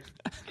so great.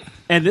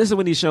 And this is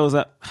when he shows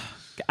up.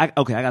 I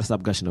gotta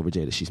stop gushing over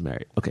Jada. She's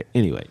married. Okay.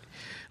 Anyway,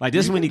 like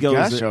this is when he goes.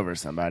 Gush over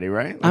somebody,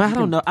 right? Like, I you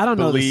don't can know. I don't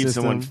know the Believe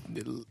system.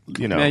 someone.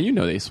 Man, you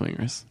know they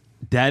swingers.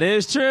 That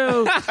is true.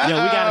 Yo,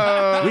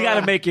 we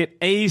gotta make it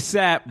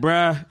ASAP,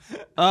 bruh.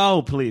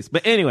 Oh, please.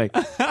 But anyway,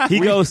 he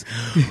goes.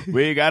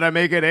 we gotta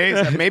make it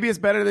ASAP. Maybe it's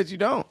better that you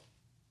don't.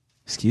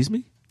 Excuse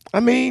me.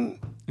 I mean,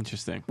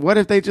 Interesting. what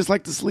if they just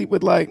like to sleep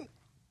with like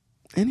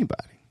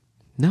anybody?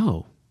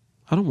 No,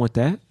 I don't want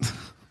that.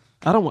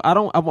 I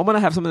want to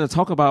have something to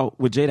talk about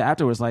with Jada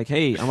afterwards. Like,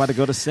 hey, I'm about to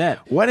go to set.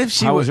 What if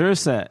she How was was your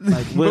set?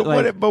 Like,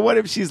 but what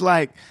if she's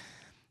like,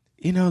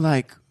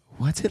 like,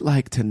 what's it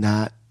like to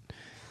not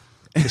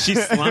Is she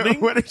slumming?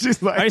 What if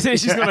she's like? Are you saying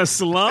she's gonna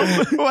slum?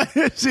 What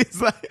if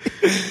she's like?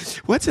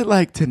 What's it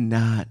like to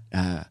not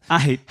I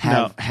hate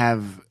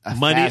have a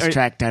money fast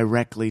track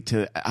directly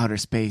to outer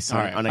space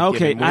on a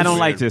Okay, given I don't movie?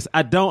 like this.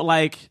 I don't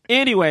like.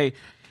 Anyway,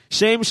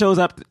 Shame shows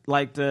up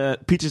like the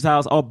Peach's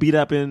house, all beat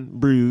up and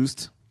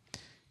bruised.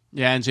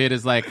 Yeah, and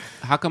Jada's like,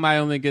 how come I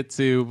only get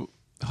to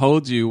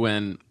hold you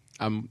when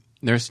I'm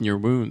nursing your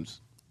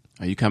wounds?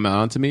 Are you coming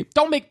on to me?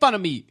 Don't make fun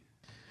of me.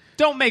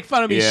 Don't make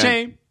fun of me, Yeah.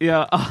 Shame.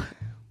 Yeah. Oh,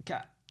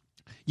 God.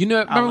 You know,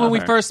 remember when love we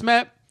her. first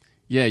met?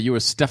 Yeah, you were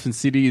stuffing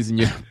CDs in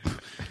your,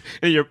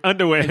 In your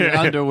underwear. in your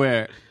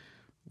underwear.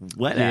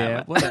 Whatever.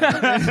 Yeah, whatever.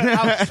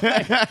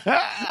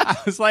 I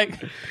was like,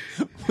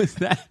 was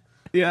that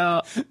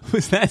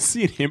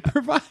scene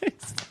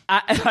improvised?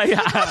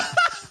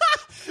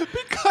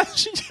 Because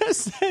she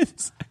just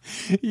says,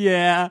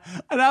 yeah.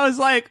 And I was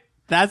like,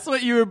 that's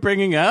what you were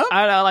bringing up?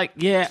 I know, like,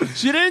 yeah.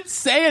 She didn't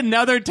say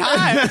another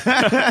time.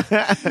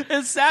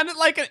 It sounded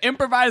like an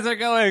improviser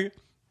going,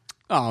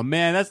 oh,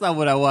 man, that's not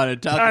what I want to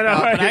talk I know,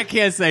 about. right? But I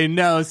can't say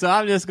no, so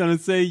I'm just going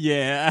to say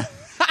yeah.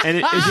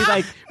 And she's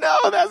like,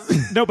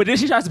 no, but then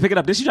she tries to pick it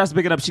up.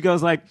 She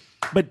goes like,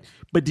 but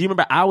do you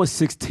remember I was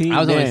 16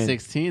 I was only then.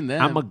 16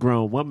 then. I'm a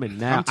grown woman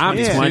now. I'm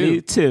I'm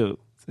 22.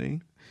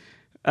 See?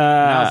 And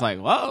I was like,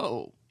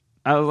 whoa.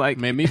 I was like,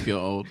 Made me feel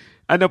old.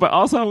 I know, but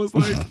also I was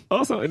like,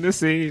 also in this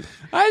scene.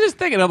 I was just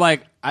thinking, I'm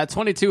like, at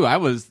 22, I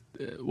was,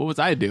 what was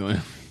I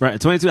doing? Right,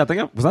 at 22,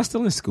 was I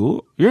still in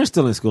school? You're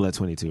still in school at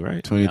 22,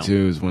 right?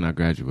 22 is when I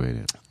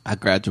graduated. I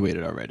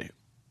graduated already.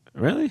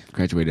 Really?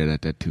 Graduated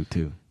at that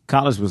 2-2.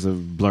 College was a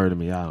blur to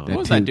me. I don't know. What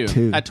was I doing?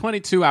 22. At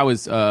 22, I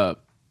was, I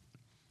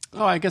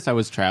guess I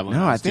was traveling.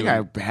 No, I was think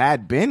doing I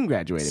had been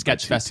graduated.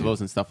 sketch by 2-2. festivals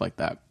and stuff like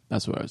that.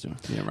 That's what I was doing.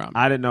 Yeah, around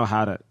I didn't know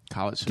how to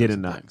college shows get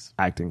and into things.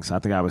 acting, so I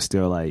think I was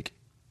still like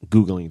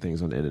Googling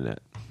things on the internet.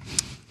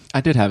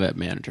 I did have a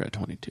manager at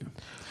 22.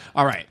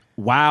 All right.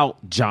 Wow,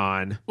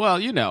 John. Well,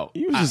 you know,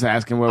 You was just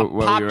asking what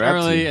we popped were up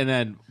early to. and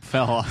then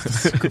fell off.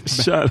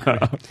 Shut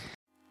up.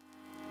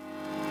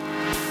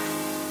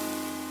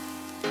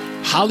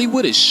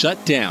 Hollywood is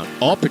shut down.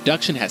 All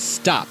production has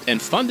stopped,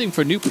 and funding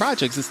for new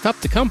projects is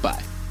tough to come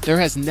by. There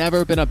has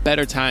never been a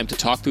better time to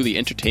talk through the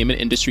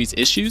entertainment industry's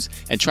issues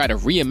and try to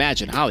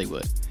reimagine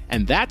Hollywood.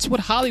 And that's what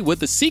Hollywood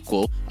the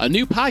Sequel, a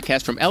new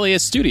podcast from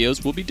LAS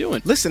Studios, will be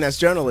doing. Listen as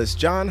journalist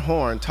John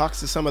Horn talks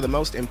to some of the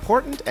most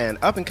important and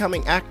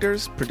up-and-coming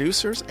actors,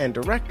 producers, and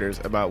directors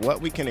about what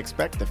we can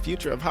expect the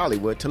future of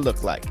Hollywood to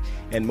look like,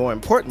 and more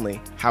importantly,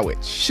 how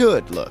it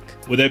should look.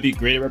 Will there be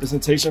greater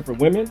representation for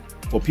women,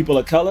 for people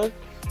of color?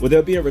 Will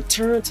there be a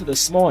return to the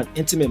small and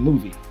intimate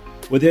movie?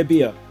 Will there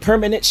be a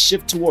permanent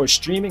shift towards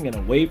streaming and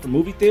away from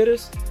movie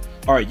theaters?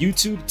 Are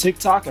YouTube,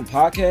 TikTok, and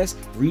podcasts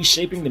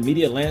reshaping the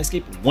media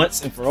landscape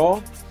once and for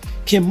all?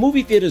 Can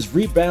movie theaters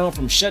rebound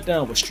from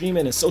shutdown with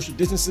streaming and social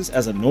distances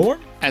as a norm?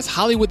 As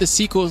Hollywood the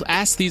Sequel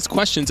asks these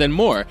questions and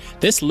more,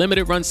 this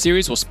limited run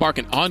series will spark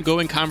an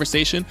ongoing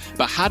conversation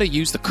about how to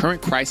use the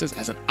current crisis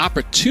as an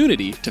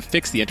opportunity to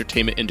fix the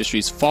entertainment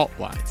industry's fault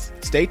lines.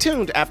 Stay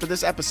tuned after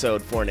this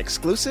episode for an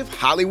exclusive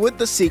Hollywood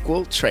the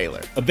Sequel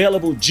trailer.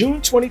 Available June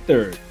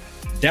 23rd.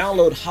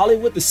 Download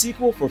Hollywood the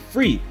Sequel for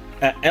free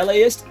at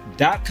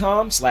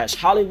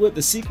LAist.com/Hollywood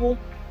the Sequel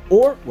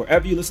or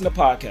wherever you listen to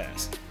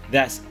podcasts.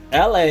 That's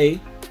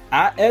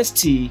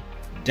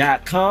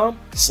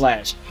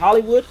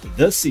LAIST.com/Hollywood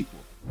the Sequel.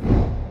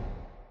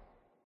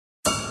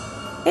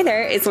 Hey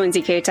there, it's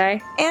Lindsay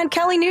Kaitai and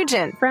Kelly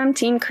Nugent from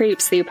Teen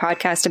Creeps, the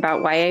podcast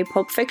about YA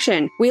pulp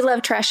fiction. We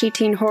love trashy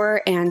teen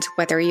horror, and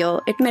whether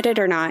you'll admit it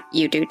or not,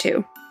 you do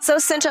too. So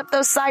cinch up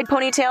those side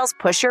ponytails,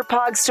 push your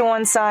pogs to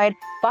one side,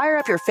 fire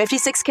up your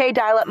 56K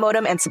dial-up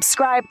modem, and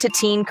subscribe to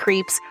Teen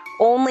Creeps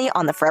only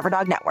on the Forever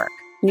Dog Network.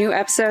 New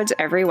episodes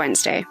every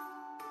Wednesday.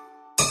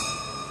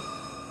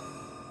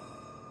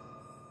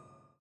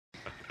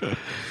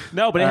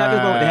 No, but they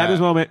have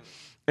this moment,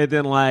 and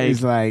then like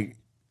He's like,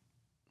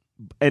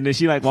 and then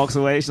she like walks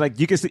away. She's like,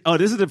 you can see. Oh,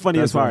 this is the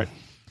funniest That's part.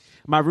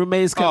 My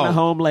roommate's coming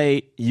home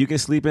late. You can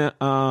sleep in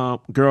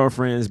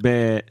girlfriend's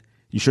bed.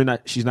 You sure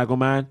not? She's not gonna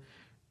mind.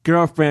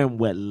 Girlfriend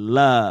would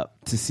love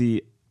to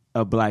see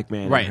a black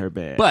man in her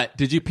bed. But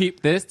did you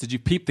peep this? Did you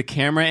peep the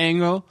camera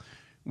angle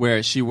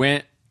where she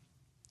went?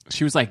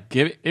 She was like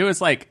it was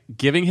like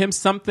giving him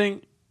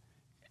something,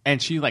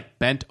 and she like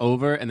bent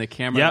over, and the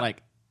camera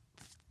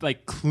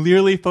like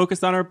clearly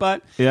focused on her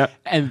butt. Yep.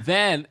 And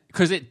then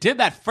because it did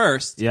that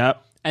first.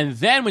 Yep. And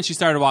then when she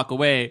started to walk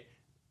away,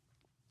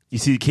 you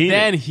see Keenan.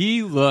 Then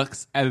he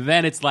looks, and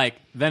then it's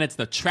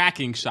the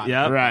tracking shot.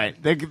 Yep.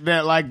 right. They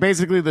like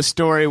basically the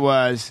story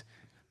was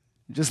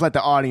just let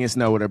the audience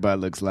know what her butt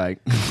looks like.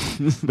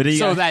 But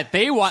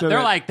they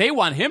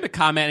want him to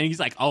comment, and he's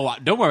like, "Oh,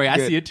 don't worry, I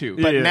see it too."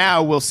 But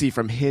now we'll see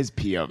from his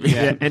POV.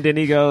 Yeah. And then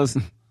he goes,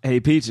 "Hey,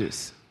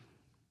 Peaches,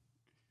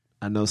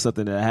 I know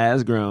something that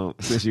has grown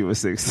since you were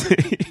 16."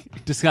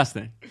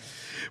 Disgusting.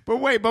 But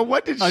wait, but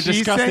what did A she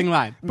disgusting say?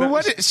 line. But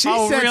what did she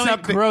said really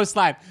something gross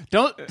line.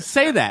 Don't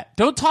say that.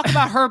 Don't talk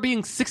about her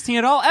being 16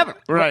 at all ever.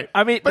 Right.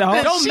 I mean, But the whole,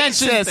 then don't she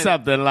mention said that-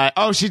 something like,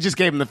 "Oh, she just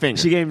gave him the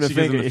finger." she gave him the She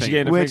gives him finger. the She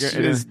gave him the which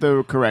finger. is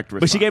the correct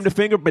response. But she gave him the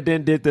finger, but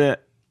then did the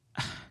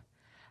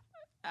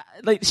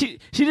like she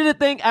did a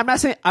thing. I'm not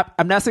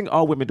saying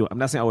all women do it. I'm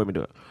not saying all women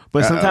do it.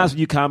 But sometimes when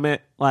you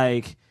comment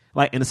like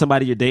and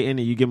somebody you're dating and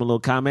you give them a little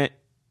comment,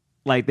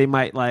 like they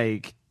might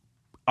like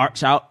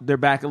arch out their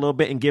back a little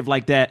bit and give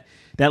like that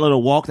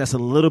little walk that's a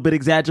little bit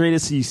exaggerated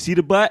so you see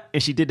the butt.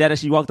 And she did that as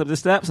she walked up the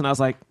steps, and I was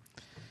like,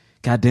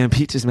 "Goddamn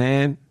Peaches,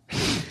 man."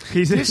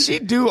 Did she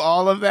do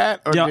all of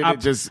that, or Yo, did it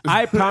just?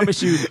 I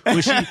promise you.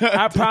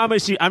 I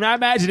promise you. I mean, I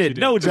imagine it.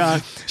 No,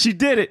 John. She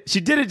did it.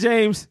 She did it,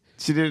 James.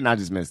 She did it, and I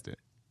just missed it.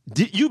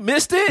 You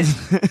missed it?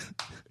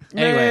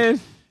 Anyway, Man.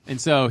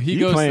 and so he You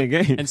goes playing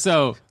games. and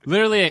so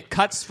literally it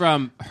cuts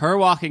from her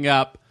walking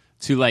up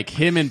to like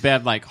him in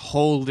bed, like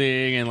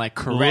holding and like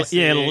caressing.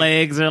 Yeah,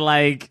 legs are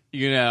like.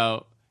 And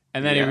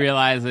then Yeah. he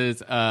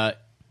realizes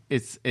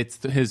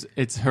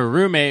it's her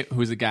roommate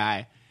who's a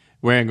guy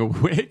wearing a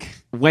wig.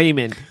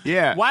 Wayman.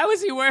 Yeah. Why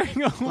was he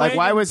wearing a wig? Like,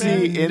 why was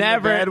he in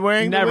Never- the bed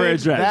wearing the never wig?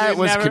 addressed. That He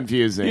was never-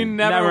 confusing. He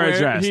Never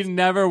addressed. He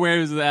never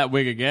wears that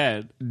wig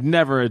again.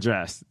 Never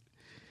addressed.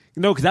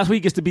 No, because that's where he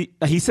gets to be.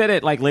 He said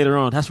it like later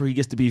on. That's where he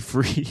gets to be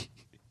free.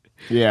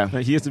 Yeah.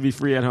 Like, he gets to be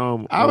free at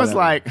home. I or was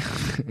whatever.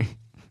 like,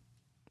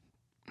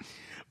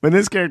 when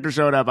this character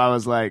showed up, I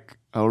was like,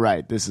 "Oh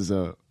right, this is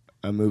a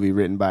movie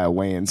written by a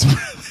Wayans."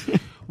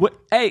 What?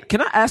 Hey,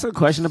 can I ask a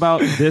question about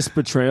this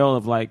portrayal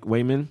of like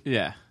Wayman?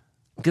 Yeah.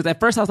 Because at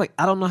first I was like,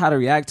 I don't know how to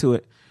react to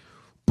it,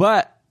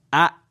 but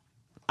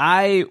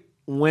I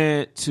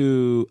went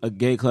to a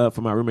gay club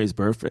for my roommate's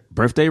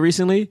birthday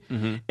recently,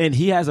 and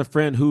he has a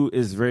friend who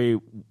is very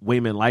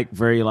Wayman like,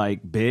 very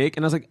like big,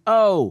 and I was like,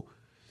 oh,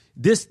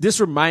 this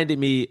reminded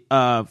me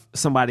of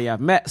somebody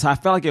I've met, so I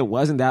felt like it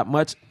wasn't that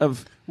much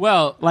of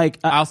Well, like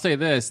I'll say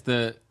this: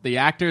 the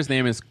actor's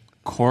name is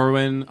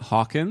Corwin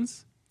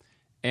Hawkins,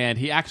 and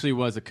he actually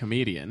was a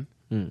comedian,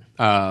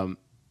 a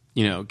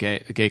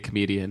gay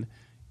comedian,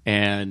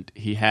 and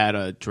he had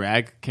a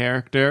drag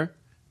character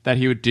that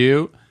he would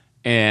do,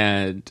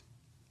 and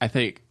I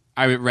think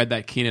I read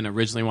that Keenan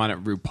originally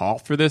wanted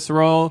RuPaul for this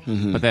role,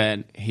 but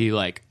then he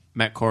like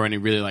met Corwin, he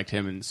really liked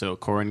him, and so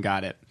Corwin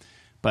got it.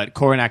 But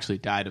Corwin actually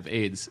died of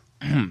AIDS.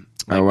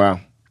 Oh wow!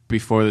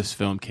 Before this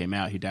film came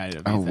out, he died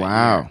of AIDS. Oh that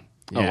wow! year.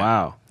 Oh,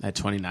 wow. At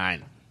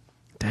 29.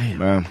 damn.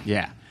 Wow.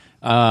 Yeah.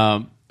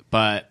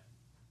 But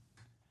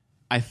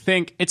I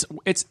think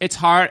it's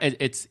hard.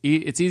 It's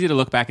easy to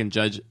look back and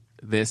judge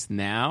this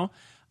now.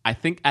 I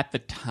think at the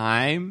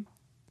time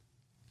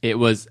it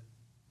was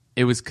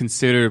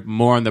considered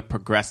more on the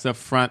progressive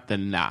front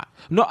than not.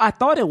 No, I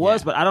thought it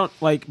was, Yeah. but I don't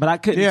like. But I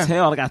couldn't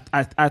tell. Like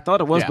I thought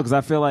it was Yeah. because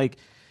I feel like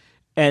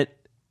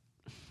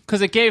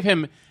because it gave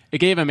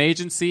him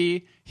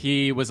agency.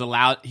 He was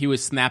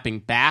snapping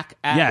back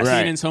at Yes. Right.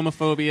 Keenan's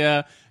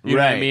homophobia. You know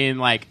what I Right. mean?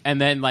 Like,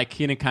 and then like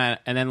Keenan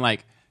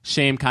like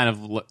Shame kind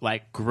of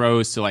like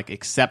grows to like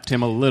accept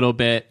him a little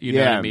bit. You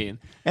know what I mean?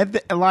 And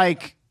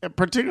like,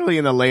 particularly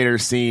in the later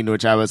scene,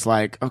 which I was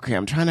like, okay,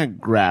 I'm trying to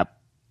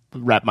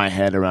wrap my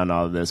head around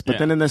all of this. But Yeah.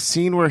 then in the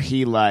scene where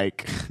he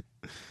like,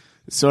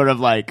 sort of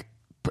like,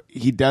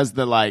 he does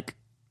the like,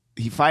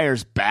 he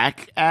fires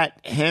back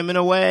at him in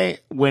a way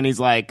when he's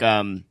like,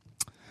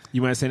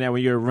 you want to say that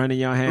when you're running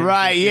your hands,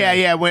 right,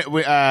 yeah. When,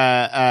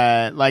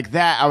 like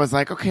that, I was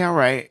like, okay, all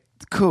right,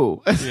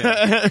 cool.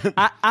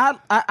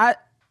 I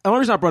the only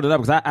reason I brought it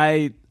up because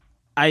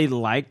I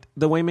liked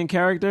the Wayman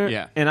character,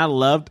 Yeah. and I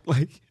loved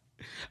like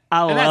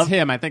And that's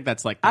him. I think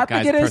that's like I that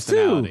guy's think it is, too.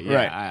 personality. Yeah,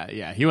 Right.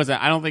 yeah. He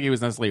wasn't. I don't think he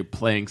was necessarily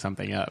playing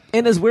something up.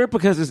 And it's weird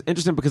because it's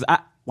interesting because I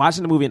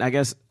watching the movie and I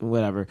guess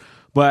whatever,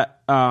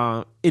 but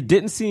it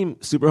didn't seem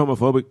super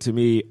homophobic to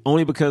me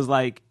only because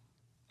like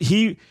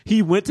he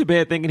went to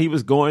bed thinking he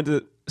was going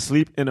to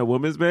sleep in a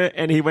woman's bed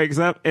and he wakes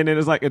up and then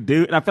it's like a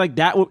dude, and I feel like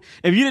that would,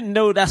 if you didn't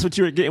know that's what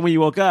you were getting when you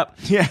woke up,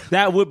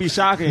 that would be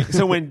shocking.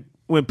 So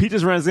when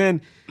Peaches runs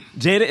in,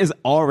 Jada is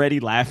already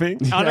laughing.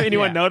 I don't know if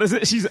anyone noticed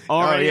it. She's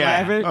already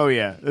laughing. Oh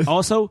yeah.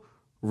 Also,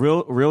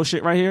 real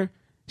shit right here.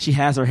 She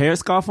has her hair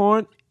scarf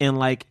on, and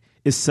like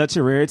it's such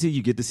a rarity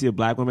you get to see a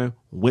black woman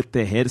with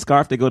the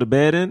headscarf they go to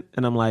bed in,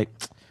 and I'm like,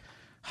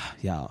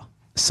 y'all,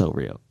 it's so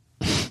real.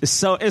 It's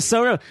so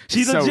real.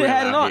 She so legit real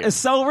had it out on. here. It's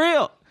so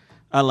real.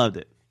 I loved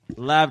it.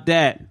 Loved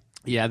that.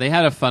 Yeah, they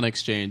had a fun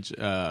exchange.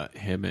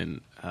 Him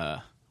and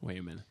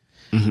Wayman,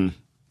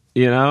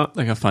 You know,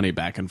 like a funny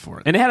back and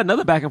forth. and they had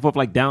another back and forth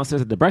like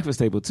downstairs at the breakfast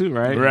table too,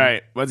 right?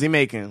 Right. What's he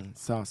making?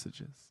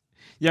 Sausages.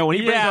 Yeah, when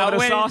he brings over the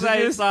when he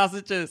says sausages.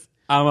 sausages.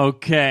 I'm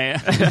okay.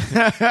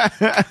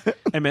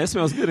 Hey man, it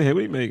smells good in here.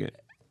 What are you making?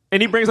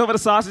 And he brings over the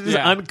sausages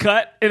Yeah.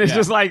 uncut, and it's Yeah.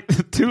 just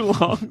like too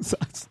long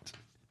sausages.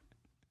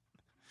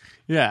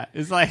 Yeah,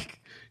 it's like,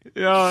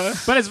 Yeah.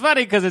 but it's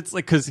funny because it's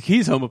like because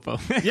he's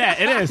homophobic. Yeah,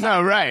 it is.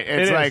 No, right.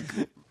 It's is. like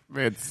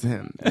it's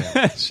him.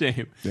 Yeah.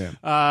 Shame.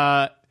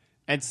 Yeah.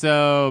 And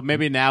so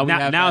maybe now we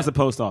have Now it's the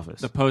post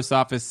office. the post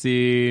office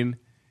scene,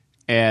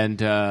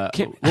 And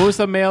what was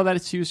the mail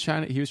that he was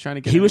trying to get? He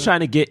was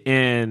trying to get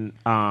in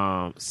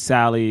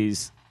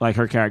Sally's, like,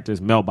 her character's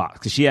mailbox,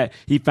 because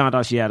he found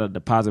out she had a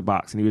deposit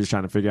box, and he was just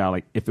trying to figure out,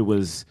 like, if it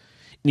was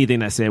anything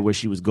that said where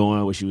she was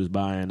going, what she was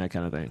buying, that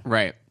kind of thing.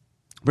 Right.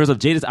 First off,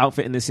 Jada's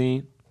outfit in this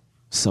scene,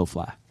 so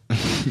fly.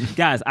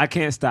 Guys, I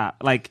can't stop.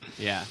 Like,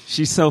 yeah,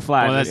 she's so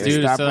fly. Well, that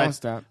dude,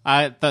 stop.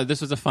 I thought this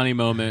was a funny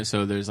moment.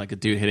 So there's like a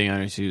dude hitting on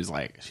her. She's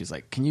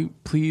like, "Can you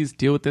please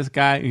deal with this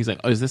guy?" And he's like,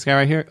 "Oh, is this guy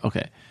right here?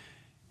 Okay.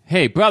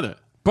 Hey, brother,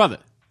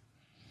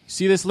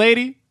 see this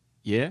lady?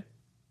 Yeah,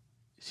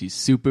 she's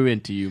super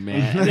into you,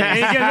 man." And then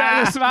he gives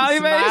her a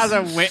smiley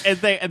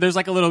face, and there's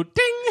like a little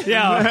ding.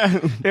 Yeah,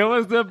 it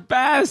was the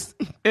best.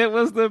 It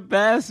was the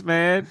best,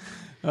 man.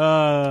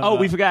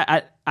 We forgot.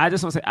 I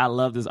just want to say I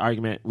love this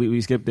argument.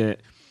 We skipped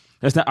it.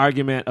 There's that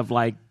argument of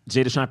like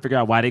Jada trying to figure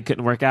out why they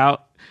couldn't work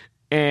out,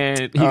 and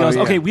he goes,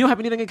 "Okay, we don't have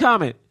anything in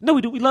common. No,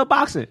 we do. We love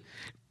boxing."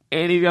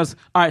 And he goes,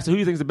 "All right, so who do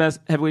you think is the best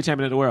heavyweight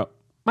champion in the world?"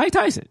 Mike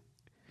Tyson.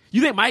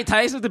 You think Mike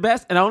Tyson's the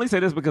best? And I only say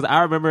this because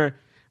I remember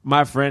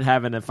my friend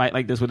having a fight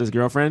like this with his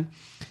girlfriend,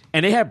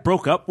 and they had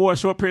broke up for a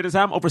short period of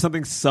time over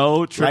something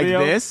so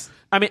trivial. Like this?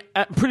 I mean,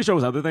 I'm pretty sure it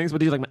was other things,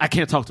 but he was like, "I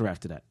can't talk to her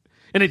after that,"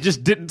 and they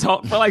just didn't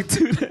talk for like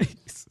 2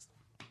 days.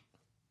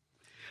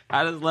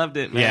 I just loved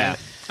it, man. Yeah.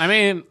 I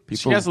mean,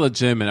 she has a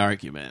legitimate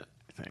argument,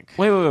 I think.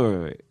 Wait.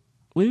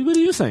 What are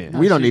you saying?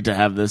 We don't need to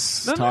have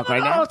this talk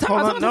right now.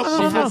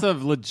 She has a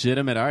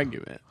legitimate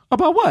argument.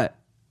 About what?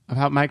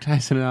 About Mike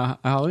Tyson and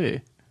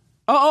Ali.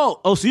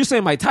 Oh, so you're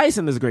saying Mike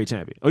Tyson is a great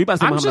champion? Oh, you about to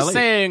say I'm Muhammad just Ali?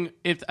 saying,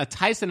 if a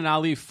Tyson and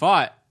Ali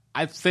fought,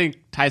 I think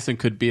Tyson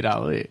could beat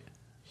Ali.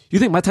 You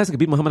think Mike Tyson could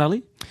beat Muhammad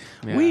Ali?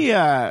 Yeah. We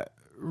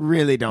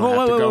really don't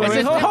have to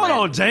go. Hold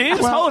on, James.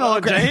 Hold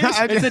on, James.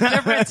 It's a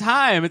different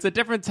time. It's a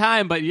different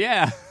time, but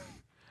yeah.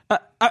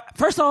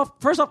 First off,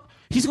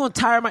 he's going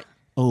to tire my.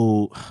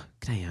 Oh,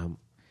 damn.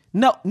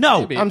 No.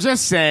 Maybe. I'm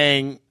just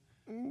saying.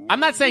 I'm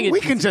not saying we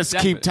can just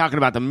keep talking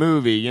about the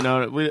movie. You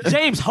know,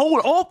 James,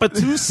 hold on for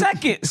 2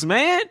 seconds,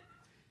 man.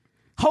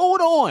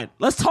 Hold on.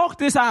 Let's talk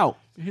this out.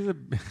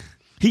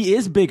 He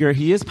is bigger.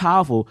 He is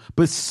powerful.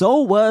 But so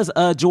was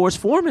George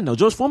Foreman, though.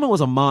 George Foreman was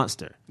a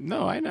monster.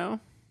 No, I know.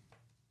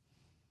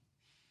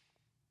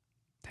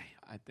 Damn,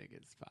 I think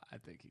it's fine. I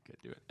think he could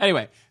do it.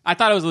 Anyway, I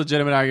thought it was a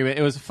legitimate argument.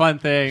 It was a fun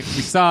thing.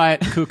 We saw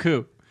it.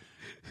 Cuckoo.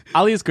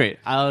 Ali is great.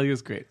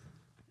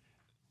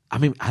 I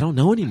mean, I don't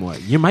know anymore.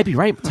 You might be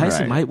right.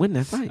 Tyson might win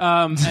that fight.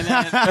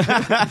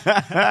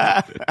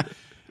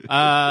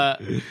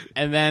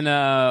 And then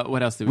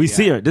what else did we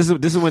see her? This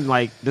is when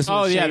like this.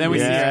 Oh yeah, then we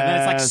see her. And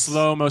then it's like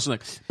slow motion,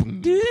 like.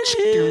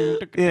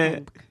 Yeah.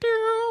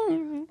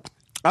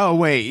 Oh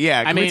wait,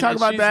 yeah. Can we talk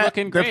about that?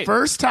 The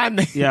first time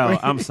they. Yo,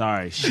 I'm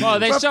sorry. Well,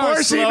 they show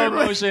her slow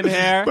motion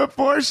hair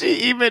before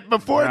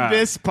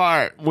this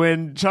part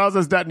when Charles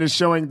S. Dutton is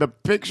showing the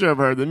picture of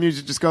her. The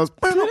music just goes.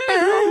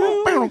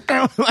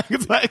 Like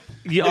it's like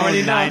you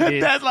already know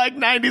that's like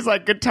 90s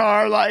like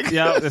guitar like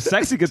the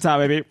sexy guitar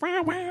baby.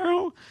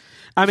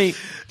 I mean,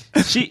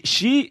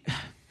 she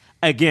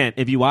again.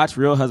 If you watch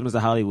Real Husbands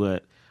of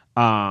Hollywood,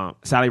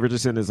 Sally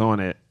Richardson is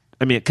on it.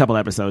 I mean, a couple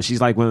episodes.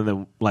 She's like one of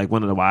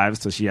the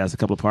wives, so she has a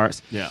couple of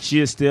parts. Yeah, she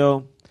is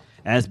still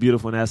as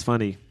beautiful and as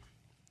funny.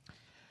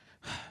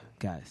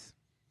 Guys.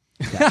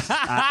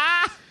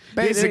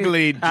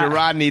 Basically,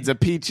 Gerard needs a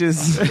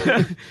Peaches.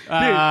 Dude,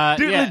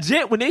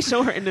 legit, when they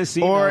show her in this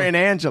scene. Or an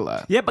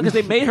Angela. Yeah, because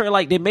they made her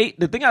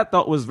the thing I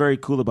thought was very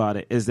cool about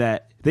it is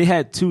that they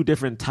had 2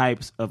 different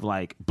types of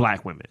like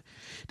black women.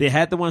 They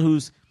had the one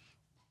who's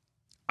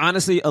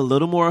honestly a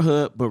little more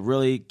hood, but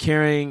really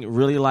caring,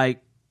 really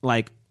like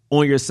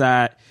on your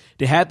side.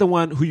 They had the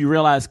one who you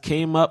realize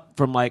came up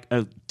from like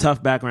a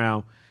tough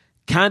background,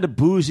 kind of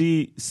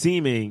bougie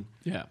seeming.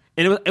 Yeah.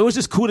 And it was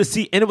just cool to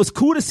see. And it was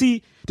cool to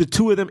see the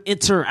 2 of them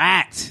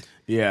interact.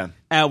 Yeah.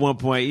 At one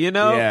point, you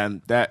know? Yeah.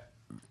 That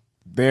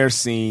their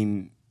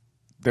scene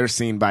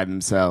by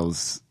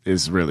themselves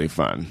is really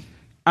fun.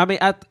 I mean,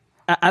 I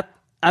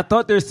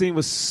thought their scene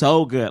was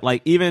so good.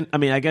 Like even, I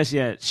mean, I guess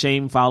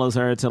Shane follows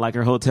her to like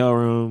her hotel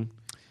room.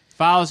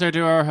 Follows her to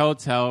her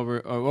hotel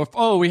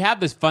room. We have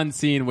this fun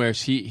scene where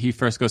he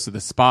first goes to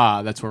the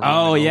spa. That's where.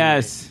 Oh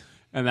yes.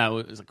 And that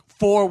was like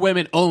 4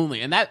 women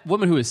only. And that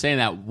woman who was saying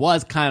that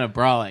was kind of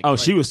brolic. Oh,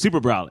 she was super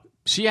brolic.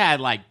 She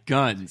had like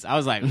guns. I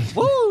was like,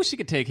 woo, she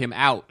could take him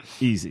out.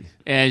 Easy.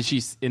 And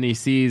he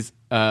sees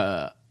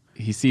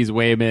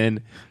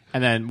Wayman,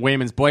 and then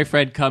Wayman's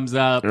boyfriend comes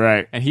up.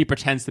 Right. And he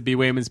pretends to be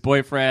Wayman's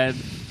boyfriend.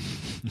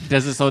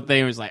 Does this whole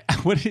thing where he's like,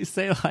 what did he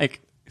say?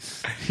 Like,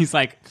 he's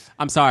like,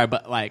 I'm sorry,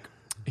 but like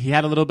he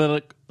had a little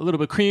bit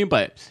of cream,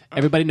 but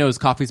everybody knows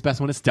coffee's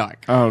best when it's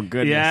dark. Oh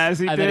goodness. Yes,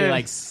 he did. Then he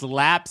like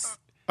slaps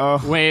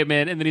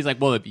Wayman, and then he's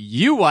like, "Well, if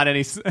you want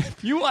any,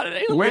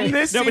 when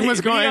this scene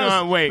was going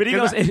on, wait." But he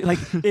goes,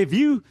 if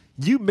you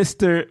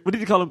Mr. What did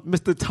you call him,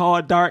 Mr.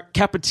 Tall Dark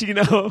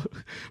Cappuccino,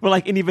 or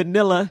like any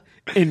vanilla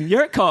in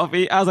your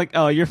coffee? I was like,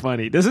 "Oh, you're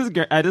funny. This is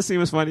great." This scene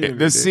was funny.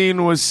 This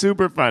scene was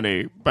super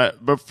funny,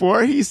 but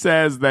before he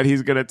says that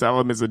he's gonna tell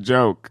him it's a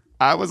joke,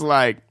 I was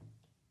like,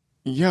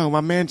 "Yo,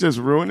 my man just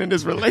ruining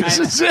his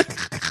relationship."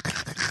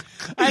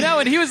 I know,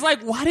 and he was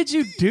like, "Why did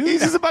you do He's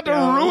that?" just about to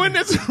ruin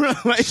this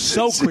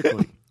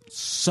relationship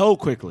so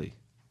quickly.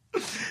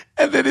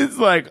 And then it's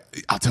like,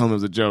 I'll tell him it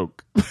was a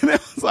joke. And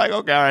it was like,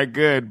 okay, all right,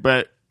 good,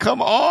 but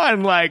come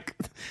on, like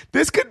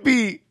this could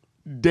be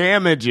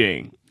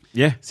damaging.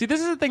 Yeah. See,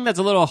 this is the thing that's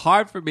a little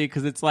hard for me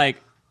because it's like,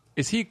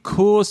 is he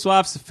cool,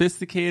 suave,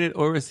 sophisticated,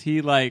 or is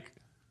he like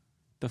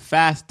the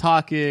fast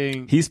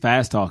talking? He's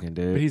fast talking,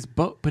 dude. But he's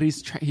both. But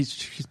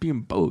he's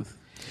being both.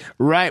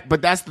 Right,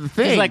 but that's the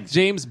thing. He's like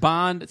James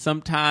Bond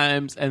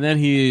sometimes, and then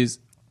he's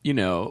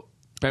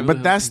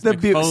but that's the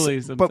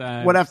beauty.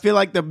 But what I feel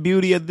like the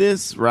beauty of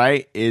this,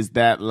 right, is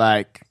that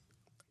like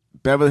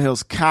Beverly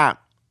Hills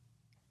Cop,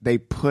 they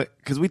put,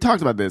 because we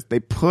talked about this, they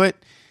put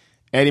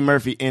Eddie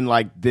Murphy in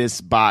like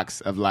this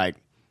box of like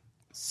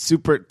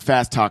super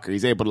fast talker.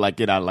 He's able to like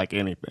get out of like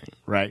anything,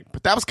 right?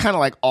 But that was kind of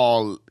like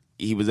all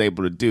he was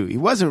able to do. He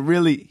wasn't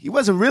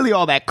really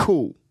all that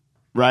cool,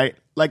 right?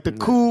 Like the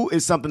cool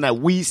is something that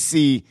we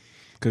see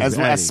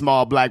as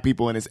small black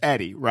people, and it's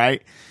Eddie,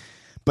 right?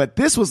 But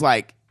this was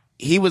like,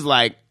 he was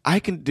like, I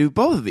can do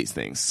both of these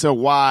things. So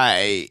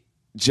why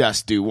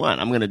just do one?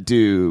 I'm going to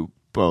do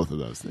both of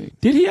those things.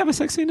 Did he have a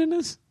sex scene in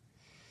this?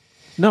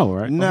 No,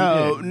 right?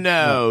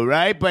 No,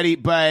 right? But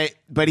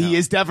he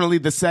is definitely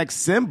the sex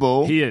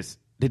symbol. He is.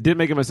 They did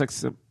make him a sex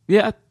symbol.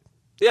 Yeah,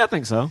 I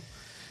think so.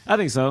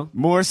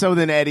 More so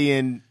than Eddie,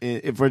 and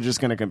if we're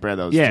just going to compare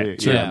those two.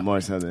 True. Yeah,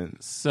 more so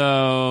than.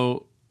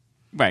 So,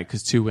 right,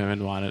 because two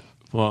women want it.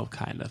 Well,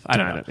 kind of. I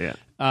don't know. Yeah.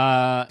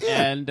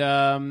 And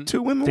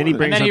two women.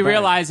 And then he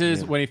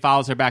realizes when he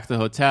follows her back to the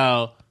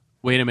hotel,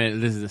 wait a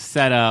minute, this is a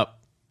setup.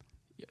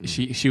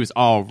 She was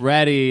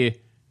already,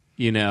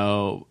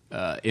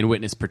 in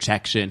witness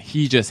protection.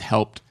 He just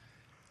helped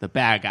the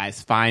bad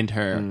guys find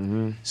her.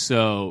 Mm-hmm.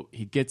 So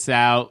he gets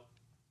out.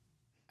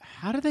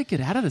 How did they get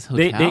out of this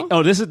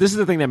hotel? This is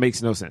the thing that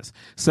makes no sense.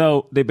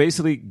 So they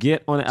basically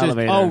get on the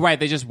elevator. Oh, right.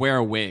 They just wear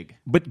a wig.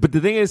 But the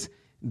thing is,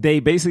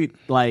 they basically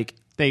like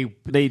they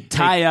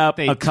tie up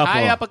a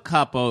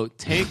couple.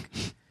 Take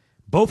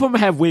both of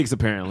them have wigs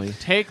apparently.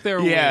 Take their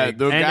wig.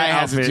 The guy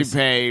has outfits. to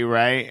pay,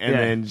 right? And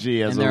then she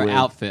has their wig.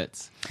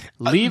 outfits.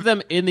 Leave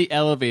them in the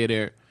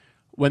elevator.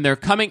 When they're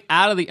coming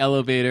out of the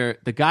elevator,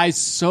 the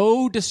guy's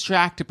so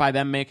distracted by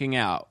them making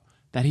out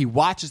that he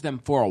watches them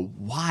for a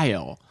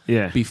while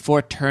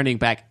before turning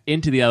back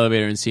into the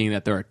elevator and seeing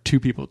that there are two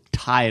people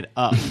tied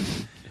up.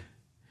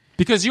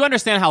 Because you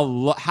understand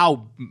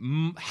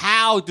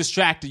how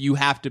distracted you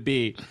have to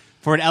be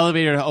for an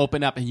elevator to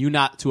open up and you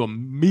not to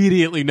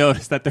immediately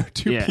notice that there are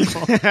two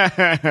people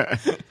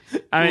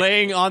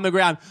laying on the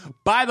ground.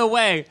 By the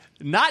way,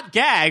 not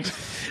gagged.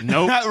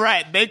 Nope.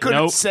 Right. They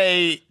couldn't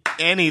say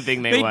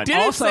anything they wanted. They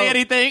didn't say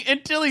anything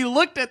until he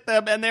looked at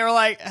them and they were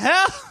like,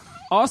 hell.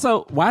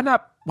 Also, why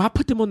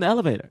put them on the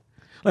elevator?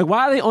 Like,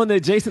 why are they on the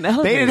adjacent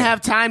elevator? They didn't have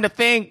time to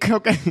think.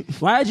 Okay.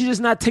 Why did you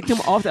just not take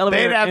them off the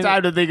elevator? They didn't have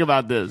time to think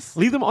about this.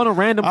 Leave them on a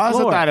random floor. I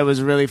also thought it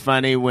was really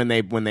funny when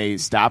they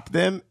stopped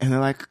them and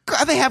they're like,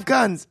 God, they have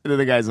guns. And then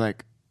the guy's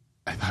like,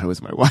 I thought it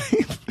was my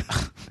wife.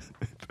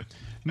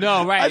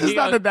 No, right. I just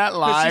thought that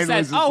line she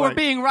says, was we're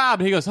being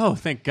robbed. He goes, oh,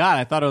 thank God.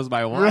 I thought it was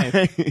my wife.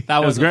 Right.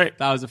 That was great.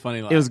 That was a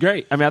funny line. It was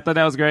great. I mean, I thought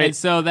that was great. And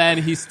so then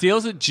he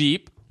steals a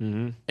Jeep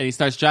and he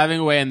starts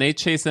driving away and they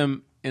chase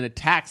him in a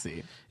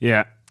taxi.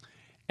 Yeah.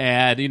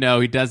 And,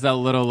 he does that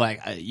little, like,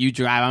 you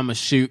drive, I'm a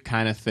shoot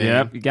kind of thing.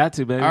 Yep, you got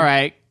to, baby. All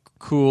right,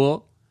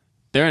 cool.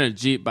 They're in a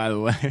Jeep, by the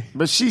way.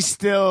 But she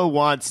still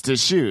wants to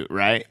shoot,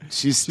 right?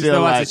 She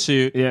still wants to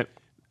shoot. Yep.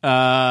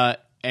 How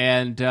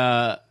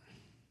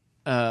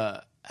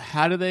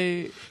do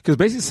they... Because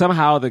basically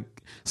somehow the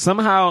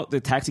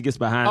taxi gets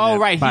behind them. Oh,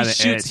 right. By He the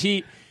shoots...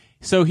 edge.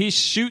 He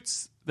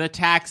shoots the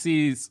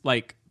taxi's,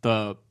 like,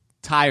 the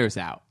tires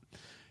out.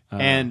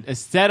 And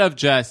instead of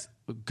just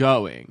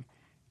going...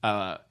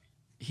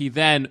 he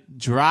then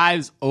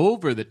drives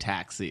over the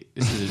taxi.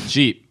 This is a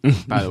Jeep,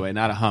 by the way,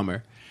 not a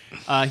Hummer.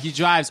 He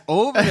drives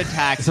over the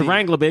taxi. It's a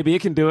Wrangler, baby.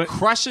 It can do it.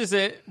 Crushes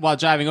it while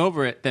driving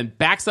over it, then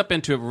backs up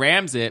into it,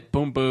 rams it,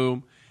 boom,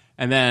 boom,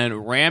 and then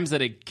rams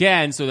it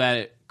again so that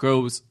it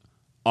goes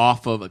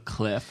off of a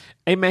cliff.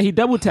 Hey, man, he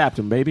double tapped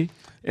him, baby.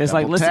 It's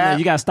Double like, listen, tap. man,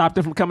 you got to stop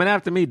them from coming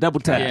after me. Double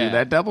tap. Yeah. Do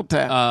that double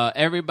tap.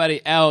 Everybody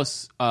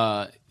else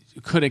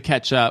couldn't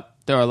catch up.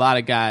 There were a lot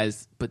of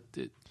guys, but...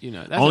 that's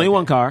Only okay.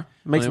 one car.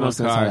 Makes Only no one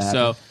sense. car. How that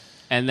happened. So,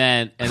 and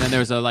then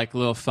there's a like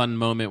little fun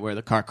moment where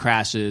the car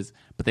crashes,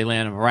 but they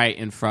land right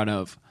in front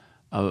of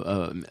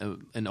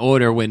an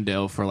order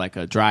window for like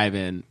a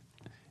drive-in,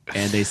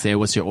 and they say,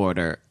 "What's your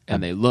order?"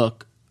 And they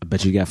look. I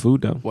bet you got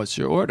food though. What's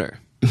your order?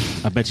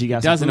 I bet you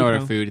got. He doesn't some food, order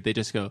though. food. They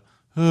just go.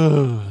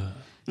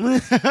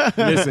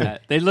 Listen,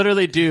 they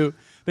literally do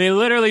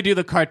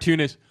the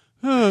cartoonish.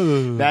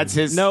 That's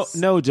his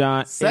No,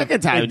 John.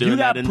 second time if doing you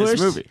got that in this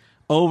pushed movie.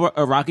 over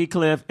a rocky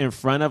cliff in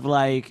front of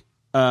like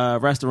a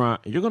restaurant,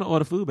 you're gonna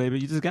order food, baby.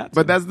 You just got to.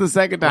 But that's the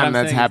second What time I'm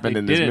that's saying is happened they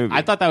in this didn't. movie.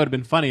 I thought that would have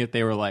been funny if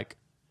they were like,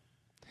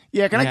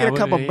 yeah, can I get a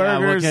couple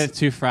burgers? We'll get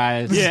 2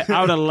 fries. Yeah,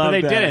 I would have But loved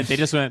they that. didn't. They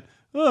just went,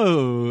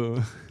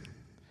 oh.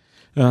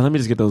 Let me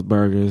just get those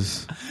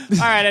burgers. All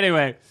right,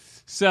 anyway.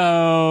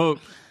 So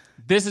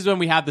This is when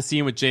we have the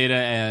scene with Jada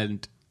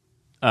and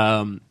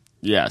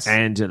Yes.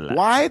 Angela.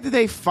 Why did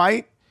they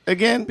fight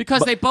again?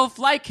 because they both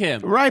like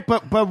him. Right,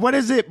 but what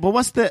is it? But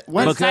what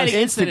Exciting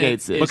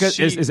instigates incident it? Because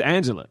she- it's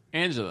Angela.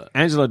 Angela.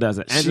 Angela does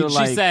it.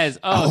 Angela She says,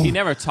 he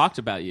never talked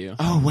about you.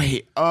 Oh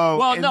wait. Oh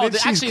Well, and no, then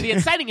she's- actually, the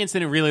exciting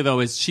incident really, though,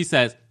 is she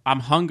says, I'm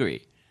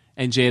hungry.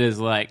 And Jada's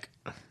like,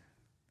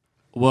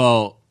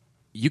 well,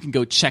 you can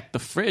go check the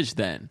fridge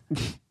then.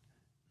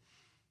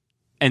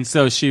 And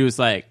so she was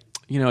like,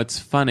 it's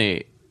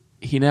funny.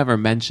 He never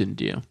mentioned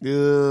you.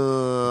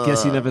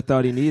 Guess he never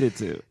thought he needed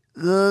to.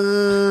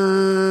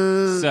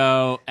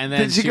 So, and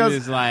then she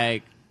was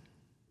like,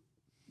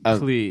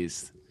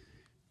 please.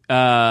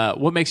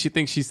 What makes you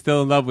think she's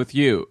still in love with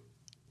you?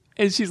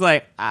 And she's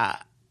like,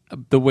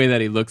 the way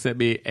that he looks at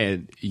me,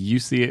 and you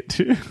see it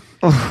too.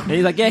 And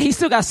he's like, yeah, he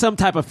still got some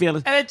type of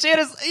feelings. And then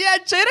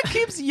Jada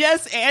keeps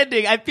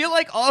yes-anding. I feel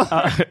like all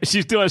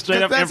she's doing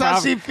straight up that's improv. how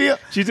she feels.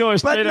 She's doing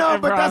straight up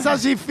improv. But that's how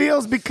she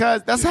feels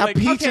because that's how like,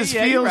 okay, Peaches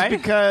yeah, you're feels right.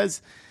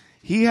 because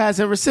he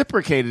hasn't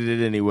reciprocated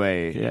it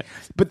anyway. Yeah.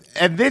 But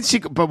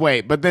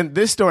then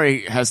this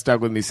story has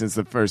stuck with me since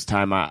the first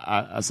time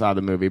I saw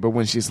the movie. But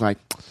when she's like,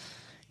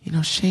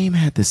 Shame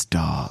had this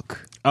dog.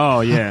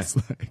 Oh, yeah. It's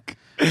like,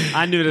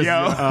 I knew this.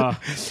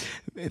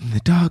 and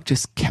the dog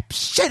just kept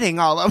shitting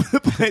all over the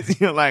place.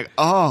 You're like,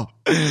 oh,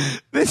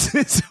 this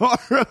is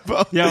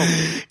horrible. Yo.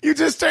 You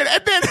just turned,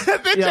 and then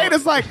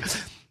Jada's like,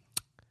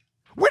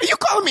 what are you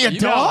calling me, a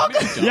dog?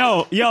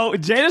 Yo,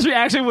 Jada's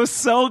reaction was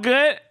so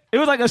good. It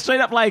was like a straight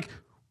up like,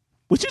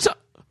 "What you?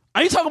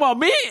 Are you talking about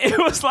me?" It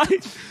was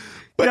like,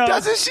 but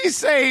doesn't she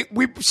say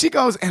she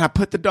goes and I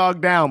put the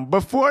dog down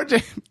before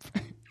Jada?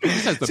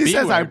 She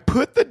says I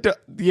put the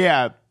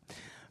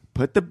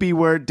put the B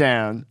word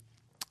down.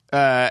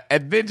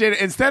 And then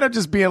Jada, instead of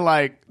just being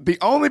like, the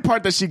only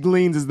part that she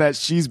gleans is that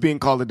she's being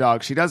called a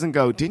dog. She doesn't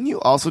go, didn't you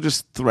also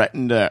just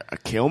threaten to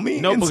kill me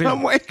in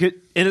some way?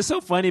 And it's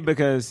so funny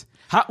because,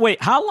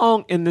 how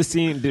long in this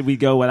scene did we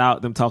go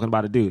without them talking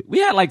about a dude? We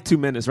had like 2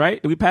 minutes,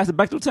 right? Did we pass the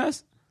Bechdel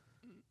test?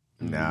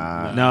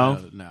 Nah. No.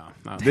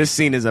 This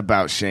scene is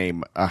about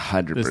shame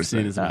 100%. This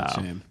scene is about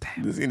shame.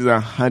 This scene is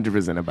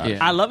 100% about shame.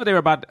 I love that they were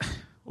about...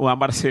 Well, I'm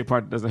about to say a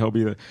part that doesn't help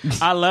either.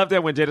 I love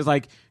that when Jada's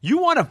like, you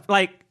want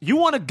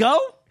to go?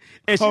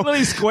 And she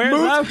really squares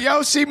up.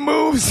 Yo, she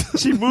moves.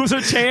 She moves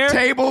her chair.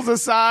 Tables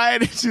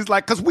aside. She's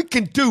like, because we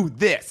can do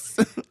this.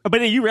 But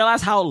then you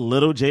realize how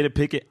little Jada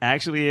Pinkett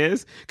actually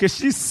is. Because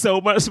she's so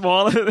much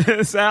smaller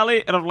than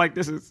Sally. And I'm like,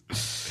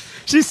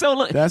 she's so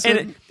little.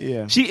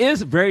 Yeah. She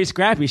is very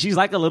scrappy. She's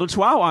like a little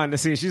chihuahua in the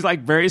scene. She's like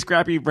very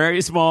scrappy,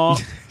 very small.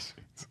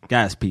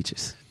 Guys,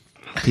 Peaches.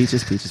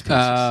 Peaches.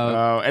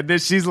 And then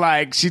she's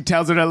like, she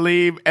tells her to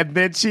leave. And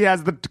then she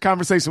has the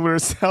conversation with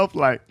herself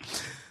like,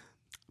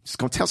 just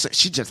gonna tell her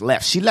she just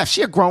left. She left.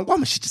 She a grown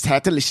woman. She just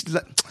had to leave.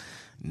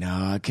 No,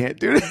 I can't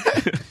do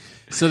that.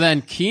 So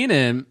then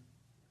Keenan,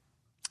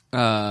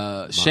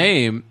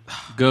 Shame,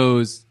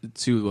 goes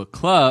to a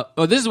club.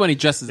 Oh, this is when he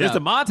dresses up. It's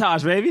the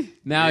montage, baby.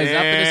 Now he's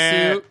up in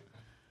a suit.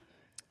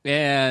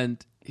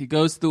 And he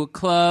goes to a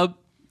club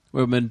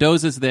where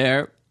Mendoza's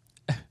there.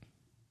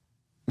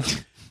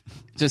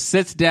 Just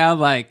sits down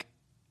like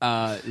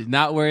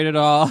not worried at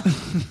all.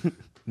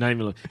 Not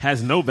even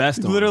has no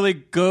vest on. Literally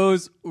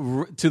goes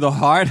to the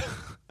heart.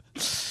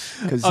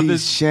 Because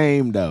he's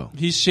shame, though.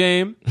 He's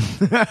shame.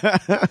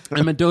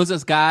 And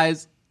Mendoza's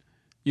guys,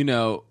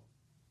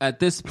 at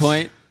this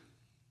point,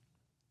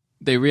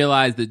 they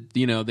realize that,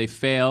 they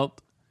failed.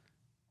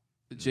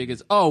 Jake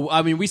is,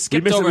 we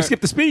skipped over. We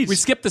skipped the speech. We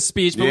skipped the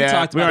speech, but we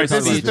talked about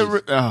the speech.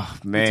 Oh,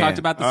 man. We talked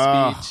about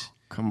the speech.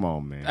 Come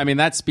on, man. I mean,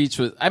 that speech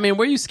was...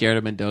 were you scared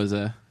of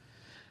Mendoza?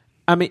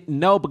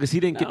 No, because he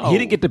didn't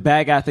get the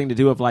bad guy thing to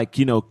do of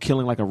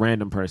killing like a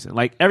random person.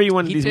 Like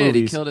everyone in these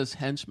movies, he killed his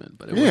henchman,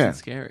 but it wasn't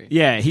scary.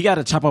 Yeah, he got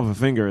to chop off a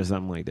finger or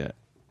something like that.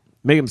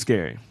 Make him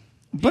scary.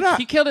 But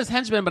he killed his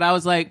henchman, but I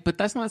was like, but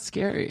that's not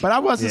scary. But I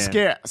wasn't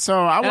scared, so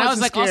I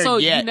wasn't like, scared also,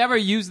 yet. you never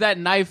used that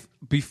knife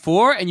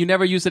before, and you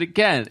never use it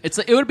again. It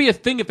would be a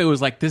thing if it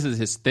was like this is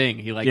his thing.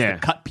 He likes to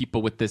cut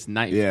people with this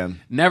knife. Yeah,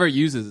 never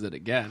uses it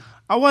again.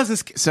 I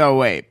wasn't.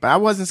 But I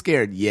wasn't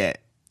scared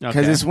yet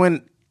because it's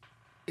when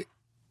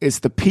it's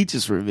the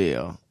Peaches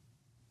reveal.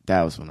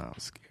 That was when I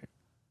was scared.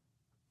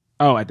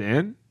 Oh, at the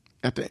end?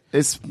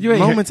 It's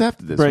moments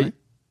after this, right?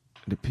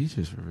 The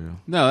Peaches reveal.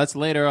 No, that's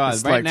later on.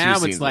 It's right like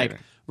now, it's like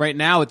later. Right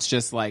now, it's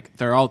just like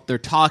they're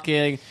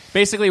talking.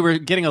 Basically, we're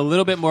getting a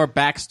little bit more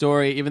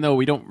backstory, even though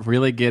we don't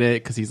really get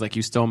it because he's like,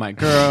 "You stole my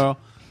girl,"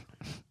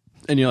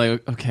 and you're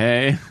like,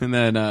 "Okay," and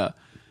then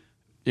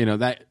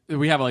that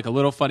we have like a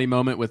little funny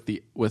moment with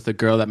the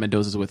girl that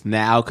Mendoza's with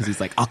now because he's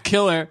like, "I'll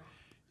kill her."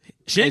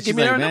 She didn't give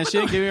me her number. She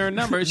didn't give me her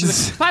number.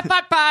 She's like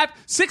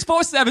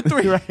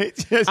 555-6473.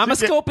 Right? I'm a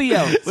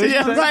Scorpio.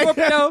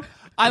 Scorpio.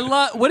 I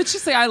love. What did she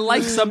say? I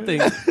like something.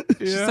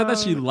 She said that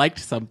she liked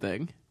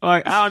something.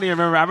 Like I don't even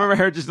remember. I remember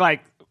her just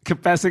like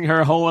confessing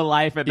her whole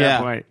life at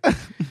that point.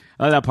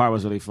 That part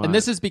was really fun. And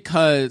this is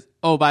because,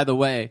 by the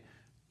way,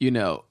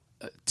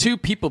 two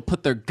people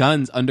put their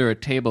guns under a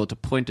table to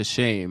point to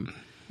Shame,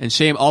 and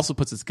Shame also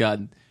puts his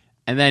gun.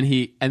 And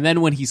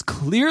then when he's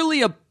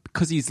clearly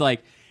because he's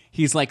like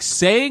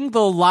saying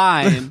the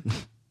line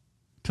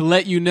to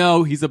let you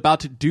know he's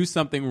about to do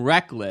something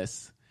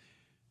reckless.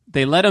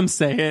 They let him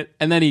say it,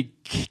 and then he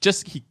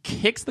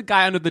kicks the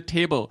guy under the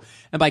table.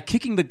 And by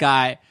kicking the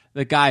guy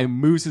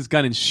moves his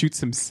gun and shoots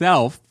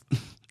himself.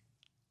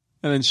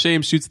 And then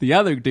Shame shoots the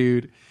other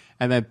dude,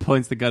 and then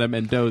points the gun at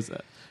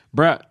Mendoza.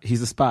 Bruh,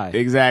 he's a spy.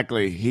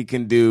 Exactly. He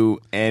can do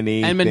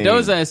anything. And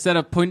Mendoza, instead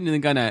of pointing the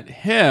gun at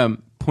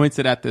him, points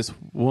it at this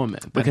woman.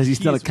 Because he's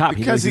still a cop.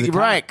 Because he used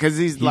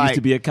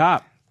to be a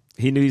cop.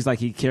 He knew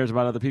he cares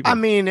about other people. I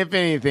mean, if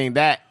anything,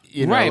 that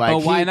right,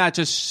 but why not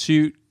just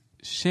shoot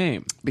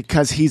Shame?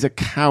 Because he's a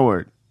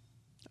coward.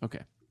 Okay.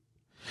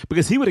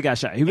 Because he would have got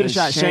shot. He would have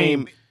shot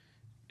Shame.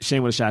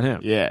 Shame would have shot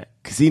him. Yeah,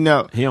 because he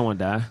don't want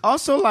to die.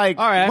 Also, like,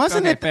 all right,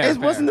 wasn't okay, it? Fair.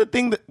 Wasn't the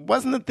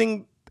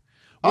thing.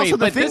 Also,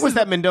 the thing was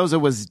that Mendoza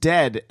was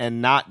dead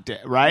and not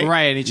dead, right?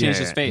 Right, and he changed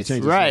his face.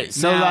 Right.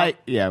 So, now,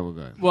 we're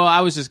good. Well,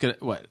 I was just gonna.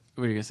 What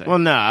were you gonna say? Well,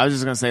 no, I was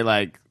just gonna say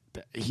like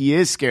he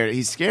is scared.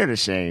 He's scared of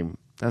Shame.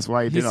 That's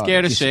why he's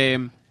scared of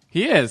Shame.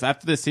 He is.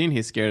 After the scene,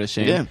 he's scared of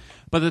Shame. Yeah.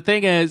 But the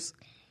thing is,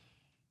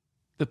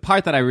 the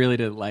part that I really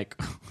didn't like.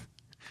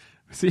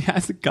 So he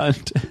has the gun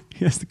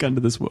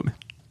to this woman.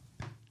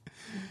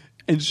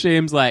 And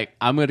Shame's like,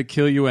 I'm going to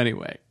kill you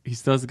anyway. He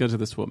still has to go to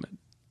this woman.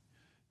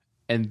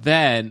 And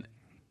then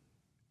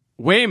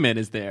Wayman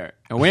is there.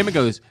 And Wayman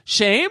goes,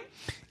 Shame?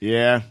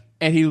 Yeah.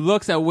 And he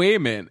looks at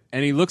Wayman.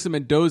 And he looks at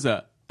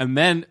Mendoza. And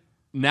then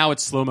now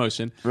it's slow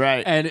motion.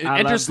 Right. And it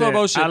enters slow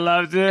motion. I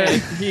loved it.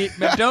 And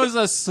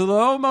Mendoza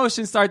slow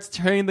motion starts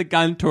turning the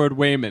gun toward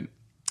Wayman.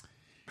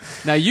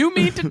 Now you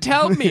mean to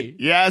tell me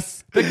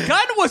yes, the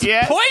gun was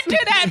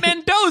pointed at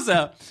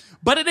Mendoza,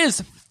 but it is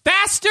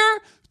faster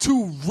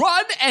to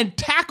run and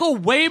tackle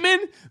Wayman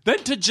than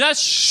to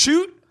just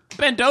shoot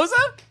Mendoza?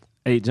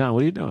 Hey, John,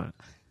 what are you doing?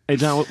 Hey,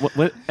 John,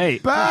 what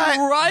hey.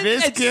 But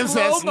this gives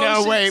us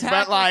no way,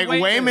 but like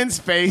Wayman's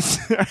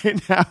face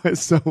right now is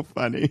so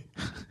funny.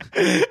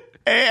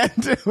 And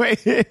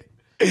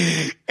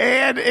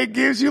it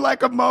gives you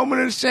like a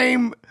moment of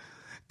shame,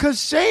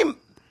 because Shame,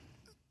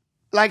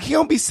 like, he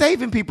don't be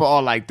saving people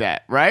all like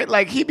that, right?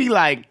 Like, he be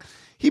shooting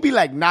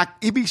people left and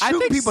right. I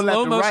think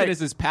slow motion is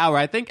his power.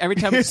 I think every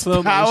time it's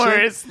slow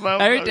motion,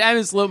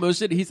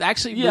 he's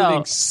actually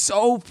moving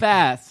so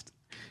fast.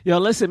 Yo,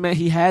 listen, man,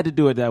 he had to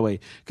do it that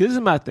way. Because this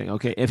is my thing,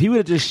 okay? If he would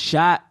have just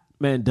shot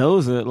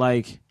Mendoza,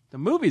 like, the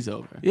movie's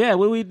over. Yeah,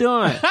 what are we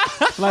doing?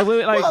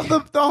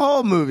 The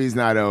whole movie's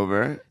not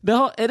over.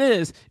 It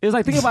is. It's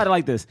like, think about it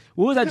like this.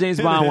 What was that James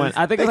Bond one?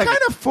 I think they kind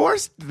of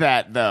forced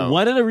that, though.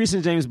 One of the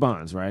recent James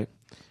Bonds, right?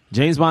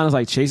 James Bond is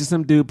like chasing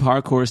some dude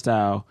parkour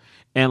style,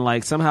 and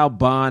like somehow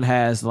Bond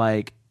has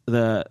like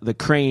the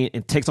crane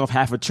and takes off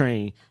half a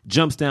train,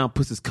 jumps down,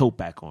 puts his coat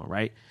back on,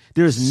 right?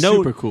 There's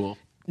super cool.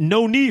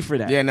 No need for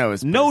that. Yeah, no,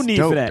 it's no need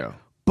dope, for that. Though.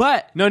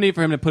 But no need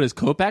for him to put his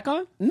coat back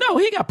on? No,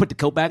 he got to put the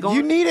coat back on.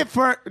 You need it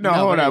for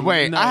hold on,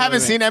 wait. I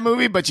haven't seen that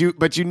movie, but you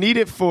need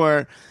it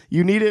for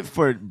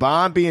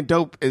Bond being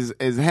dope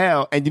as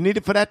hell, and you need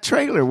it for that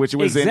trailer, which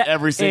was in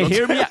every single. And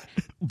hear me out.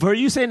 For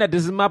you saying that,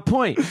 this is my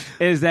point: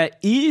 is that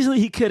easily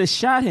he could have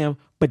shot him,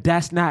 but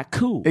that's not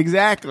cool.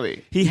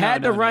 Exactly. He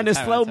had to run in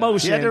slow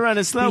motion. He had to run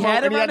in slow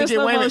motion. He had to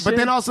get Wayman. But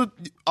then also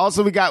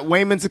we got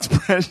Wayman's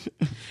expression.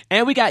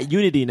 And we got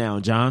unity now,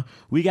 John.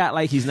 We got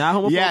like he's not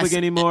homophobic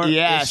anymore.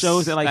 Yes. It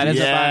shows that like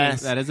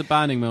that is a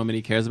bonding moment.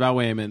 He cares about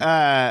Wayman.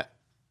 And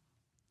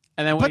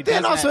then when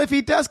if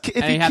he does,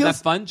 he had that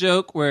fun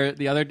joke where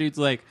the other dude's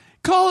like,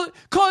 call an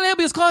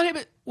ambulance, call an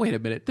ambulance. Wait a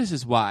minute, this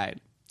is wide.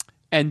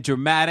 And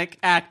dramatic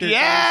actor.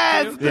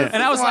 Yes!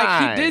 And I was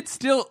like, he did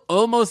still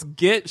almost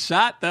get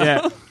shot, though.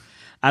 Yeah.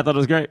 I thought it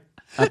was great.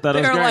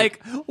 They're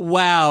like,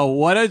 wow,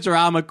 what a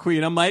drama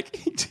queen. I'm like,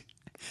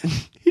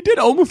 he did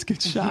almost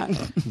get shot.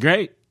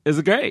 Great.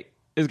 It's great.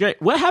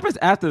 What happens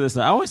after this?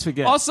 I always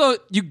forget. Also,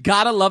 you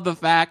gotta love the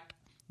fact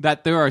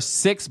that there are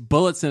 6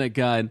 bullets in a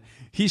gun.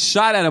 He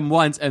shot at him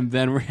once and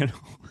then ran away.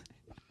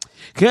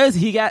 Because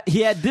he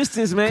had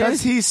distance, man.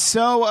 Because he's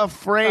so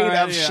afraid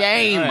of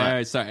Shame. All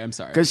right, sorry, I'm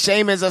sorry. Because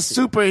Shame is a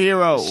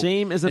superhero.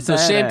 Shame is a so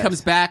Shame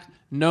comes back,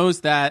 knows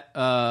that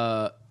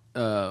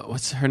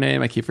what's her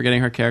name? I keep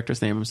forgetting her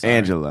character's name. I'm sorry.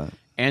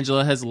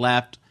 Angela has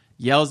left.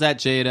 Yells at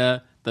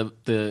Jada.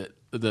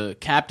 The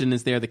captain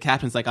is there. The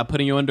captain's like, "I'm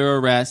putting you under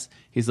arrest."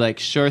 He's like,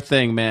 "Sure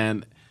thing,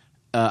 man.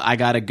 I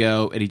gotta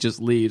go." And he just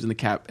leaves. And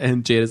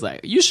and Jada's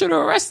like, "You should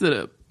have arrested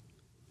him.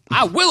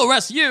 I will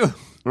arrest you."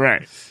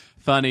 Right.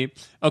 Funny.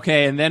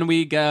 Okay, and then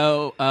we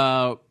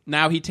go.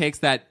 Now he takes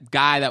that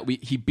guy that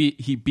he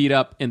beat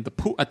up in the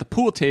pool at the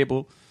pool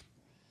table.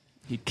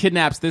 He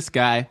kidnaps this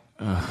guy.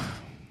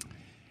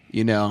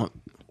 You know,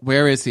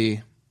 where is he?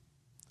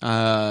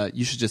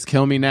 You should just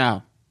kill me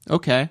now.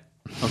 Okay,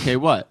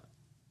 what?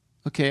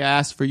 Okay, I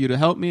asked for you to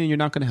help me, and you're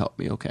not going to help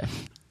me.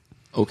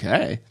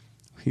 Okay.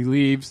 He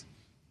leaves.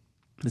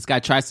 This guy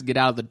tries to get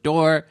out of the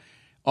door.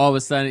 All of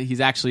a sudden,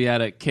 he's actually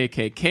at a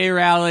KKK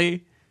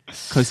rally.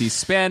 Because he's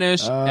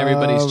Spanish,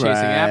 everybody's chasing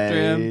after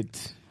him.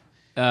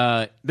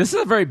 This is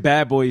a very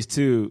Bad Boys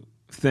 2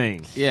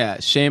 thing. Yeah,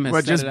 Shame has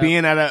But set just it up.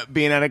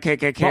 being at a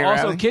KKK But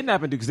also rally.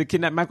 kidnapping dude because they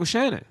kidnapped Michael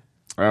Shannon.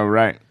 Oh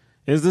right.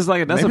 Is this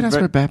like Maybe that's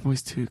where Bad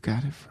Boys 2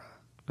 got it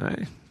from.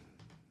 Right.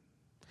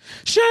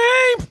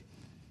 Shame.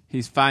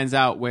 He finds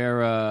out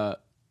where.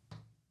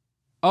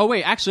 Oh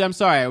wait, actually, I'm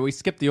sorry. We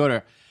skipped the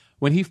order.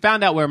 When he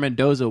found out where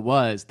Mendoza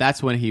was,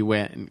 that's when he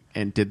went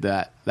and did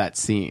that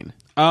scene.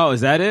 Oh,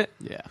 is that it?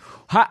 Yeah.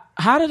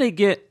 How did they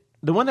get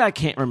the one that I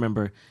can't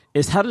remember?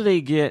 Is how did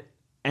they get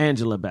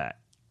Angela back?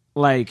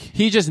 Like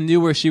He just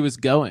knew where she was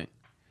going.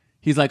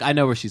 He's like, I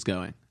know where she's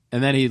going,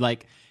 and then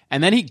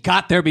he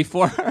got there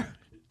before her.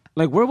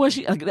 Like where was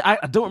she? Like,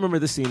 I don't remember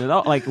the scene at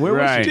all. Like where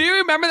was Do she? you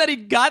remember that he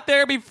got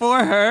there before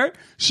her?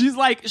 She's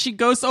like, she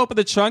goes to open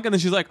the trunk, and then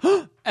she's like,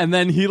 and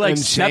then he like And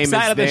Shame steps is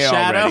out of the there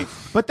shadow. already.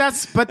 But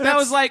that's And I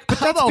was like,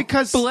 how the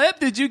because flip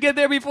did you get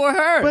there before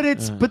her? But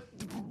it's but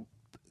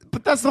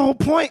that's the whole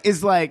point.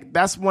 Is like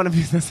that's another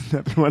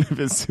one of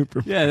his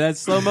super. Yeah, that's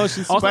slow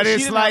motion. Also, but she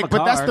it's didn't like, have a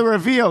but that's car. the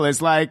reveal.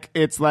 It's like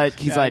he's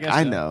Yeah, I like, guess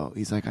I so. know.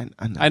 He's like, I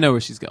know. I know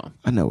where she's going.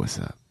 I know what's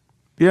up.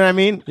 You know what I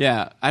mean?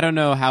 Yeah, I don't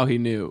know how he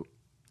knew.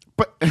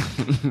 But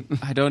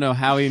I don't know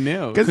how he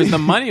knew because the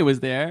money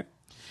was there.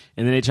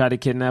 And then they tried to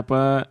kidnap.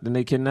 Then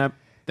they kidnapped.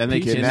 Then they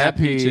kidnapped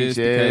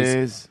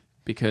Peaches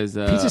because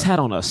Peaches had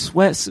on a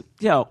sweatsuit.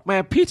 Yo,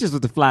 man, Peaches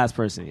was the flyest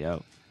person.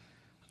 Yo,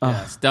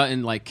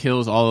 Dutton like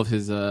kills all of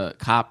his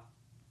cop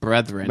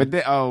brethren. but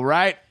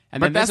right. And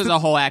but then this that's is a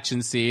whole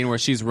action scene where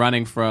she's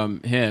running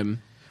from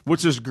him.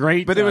 which was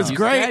great. But it was You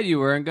great. said you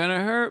weren't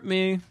gonna hurt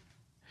me.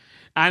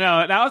 I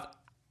know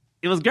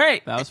it was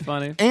great. That was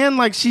funny. And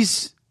like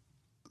she's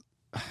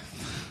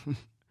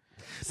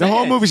the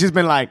whole movie. She's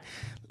been like,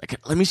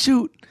 let me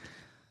shoot.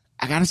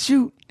 I gotta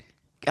shoot.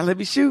 Gotta let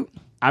me shoot.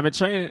 I've been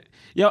training.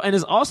 Yo, and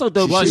it's also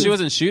dope. Well, she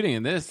wasn't shooting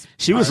in this.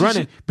 She was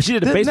running, but she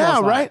did a Did baseball now,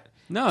 slide. right?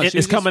 No, It's she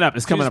was coming just- up.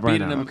 It's she coming was up right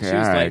beating now. him. Okay, She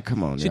was all right, like,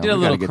 come on. She y'all. did a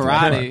We gotta little get to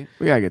that karate. part.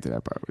 We gotta get to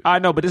that part. I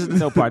know, but this is the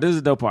dope part. This is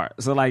the dope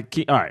part. So like,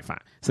 all right, fine.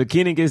 So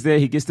Keenan gets there.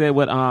 He gets there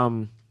with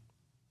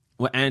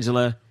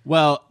Angela.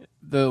 Well,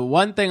 the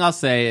one thing I'll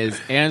say is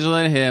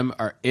Angela and him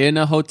are in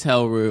a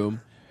hotel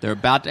room. They're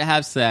about to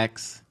have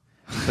sex,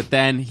 but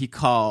then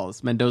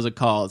Mendoza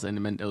calls, and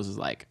Mendoza's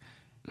like,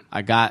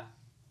 I got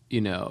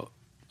one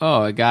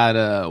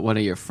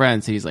of your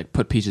friends. He's like,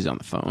 put Peaches on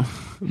the phone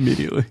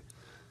immediately.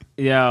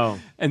 Yo,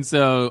 And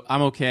so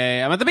I'm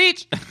okay. I'm at the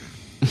beach.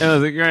 it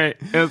was a great.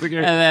 And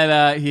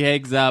then he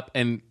hangs up,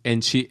 and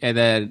then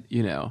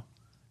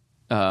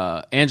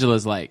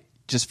Angela's like,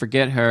 just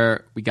forget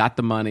her. We got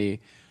the money,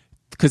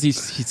 because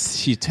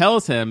she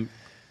tells him,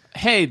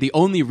 hey, the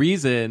only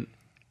reason,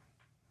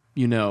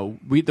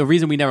 the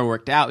reason we never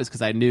worked out is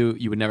because I knew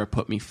you would never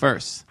put me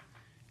first.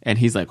 And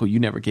he's like, well, you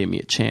never gave me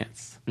a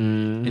chance.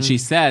 Mm-hmm. And she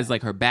says,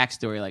 like, her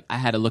backstory, like, I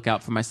had to look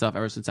out for myself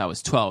ever since I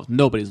was 12.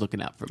 Nobody's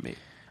looking out for me.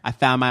 I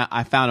found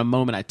a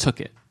moment, I took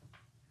it.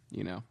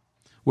 What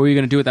were you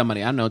going to do with that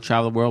money? I don't know,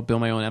 travel the world,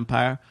 build my own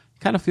empire.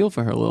 Kind of feel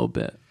for her a little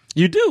bit.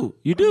 You do.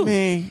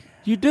 Man,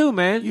 You do,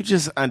 man. you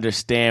just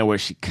understand where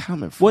she's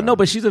coming from. Well, no,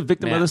 but she's a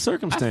victim Man, of the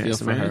circumstance. I feel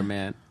for man. her,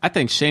 man. I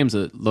think Shame's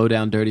a low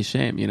down, dirty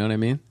shame. You know what I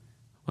mean?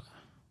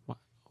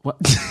 What?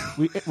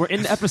 We're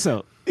in the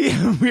episode.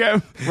 Yeah,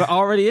 We're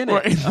already in it. we're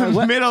in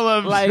the middle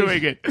of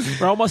doing it.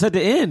 We're almost at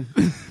the end.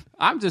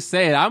 I'm just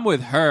saying, I'm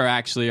with her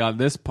actually on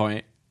this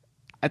point.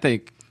 I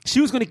think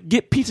She was going to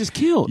get Peaches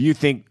killed. You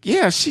think?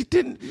 Yeah, she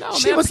didn't. no,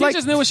 she man, was Peaches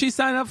like, knew what she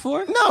signed up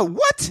for. no,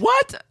 what?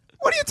 What?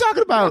 What are you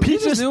talking about?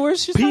 Peaches knew where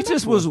she signed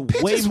Peaches up was for. way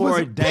Peaches more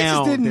wasn't- Peaches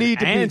down didn't than need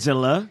to be-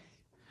 Angela.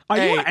 Are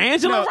you with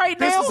Angela right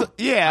now?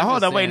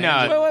 Hold on, wait, saying.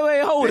 no.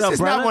 Wait, hold This up, is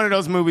brother. not one of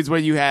those movies where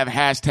you have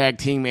hashtag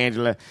Team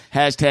Angela,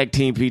 hashtag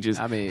Team Peaches,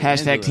 I mean,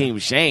 hashtag Angela. Team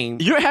Shame.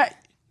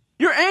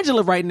 You're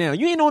Angela right now.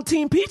 You ain't on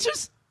Team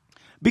Peaches?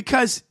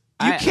 Because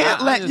you I'm can't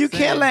just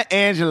saying. let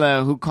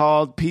Angela, who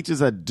called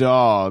Peaches a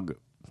dog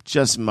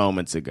just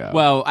moments ago.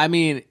 Well, I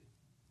mean,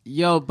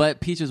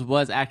 but Peaches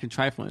was acting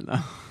trifling though.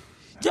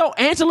 Yo,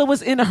 Angela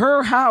was in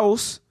her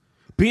house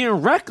being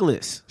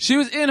reckless. She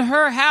was in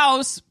her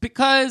house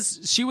because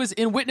she was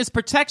in witness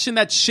protection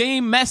that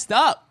Shame messed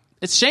up.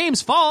 It's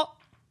Shame's fault.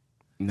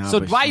 No, So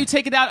but why she- you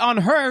take it out on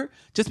her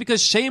just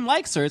because Shame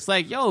likes her? It's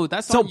like,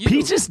 that's So on you.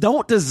 Peaches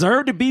don't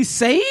deserve to be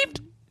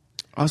saved?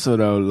 Also,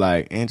 though,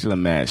 like Angela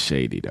mad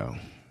shady though.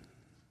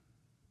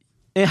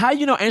 And how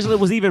you know Angela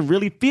was even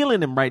really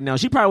feeling him right now?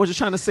 She probably was just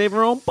trying to save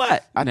her own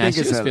butt. I Nah, think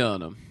she it's was a,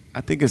 feeling him.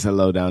 I think it's a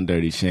low down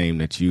dirty shame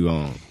that you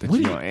on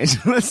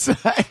Angela's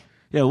side.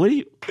 Yeah, what are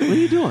you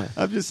doing?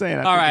 I'm just saying.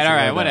 All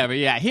right, whatever.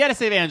 Yeah, he had to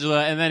save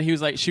Angela, and then she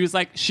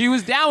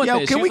was down with Yo,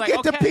 it. can She we was get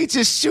like, to okay.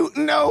 Peaches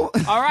shooting though?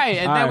 All right,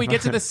 and then right, we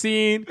get to the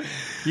scene.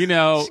 She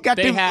got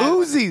they them have,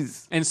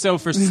 Uzis. and so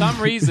for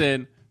some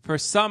reason,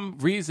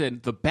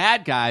 the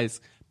bad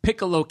guys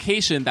pick a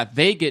location that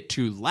they get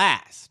to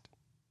last.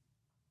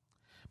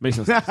 Makes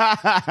no sense.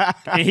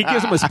 And he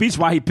gives him a speech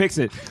while he picks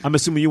it. I'm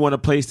assuming you want a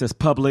place that's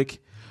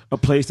public, a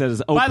place that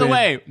is open. By the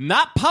way,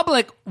 not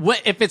public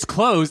if it's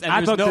closed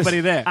and there's nobody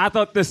there. I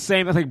thought the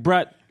same. I was like,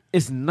 Brett,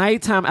 it's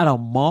nighttime at a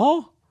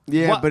mall?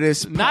 Yeah, What- but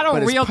it's not but a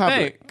it's real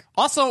public. thing.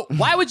 Also,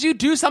 why would you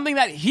do something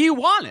that he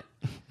wanted?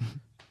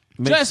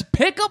 Just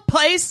pick a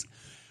place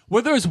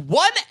where there's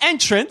one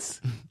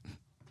entrance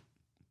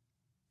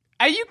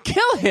and you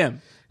kill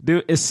him.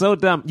 Dude, it's so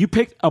dumb. You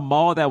picked a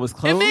mall that was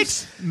closed. It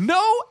makes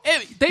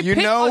they You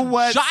picked know a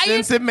what? giant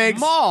Since it makes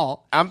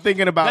mall. I'm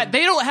thinking about That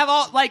they don't have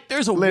all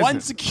there's a Listen,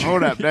 one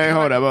security.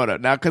 Hold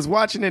up. Now, because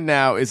watching it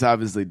now is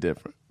obviously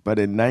different. But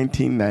in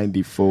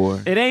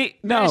 1994, It ain't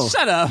no. Man,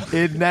 shut up.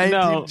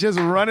 No. Just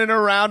running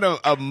around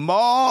a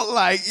mall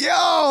like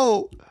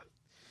Yo,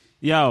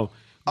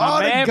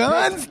 all the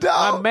guns,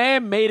 dog. My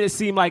man made it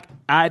seem like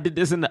I did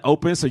this in the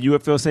open so you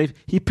would feel safe.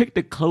 He picked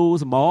a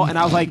closed mall, and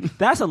I was like,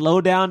 that's a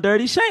low down,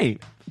 dirty Shane.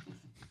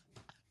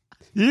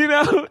 You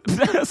know,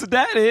 that's what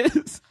that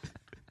is.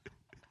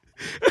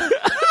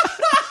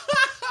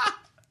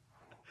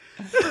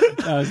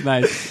 That was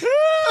nice.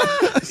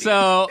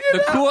 So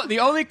the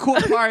only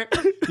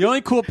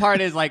cool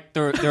part is like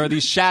there are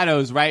these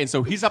shadows, right? And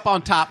so he's up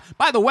on top.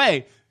 By the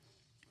way,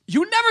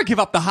 you never give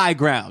up the high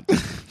ground.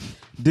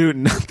 Dude,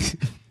 nothing.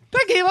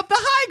 They gave up the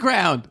high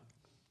ground.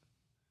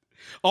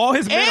 All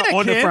his men are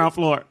on the ground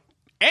floor.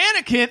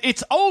 Anakin,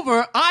 it's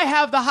over. I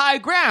have the high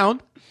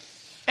ground.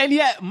 And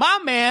yet my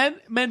man,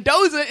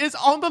 Mendoza, is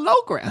on the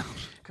low ground.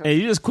 Hey,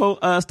 you just quote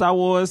Star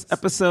Wars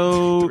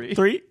Episode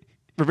 3?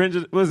 Revenge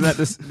of, what is that,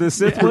 the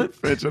Sith one?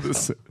 Revenge of the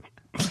Sith.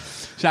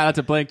 Shout out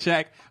to Blank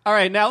Check. All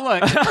right, now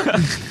look.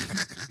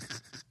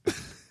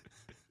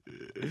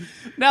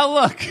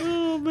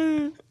 Oh,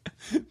 man.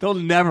 They'll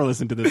never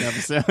listen to this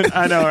episode.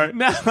 I know, right?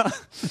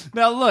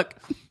 Now look.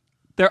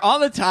 They're on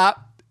the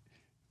top.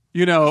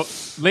 You know,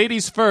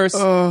 ladies first.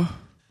 So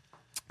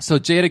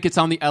Jada gets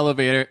on the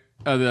elevator,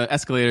 the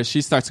escalator.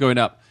 She starts going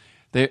up.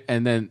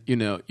 And then, you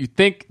know, you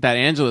think that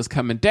Angela's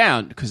coming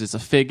down because it's a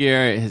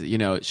figure. You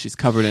know, she's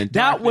covered in darkness.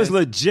 That was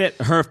legit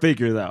her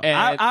figure, though.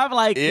 I'm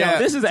like, yo,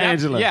 this is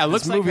Angela. Yeah, it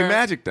looks like movie her.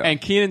 magic, though. And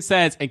Keenan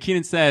says,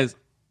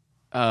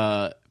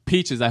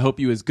 Peaches, I hope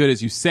you as good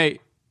as you say.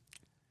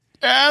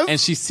 Yes. And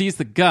she sees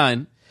the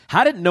gun.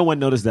 How did no one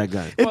notice that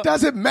gun? It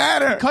doesn't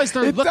matter. Because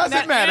they're looking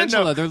at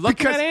Angela. No, They're looking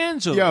because, at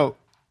Angela. Yo,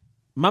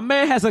 my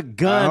man has a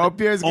gun I hope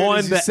you're as good on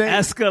as you the say.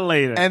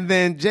 escalator. And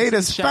then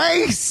Jada's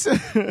face.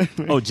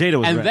 Oh, Jada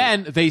was And ready.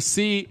 then they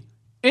see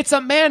it's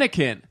a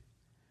mannequin.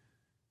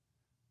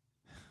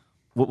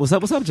 What's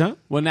up, John?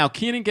 Well, now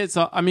Keenan gets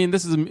off. I mean,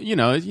 this is this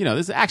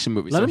is an action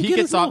movie. Let So him he get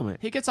gets his off. moment.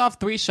 He gets off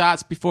 3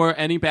 shots before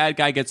any bad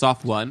guy gets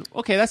off 1.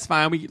 Okay, that's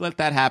fine. We let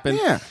that happen.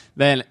 Yeah.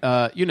 Then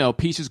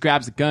Peaches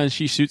grabs a gun.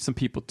 She shoots some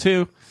people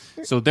too.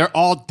 So they're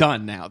all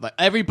done now. Like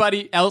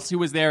everybody else who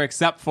was there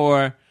except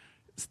for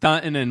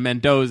Stanton and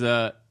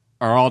Mendoza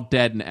are all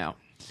dead now.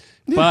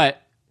 Yeah.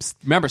 But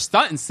remember,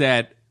 Stanton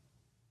said,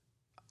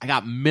 "I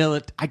got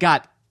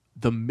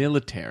the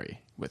military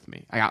with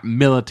me. I got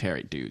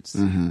military dudes."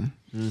 Mm-hmm.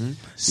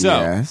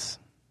 Mm-hmm.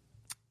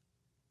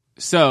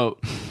 So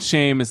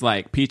Shame is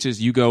like,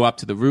 Peaches, you go up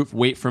to the roof,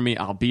 wait for me,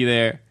 I'll be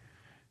there.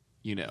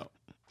 You know,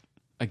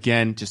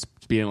 again, just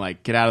being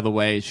like, get out of the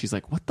way. She's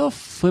like, what the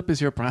flip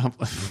is your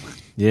problem?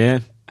 Yeah.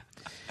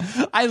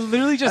 I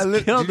literally just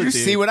killed the dude. Did you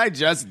see what I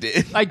just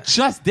did? I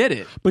just did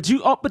it. But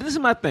but this is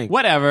my thing.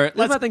 Whatever.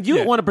 This is my thing.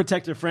 You want to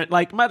protect your friend.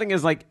 Like, my thing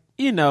is like,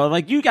 you know,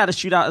 like you got to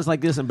shoot out. It's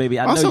like, listen, baby,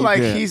 I also, know you like,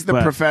 good, he's the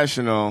but-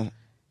 professional.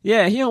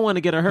 Yeah, he don't want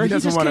to get her hurt. He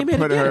doesn't just want came to here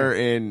put get her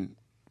in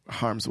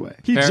harm's way.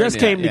 He just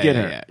came to get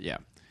her. Yeah.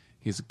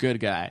 He's a good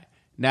guy.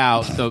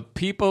 Now, the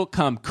people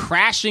come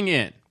crashing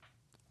in.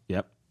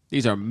 Yep.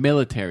 These are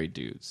military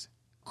dudes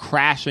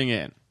crashing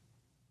in.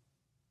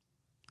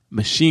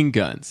 Machine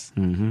guns.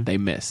 Mm-hmm. They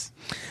miss.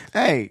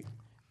 Hey,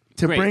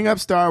 to Great. bring up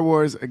Star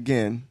Wars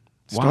again,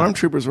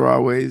 stormtroopers were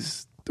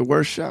always the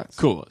worst shots.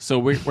 Cool. So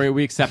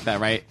we accept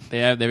that, right?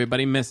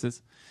 Everybody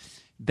misses.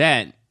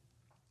 Then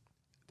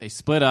they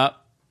split up.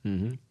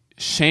 Mm-hmm.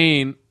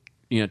 Shane,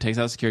 takes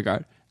out a security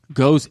guard,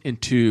 goes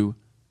into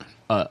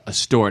a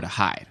store to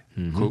hide.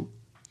 Mm-hmm. Cool.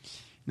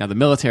 Now the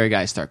military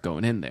guys start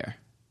going in there.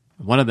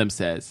 One of them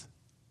says,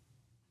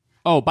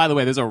 "Oh, by the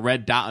way, there's a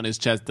red dot on his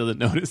chest. Doesn't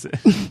notice it."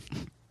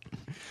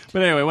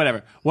 But anyway,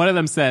 whatever. One of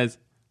them says,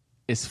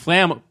 "It's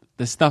flammable.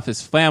 This stuff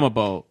is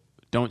flammable.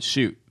 Don't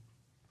shoot."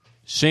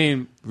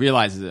 Shane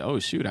realizes it. Oh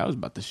shoot! I was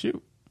about to shoot.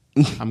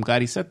 I'm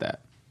glad he said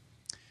that.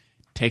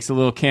 Takes a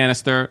little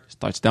canister,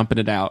 starts dumping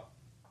it out.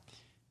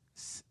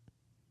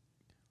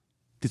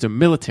 These are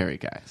military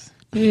guys.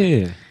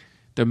 Yeah.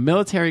 They're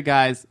military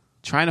guys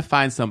trying to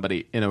find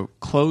somebody in a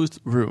closed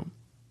room.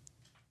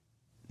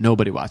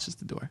 Nobody watches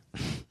the door.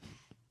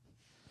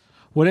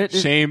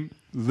 Shame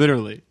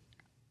literally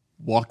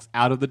walks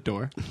out of the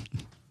door,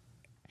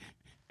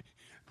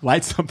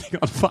 lights something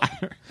on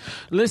fire.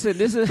 Listen,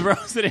 this is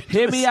throws it in.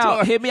 Hear me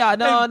out.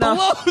 No, no.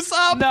 Blows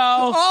up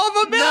all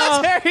the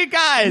military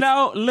guys.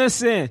 No,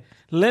 listen.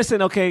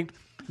 Okay,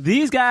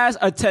 these guys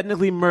are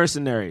technically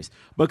mercenaries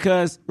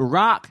because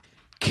Rock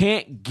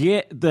can't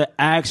get the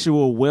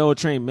actual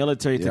well-trained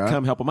military to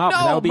come help him out.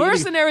 That No, would be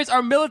mercenaries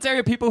are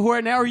military people who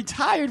are now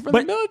retired from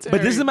the military.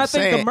 But this is my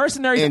thing. The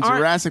mercenaries in aren't.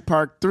 Jurassic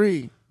Park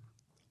 3.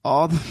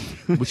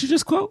 What you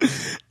just quote? In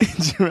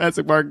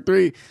Jurassic Park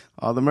 3,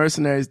 all the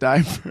mercenaries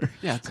died first.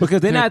 Yeah,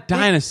 because they're not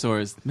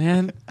dinosaurs,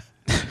 man.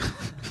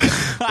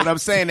 But I'm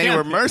saying they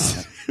were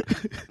mercenaries.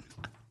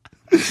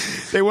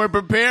 They weren't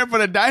prepared for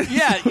the dinosaurs.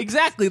 Yeah,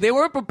 exactly. They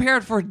weren't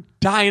prepared for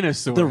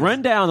dinosaurs. The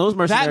rundown, those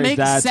mercenaries that makes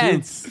died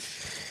sense.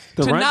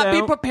 Too. To not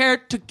be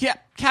prepared to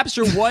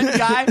capture one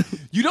guy,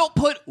 you don't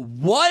put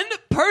one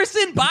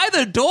person by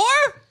the door?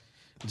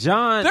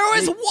 John, there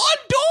was one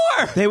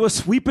door. They were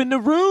sweeping the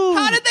room.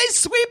 How did they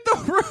sweep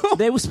the room?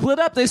 They were split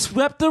up. They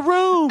swept the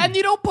room. And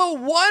you don't put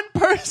one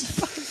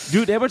person.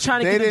 Dude, they were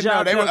trying to get the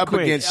job done. They were up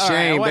quick. against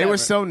Shane. They were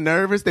so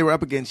nervous. They were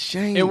up against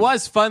Shane. It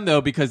was fun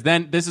though, because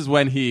then this is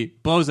when he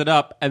blows it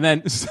up and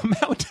then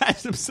somehow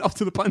attaches himself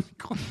to the bungee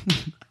cord.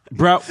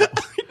 Bro,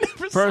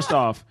 first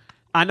off,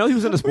 I know he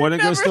was in the sporting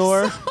goods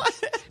store.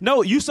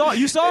 No, you saw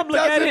him look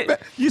at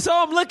it. You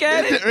saw him look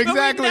at it. Exactly.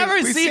 But we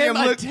never see him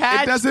look.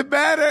 attached. It doesn't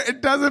matter.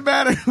 It doesn't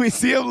matter. We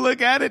see him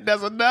look at it.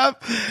 That's enough.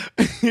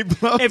 He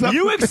blows if up.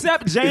 you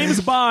accept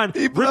James Bond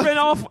ripping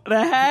off the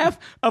half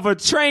of a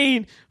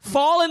train,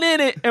 falling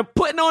in it, and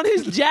putting on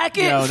his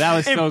jacket, Yo, that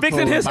was and so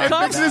fixing cool.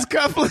 his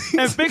cuff,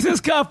 and fixing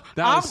his cuff,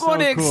 I'm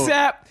going to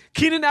accept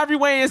Keenan Ivory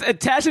Wayans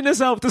attaching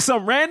himself to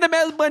some random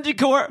ass bungee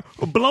cord,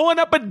 blowing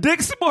up a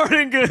Dick's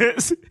Sporting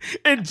Goods,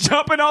 and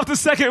jumping off the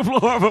second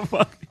floor of a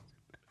fucking.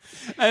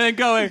 And then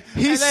going,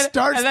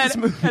 starts this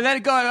movie. And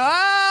then going,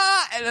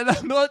 and then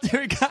the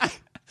military guy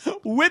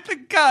with the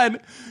gun,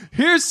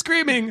 here's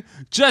screaming,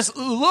 just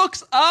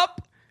looks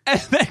up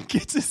and then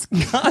gets his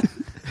gun.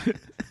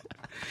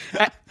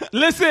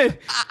 Listen,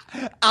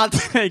 I'll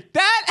take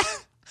that.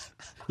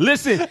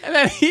 Listen, and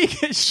then he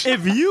gets shot.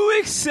 If you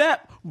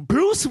accept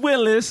Bruce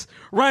Willis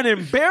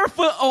running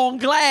barefoot on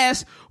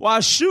glass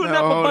while shooting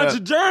up a bunch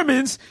of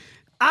Germans,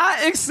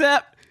 I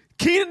accept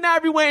Keenan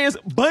Ivory Wayans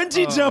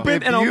bungee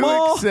jumping in a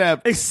mall.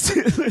 Accept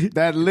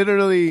that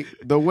literally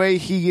the way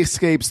he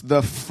escapes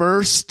the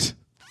first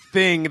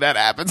thing that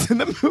happens in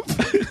the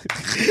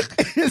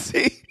movie is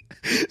he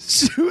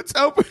shoots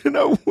open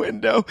a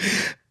window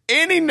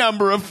any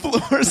number of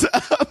floors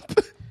up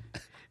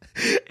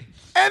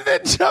and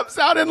then jumps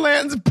out and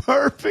lands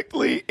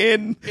perfectly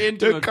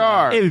into the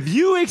car. If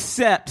you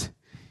accept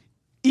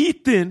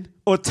Ethan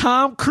or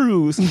Tom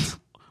Cruise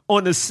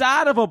on the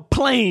side of a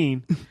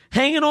plane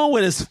hanging on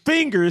with his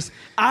fingers,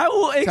 I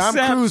will accept.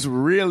 Tom Cruise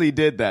really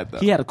did that, though.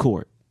 He had a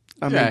cord.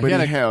 I mean, but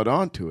he held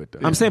on to it,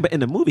 though. I'm saying, but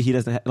in the movie, he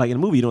doesn't. In the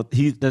movie,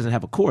 he doesn't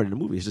have a cord. In the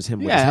movie, it's just him.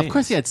 with his Yeah, hands. of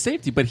course he had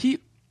safety, but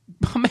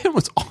my man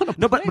was on a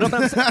plane.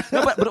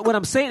 But what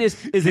I'm saying is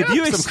if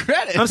you some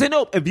credit. I'm saying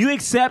no. If you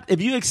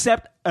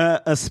accept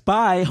a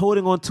spy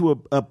holding onto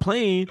a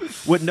plane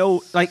with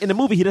no, like in the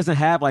movie, he doesn't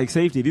have like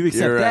safety. If you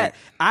accept that,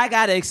 I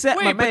gotta accept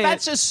my man. But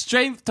that's just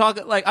strength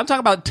talk. Like I'm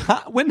talking about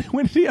time. When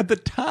did he have the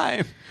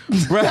time?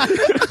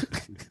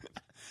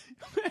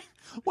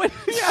 When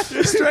did he have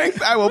the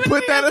strength? I will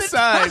put that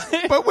aside.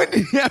 But when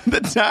did he have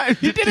the time?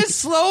 He did his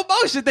slow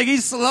motion thing. He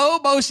slow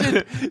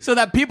motion so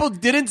that people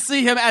didn't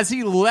see him as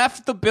he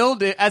left the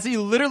building. As he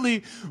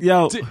literally, he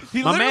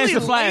my man's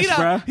the Flash,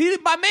 bro.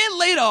 My man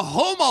laid a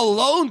Home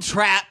Alone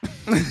trap.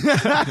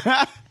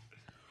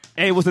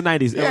 Hey, it was the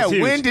 90s. Yeah, was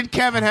huge. when did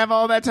Kevin have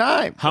all that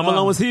time? Home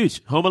Alone was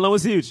huge. Home Alone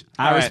was huge.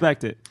 I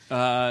respect it.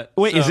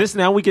 Wait, is this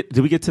now? Did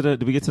we get to the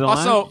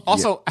line?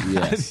 Also,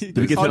 yes. Did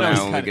we get to the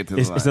line?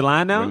 It's the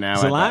line now.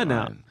 It's the line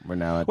now. We're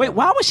now at Wait,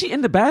 why was she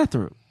in the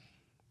bathroom?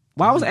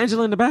 Why was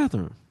Angela in the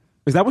bathroom?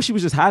 Is that where she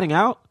was just hiding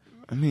out?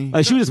 I mean,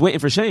 like she was just waiting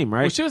for shame,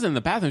 right? Well, she was in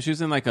the bathroom. She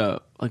was in like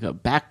a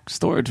back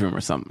storage room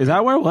or something. Is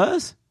that where it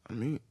was? I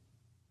mean,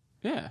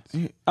 yeah.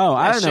 Oh,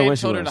 I don't know where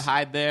she told was. her to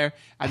hide there,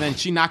 and then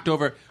she knocked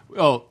over.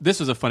 Oh, this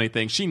was a funny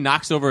thing. She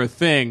knocks over a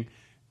thing,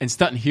 and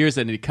Stutton hears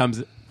it, and he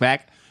comes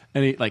back,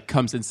 and he like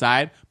comes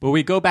inside. But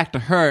we go back to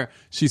her.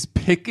 She's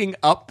picking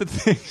up the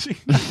thing.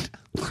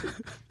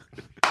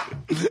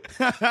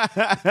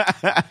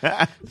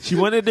 She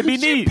wanted it to be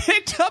neat.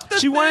 Picked up the.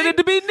 She wanted it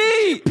to be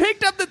neat.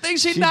 Picked up the thing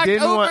she knocked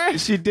over.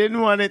 She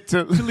didn't want it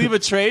to leave a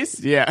trace.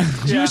 Yeah,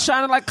 she was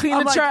trying to like clean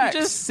the tracks.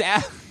 You just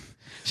sat.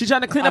 She's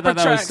trying to clean up her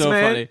tracks, so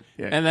man. Funny.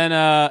 Yeah. And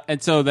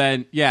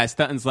then,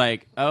 Stutton's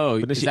like, "Oh,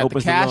 is that the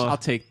cash? I'll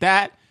take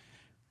that."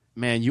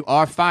 Man, you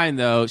are fine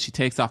though. She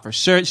takes off her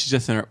shirt. She's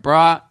just in her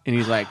bra, and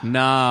he's like,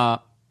 "Nah,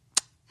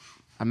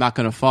 I'm not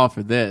gonna fall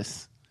for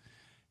this."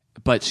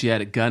 But she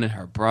had a gun in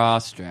her bra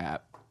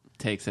strap.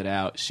 Takes it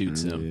out,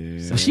 shoots him.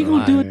 Yeah. Was she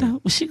gonna do it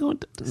though? Was she gonna?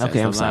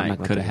 Okay, I'm sorry.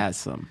 Could have had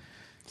some.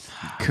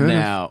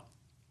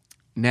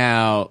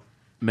 Now,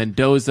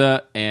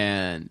 Mendoza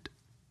and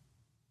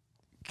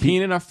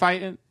Keenan are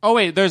fighting. Oh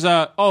wait, there's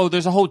a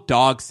whole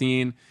dog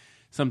scene.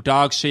 Some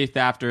dogs chased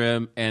after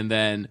him, and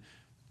then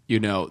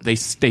they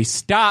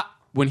stop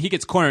when he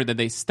gets cornered. Then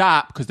they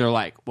stop because they're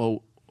like,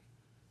 well,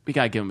 we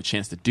gotta give him a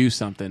chance to do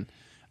something.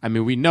 I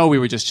mean, we know we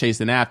were just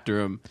chasing after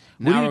him.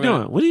 What are you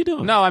doing? What are you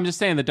doing? No, I'm just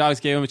saying the dogs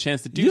gave him a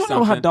chance to do something. You don't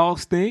know how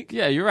dogs think.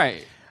 Yeah, you're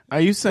right.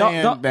 Are you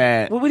saying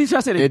that? What are you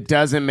trying to say? It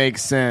doesn't make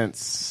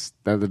sense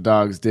that the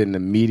dogs didn't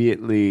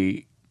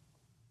immediately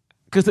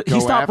because he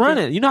stopped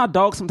running. You know how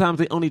dogs sometimes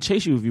they only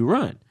chase you if you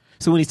run.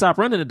 So when he stopped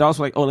running, the dogs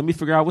were like, "Oh, let me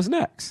figure out what's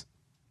next."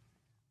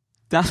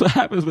 That's what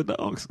happens with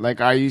dogs.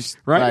 Like, are you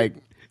right?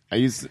 Like,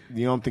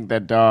 you don't think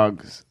that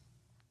dogs?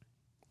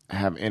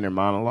 have inner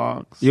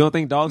monologues. You don't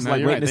think dogs No, like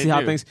you're waiting right, to see they how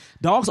do. things?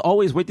 Dogs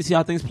always wait to see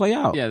how things play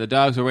out. Yeah, the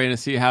dogs were waiting to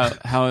see how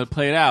it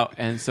played out,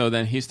 and so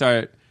then he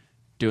started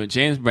doing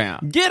James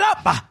Brown. Get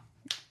up!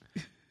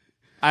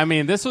 I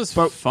mean, this was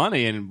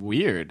funny and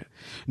weird.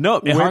 No,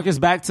 it harkens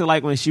back to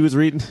like when she was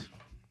reading.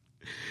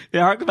 It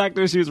harkens back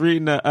to when she was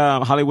reading the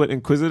Hollywood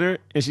Inquisitor,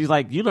 and she's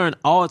like, "You learn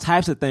all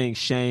types of things,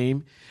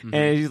 Shame."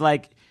 And she's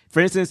like, for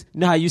instance, you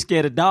know how you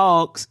scared of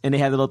dogs, and they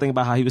had the little thing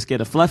about how he was scared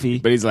of Fluffy.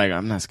 But he's like,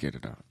 I'm not scared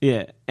of dogs.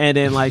 Yeah, and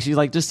then like she's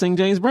like, just sing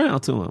James Brown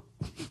to him,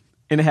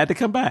 and it had to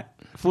come back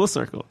full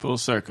circle. Full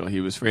circle.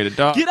 He was afraid of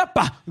dogs. Get up,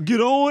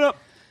 get on up.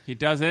 He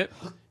does it,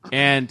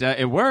 and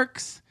it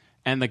works.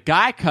 And the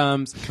guy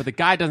comes, but the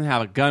guy doesn't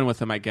have a gun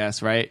with him, I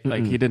guess, right?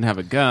 Like, he didn't have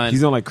a gun.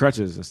 He's on like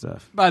crutches and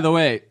stuff. By the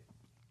way,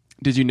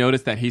 did you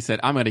notice that he said,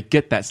 I'm going to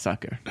get that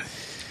sucker?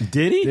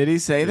 Did he? Did he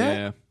say that?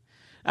 Yeah.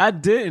 I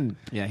didn't.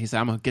 Yeah, he said,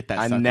 I'm going to get that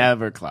I sucker.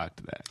 never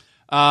clocked that.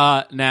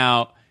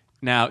 Now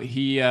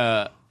he,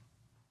 I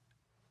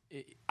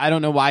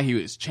don't know why he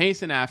was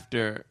chasing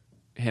after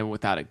him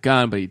without a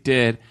gun, but he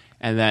did.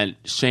 And then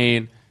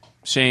Shame,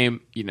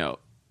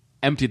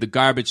 emptied the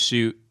garbage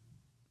chute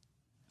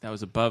that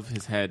was above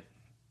his head.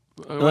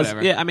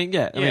 Whatever. Yeah, I mean,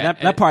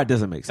 that part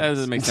doesn't make sense. That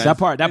doesn't make sense.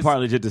 That part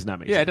legit does not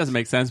make sense. Yeah, it doesn't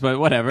make sense, but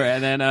whatever.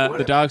 And then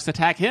the dogs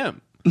attack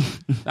him.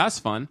 That's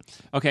fun.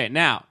 Okay,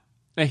 now,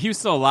 he was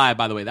still alive,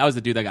 by the way. That was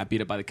the dude that got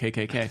beat up by the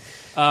KKK.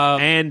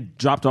 And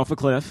dropped off a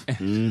cliff.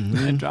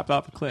 And dropped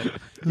off a cliff.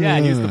 Yeah,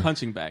 he was the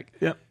punching bag.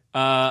 Yep.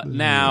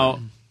 Now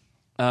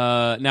we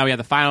have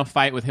the final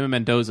fight with him and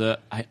Mendoza.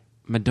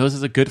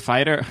 Mendoza's a good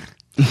fighter.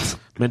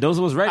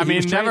 Mendoza was ready. I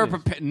mean, He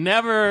was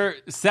never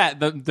set.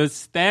 The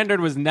standard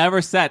was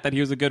never set that he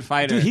was a good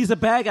fighter. Dude, he's a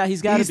bad guy.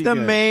 He's got to He's be the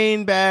good.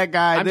 main bad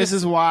guy. This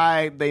is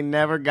why they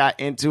never got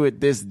into it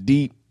this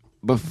deep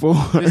before.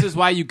 This is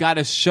why you got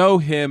to show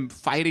him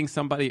fighting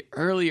somebody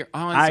earlier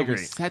on. I so agree.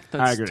 We set I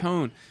the agree.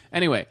 tone.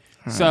 Anyway,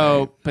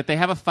 but they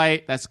have a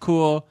fight. That's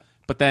cool.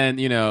 But then,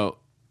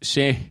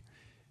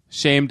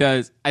 Shame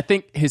does, I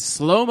think his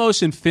slow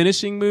motion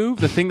finishing move,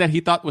 the thing that he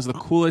thought was the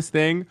coolest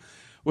thing,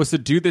 was to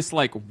do this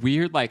like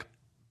weird like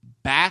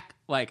back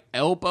like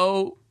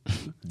elbow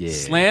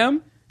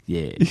slam.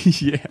 Yeah.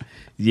 Yeah.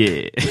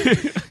 Yeah.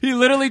 He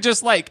literally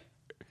just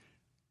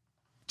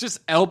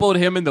elbowed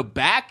him in the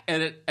back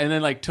and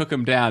then like took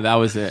him down. That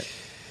was it.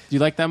 Do you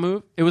like that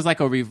move? It was like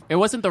it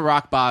wasn't the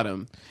rock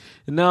bottom.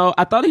 No,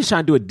 I thought he was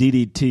trying to do a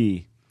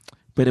DDT,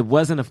 but it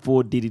wasn't a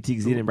full DDT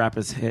because he didn't wrap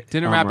his head.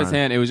 Didn't wrap his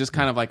hand. It was just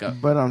kind of like a.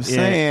 But I'm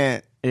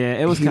saying,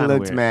 it was he kind of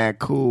looked weird. mad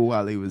cool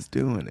while he was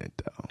doing it,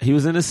 though. He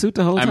was in a suit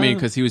the whole time. I mean,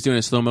 because he was doing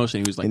it slow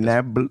motion. He was like, In this.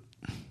 that blue.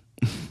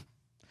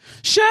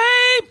 Shame.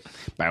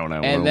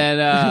 And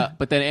then,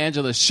 but then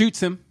Angela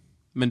shoots him.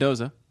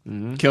 Mendoza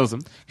kills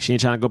him. She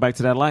ain't trying to go back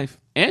to that life.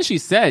 And she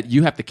said,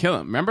 "You have to kill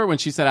him." Remember when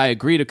she said, "I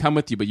agree to come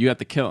with you, but you have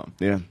to kill him."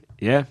 Yeah.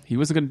 Yeah. He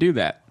wasn't going to do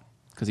that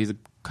because he's a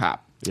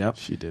cop. Yep.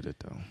 She did it,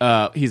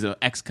 though. He's an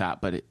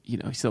ex-cop, but he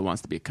still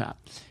wants to be a cop.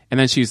 And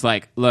then she's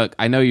like, "Look,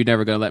 I know you're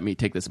never going to let me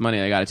take this money.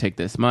 I got to take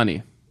this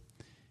money."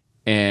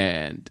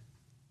 And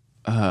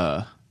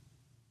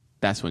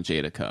that's when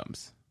Jada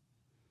comes.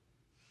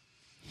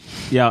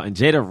 Yo, and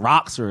Jada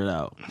rocks her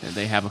though. And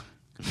they have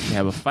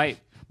a fight.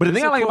 But the It's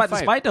thing I a like cool about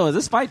this fight though is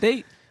this fight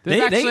they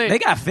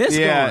got fists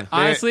going.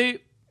 Honestly,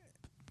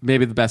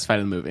 maybe the best fight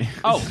in the movie.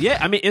 Oh yeah,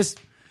 I mean it's.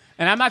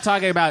 And I'm not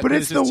talking about, But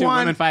it's it's just the two one-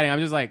 women fighting. I'm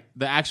just like,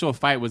 the actual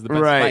fight was the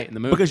best Right. fight in the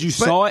movie. Because you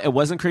saw it, it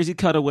wasn't crazy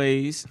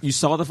cutaways. You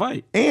saw the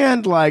fight.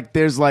 And, like,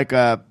 there's, like,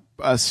 a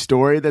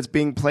story that's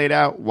being played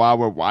out while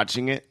we're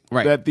watching it.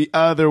 Right. That the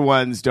other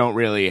ones don't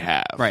really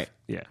have. Right.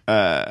 Yeah.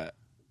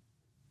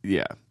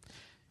 Yeah.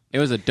 It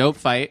was a dope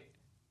fight.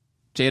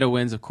 Jada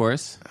wins, of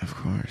course. Of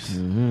course.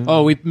 Mm-hmm.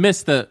 Oh, we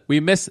missed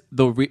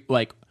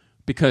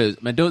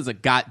because Mendoza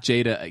got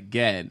Jada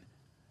again,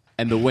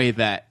 and the way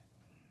that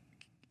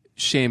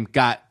Shame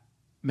got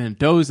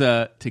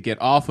Mendoza to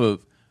get off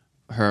of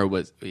her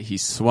was he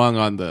swung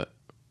on the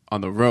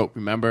rope.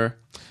 Remember?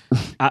 No,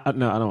 I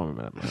don't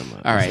remember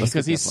that. All right,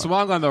 because he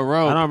swung on the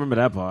rope. I don't remember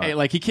that part. Hey,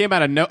 like he came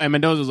out of and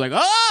Mendoza was like,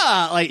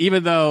 "Ah!" Like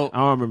even though I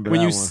don't remember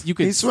when that you one. you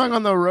could He swung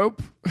on the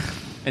rope.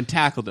 and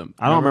tackled him.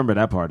 I don't remember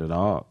that part at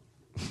all.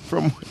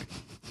 From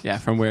Yeah,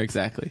 from where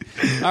exactly?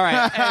 All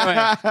right.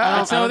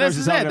 Anyway, so know this what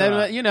is you're it. talking Then,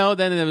 about.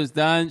 then it was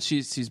done.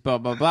 She's blah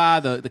blah blah.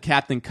 The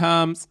captain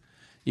comes.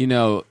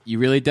 You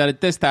really did it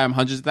this time.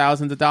 Hundreds of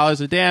thousands of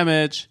dollars of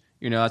damage.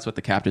 That's what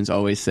the captains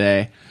always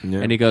say. Yeah.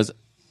 And he goes,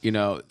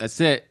 that's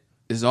it.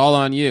 This is all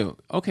on you.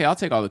 Okay, I'll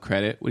take all the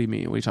credit. What do you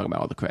mean? What are you talking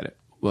about? All the credit?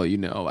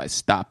 Well, I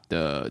stopped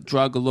the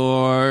drug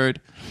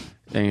lord.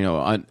 And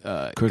got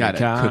a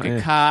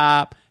crooked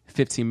cop.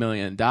 $15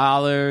 million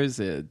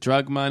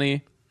drug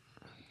money.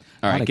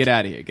 All right, get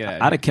out of here. Get out of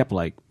here. I'd have kept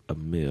like a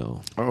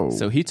mil. Oh.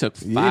 So he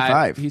took You need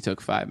five. $5. He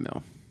took $5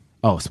 million.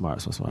 Oh,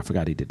 smart. So smart. I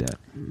forgot he did that.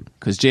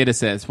 Because Jada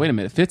says, "Wait a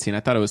minute, 15. I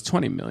thought it was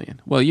 20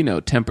 million." Well,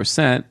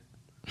 10%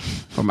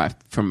 for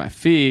my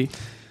fee,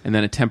 and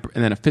then a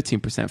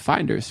 15%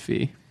 finder's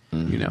fee.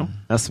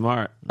 That's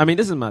smart. I mean,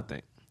 this is my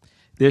thing.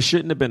 There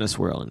shouldn't have been a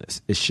swirl in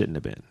this. It shouldn't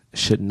have been. It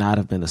should not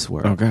have been a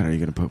swirl. Oh God, are you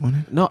gonna put one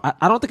in? No,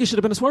 I don't think it should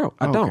have been a swirl.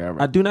 I don't. Okay, all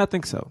right. I do not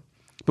think so.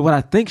 But what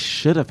I think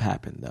should have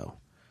happened though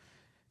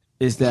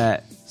is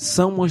that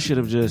someone should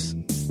have just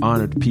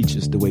honored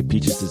Peaches the way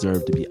Peaches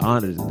deserved to be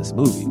honored in this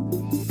movie.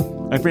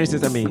 Like for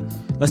instance, I mean,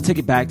 let's take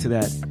it back to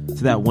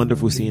that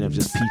wonderful scene of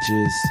just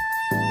Peaches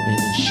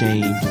and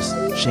Shane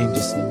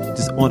just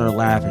on her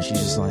lap, and she's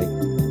just like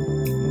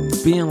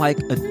being like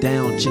a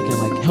down chicken,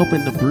 like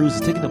helping the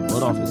bruises, taking the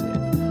blood off his head.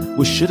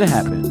 What should have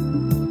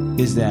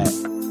happened is that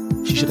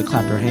she should have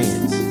clapped her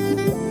hands,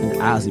 and the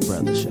Ozzy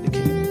brothers should have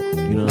came.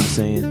 You know what I'm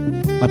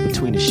saying? Like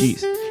between the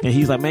sheets. And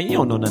he's like, man, you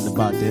don't know nothing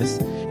about this.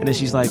 And then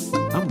she's like,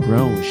 I'm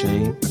grown,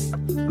 Shane.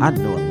 I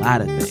know a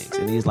lot of things.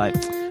 And he's like,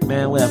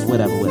 man, whatever.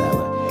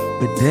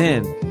 But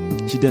then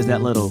she does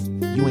that little,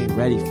 you ain't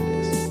ready for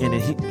this. And then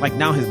he, like,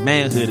 now his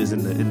manhood is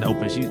in the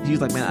open. He's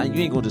like, man,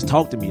 you ain't gonna just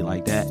talk to me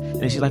like that.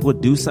 And then she's like, well,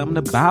 do something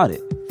about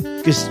it.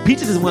 Because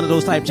Peaches is one of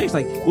those type chicks,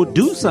 like, well,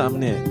 do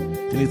something then.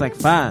 And he's like,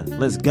 fine,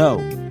 let's go.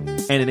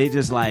 And then they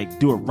just like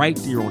do it right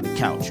there on the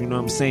couch, you know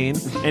what I'm saying?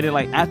 And then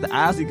like after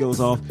Ozzy goes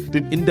off,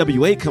 then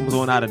NWA comes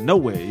on out of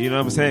nowhere, you know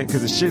what I'm saying?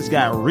 Because the shit's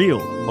got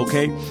real,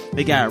 okay?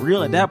 They got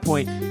real at that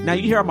point. Now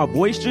you hear how my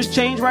voice just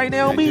changed right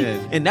now on me?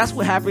 And that's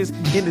what happens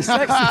in the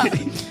sex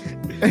scene.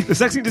 The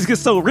sex scene just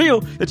gets so real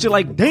that you're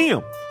like,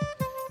 damn.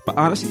 But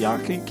honestly, y'all,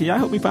 can y'all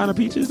help me find the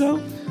Peaches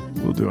though?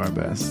 We'll do our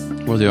best.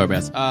 We'll do our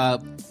best.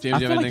 James,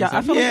 do you have anything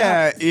to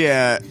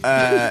say?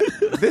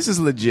 This is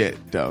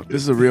legit though.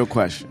 This is a real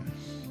question.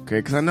 Okay,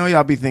 because I know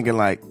y'all be thinking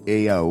like,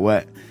 hey, I don't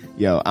want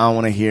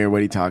to hear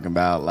what he talking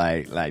about.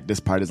 Like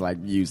this part is like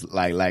used,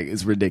 like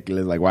it's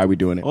ridiculous. Like, why are we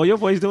doing it? Oh, your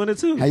boy's doing it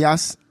too. Hey, y'all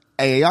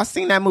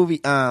seen that movie?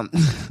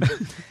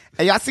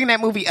 Hey, y'all seen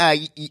that movie?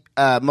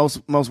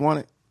 Most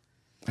Wanted.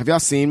 Have y'all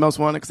seen Most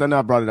Wanted? Because I know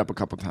I brought it up a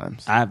couple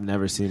times. I've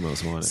never seen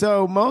Most Wanted.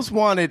 So Most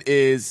Wanted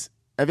is.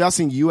 Have y'all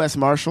seen U.S.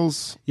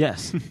 Marshals?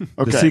 Yes.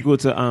 Okay. The sequel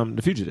to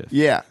The Fugitive.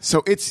 Yeah.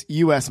 So it's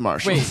U.S.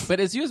 Marshals. Wait, but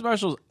is U.S.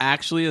 Marshals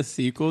actually a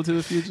sequel to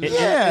The Fugitive?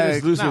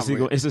 It's loosely a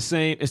sequel. It's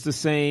the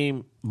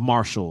same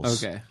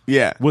Marshals. Okay.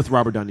 Yeah. With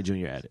Robert Downey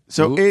Jr. at it.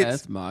 So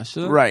U.S.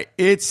 Marshals? Right.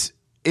 It's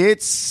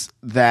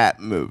that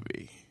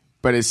movie,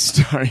 but it's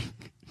starring.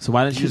 So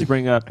why didn't you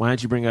bring up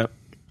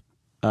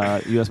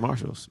U.S.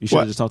 Marshals? You should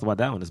have just talked about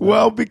that one as well.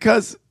 Well,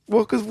 because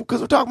we're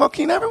talking about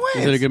Keenan Ivory Wayans.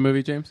 Is it a good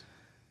movie, James?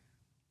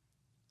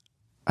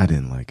 I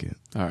didn't like it.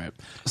 All right.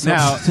 So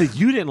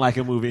you didn't like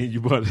a movie and you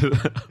brought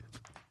it up.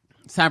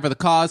 It's time for the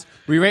cause.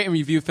 We rate and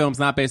review films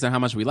not based on how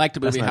much we liked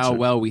the movie, how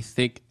well we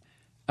think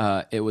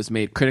it was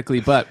made critically,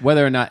 but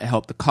whether or not it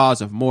helped the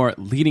cause of more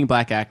leading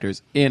black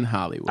actors in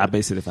Hollywood. I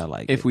base it if I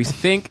like it. If we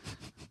think...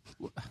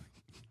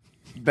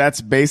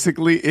 That's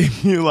basically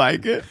if you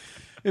like it.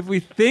 If we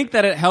think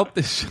that it helped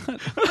the...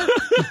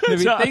 If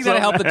we think that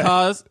it helped the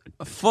cause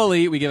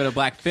fully, we give it a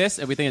black fist.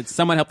 If we think it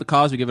somewhat helped the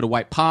cause, we give it a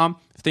white palm.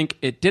 If we think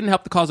it didn't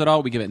help the cause at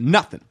all, we give it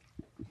nothing.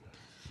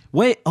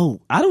 Wait,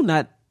 I do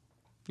not...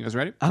 You guys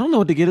ready? I don't know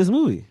what to get this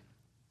movie.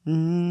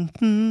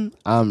 Mm-hmm.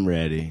 I'm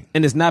ready.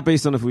 And it's not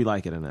based on if we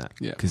like it or not.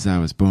 Yeah. Because I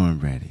was born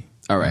ready.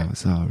 All right. I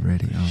was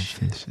already on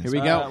fish. Here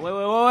we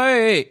go.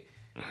 Wait.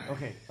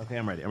 Okay,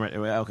 I'm ready.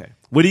 Okay.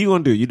 What are you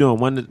going to do? You doing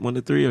 1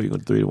 to 3 or are you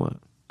going to 3 to 1?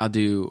 I'll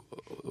do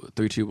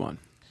 3, 2, 1.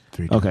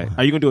 3 to Okay. 1.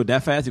 Are you going to do it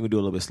that fast or are you going to do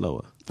it a little bit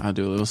slower? I'll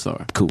do a little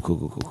slower. Cool.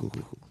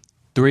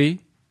 3,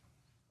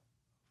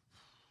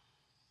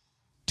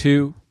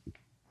 2,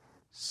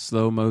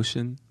 slow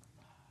motion.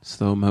 I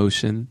don't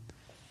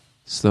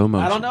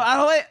know.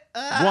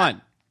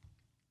 1.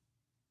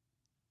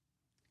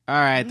 All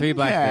right, 3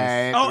 black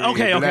fists. Oh,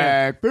 okay.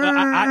 I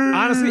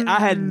honestly, I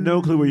had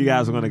no clue where you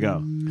guys were going to go.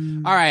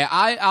 All right,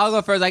 I'll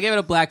go first. I gave it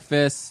a black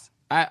fist.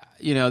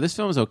 This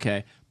film is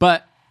okay,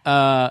 but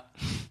and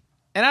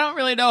I don't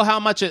really know how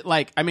much it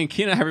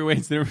Keenan Ivory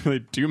Wayans didn't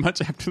really do much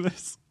after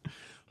this.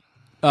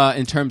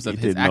 In terms of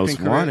his acting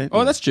career. Wanted.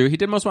 Oh, that's true. He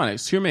did Most Wanted.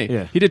 Excuse me.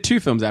 Yeah. He did 2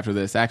 films after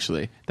this,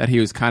 actually, that he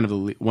was kind of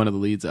one of the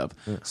leads of.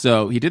 Yeah.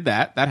 So he did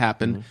that. That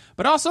happened. Mm-hmm.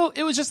 But also,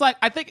 it was just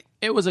I think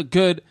it was a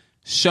good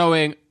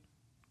showing,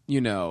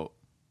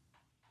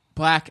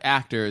 black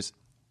actors.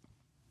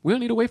 We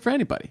don't need to wait for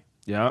anybody.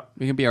 Yeah.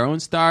 We can be our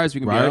own stars.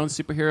 We can be our own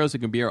superheroes. We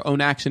can be our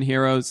own action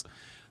heroes.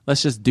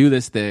 Let's just do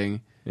this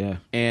thing. Yeah.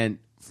 And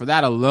for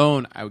that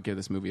alone, I would give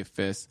this movie a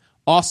fist.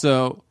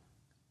 Also,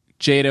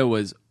 Jada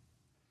was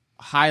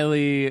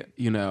highly,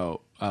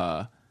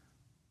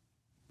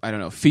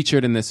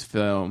 featured in this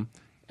film.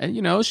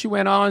 And, she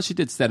went on, she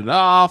did Set It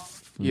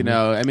Off, she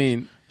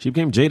became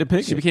Jada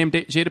Pinkett. She became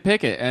Jada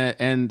Pinkett.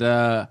 And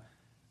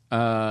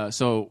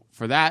so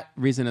for that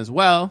reason as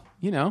well,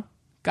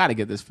 got to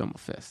give this film a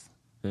fist.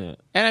 Yeah.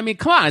 And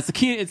come on, it's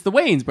the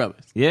Wayans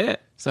brothers. Yeah.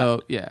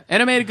 So, yeah.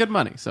 And it made good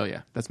money. So,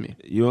 yeah, that's me.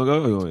 You want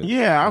to go?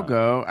 Yeah, I'll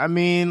go.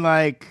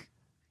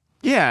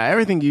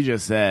 Everything you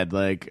just said,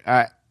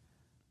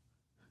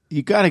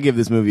 you got to give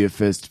this movie a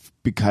fist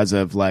because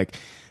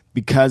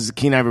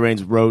Keenan Ivory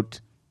Wayans wrote,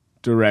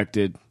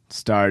 directed,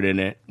 starred in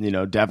it.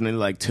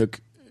 Definitely took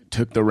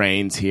took the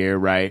reins here,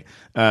 right?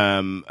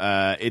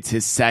 It's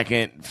his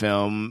second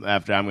film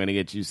after I'm Gonna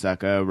Get You,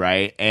 Sucker,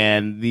 right?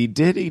 And he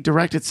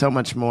directed so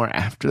much more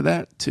after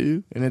that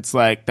too, and it's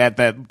like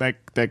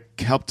that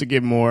helped to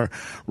give more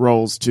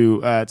roles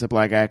to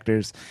black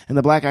actors, and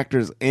the black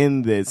actors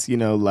in this,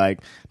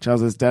 like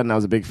Charles S. Dutton, I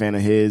was a big fan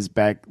of his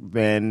back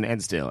then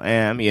and still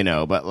am,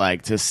 but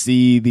like to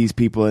see these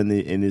people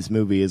in this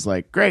movie is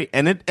like great,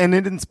 and it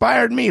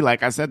inspired me.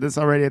 Like I said this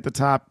already at the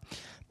top.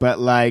 But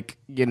like,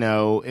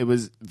 it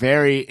was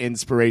very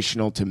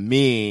inspirational to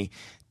me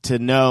to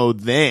know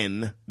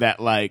then that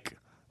like,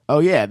 oh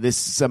yeah, this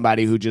is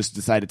somebody who just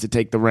decided to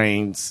take the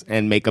reins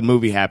and make a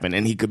movie happen,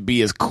 and he could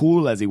be as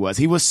cool as he was.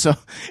 He was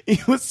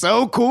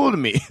so cool to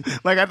me.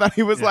 Like I thought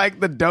he was like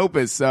the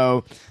dopest.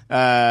 So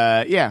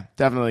yeah,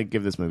 definitely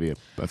give this movie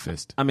a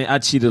fist. I mean, I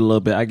cheated a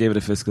little bit. I gave it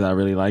a fist because I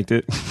really liked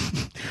it.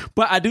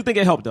 But I do think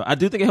it helped though. I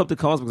do think it helped the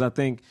cause because I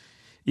think,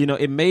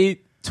 it made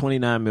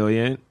 $29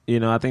 million.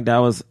 I think that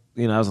was.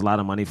 That was a lot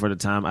of money for the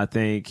time. I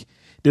think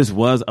this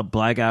was a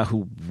black guy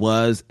who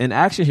was an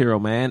action hero,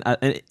 man.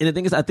 And the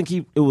thing is, I think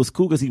it was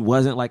cool because he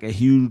wasn't like a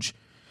huge,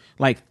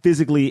 like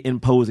physically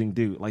imposing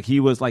dude. Like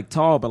he was like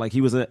tall, but like he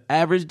was an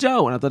average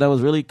Joe, and I thought that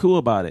was really cool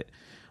about it.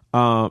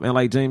 And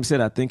like James said,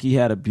 I think he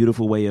had a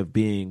beautiful way of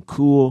being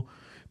cool,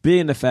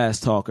 being the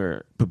fast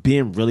talker, but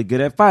being really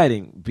good at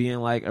fighting, being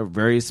like a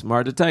very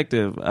smart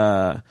detective.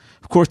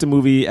 Of course, the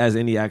movie, as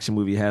any action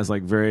movie, has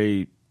like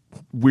very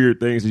weird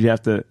things that you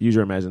have to use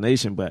your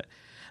imagination. But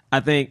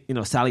I think,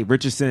 Sally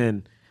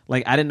Richardson,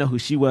 like I didn't know who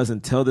she was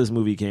until this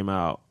movie came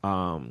out.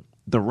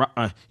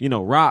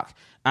 Rock.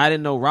 I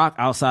didn't know Rock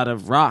outside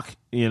of Rock,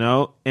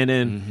 and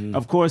then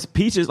of course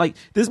Peaches. Like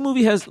this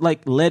movie has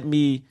like led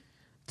me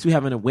to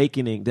have an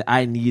awakening that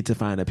I need to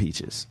find a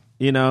Peaches,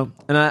 and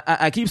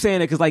I keep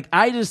saying it because like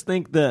I just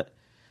think the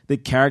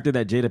character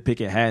that Jada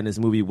Pinkett had in this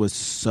movie was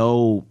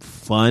so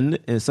fun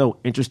and so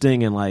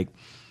interesting and like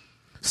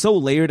so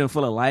layered and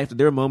full of life that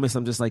there are moments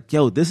I'm just like,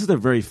 yo, this is a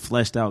very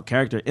fleshed out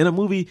character in a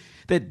movie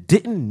that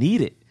didn't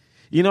need it.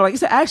 Like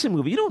it's an action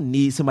movie. You don't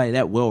need somebody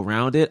that well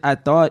rounded. I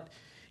thought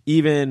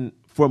even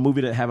for a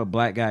movie to have a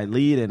black guy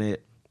lead in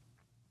it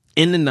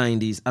in the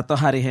 90s, I thought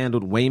how they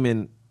handled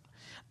Waymond,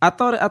 I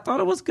thought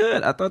it was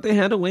good. I thought they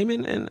handled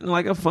Waymond in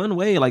like a fun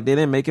way. Like they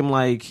didn't make him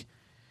like,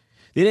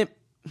 I feel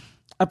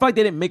like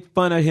they didn't make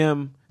fun of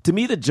him. To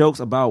me, the jokes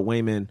about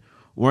Waymond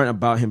weren't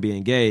about him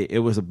being gay. It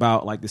was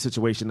about like the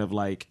situation of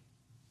like,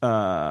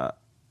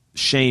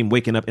 Shane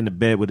waking up in the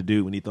bed with a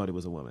dude when he thought it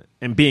was a woman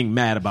and being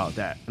mad about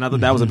that. And I thought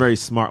that was a very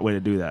smart way to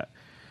do that.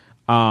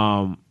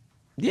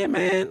 Yeah,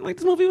 man, like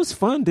this movie was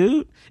fun,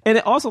 dude. And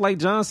it also, like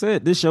John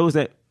said, this shows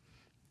that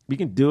we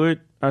can do it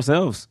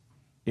ourselves.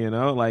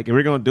 Like if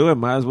we're going to do it,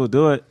 might as well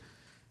do it.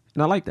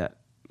 And I like that.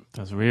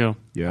 That's real.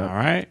 Yeah. All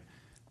right.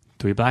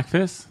 Do we black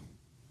fist?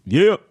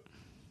 Yeah.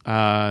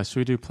 Should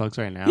we do plugs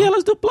right now? Yeah,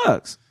 let's do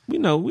plugs. We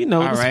know.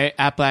 All right.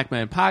 At Black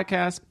Man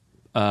Podcast.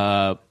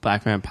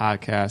 Black Man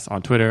Podcast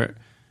on Twitter,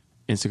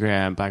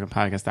 Instagram,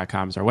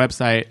 blackmanpodcast.com is our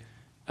website.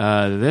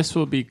 This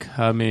will be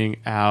coming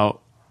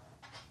out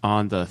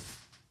on this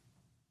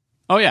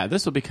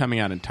will be coming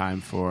out in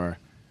time for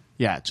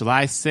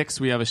July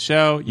 6th. We have a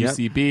show,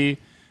 UCB,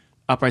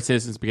 Upright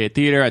Citizens Brigade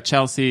Theater at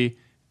Chelsea.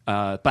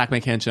 Black Man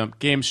Can't Jump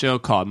game show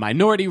called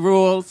Minority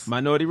Rules.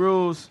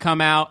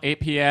 Come out 8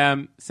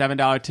 p.m.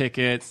 $7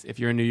 tickets. If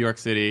you're in New York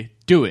City,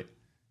 do it.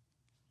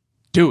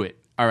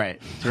 All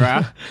right,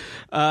 Gerard?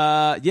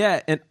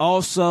 And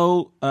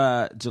also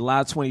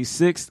July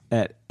 26th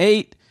at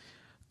 8,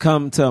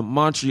 come to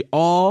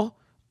Montreal.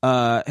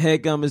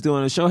 Headgum is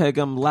doing a show,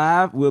 Headgum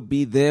Live. We'll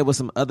be there with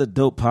some other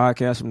dope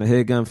podcasts from the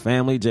Headgum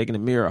family. Jake and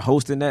Amir are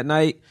hosting that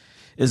night.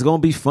 It's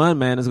going to be fun,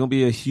 man. It's going to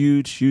be a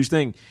huge, huge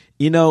thing.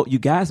 You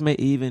guys may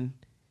even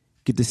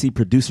get to see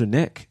Producer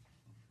Nick.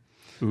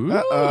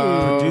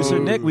 Producer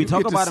Nick. We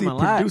talk about him a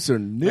lot. Producer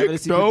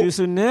Nick,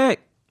 Producer Nick.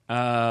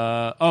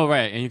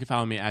 Right. And you can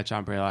follow me at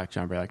John Braylock,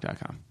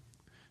 johnbraylock.com.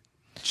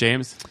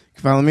 James? You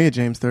can follow me at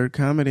James Third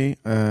Comedy.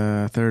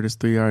 Third is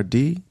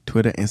 3RD.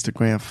 Twitter,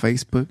 Instagram,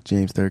 Facebook,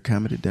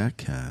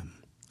 jamesthirdcomedy.com.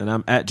 And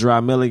I'm at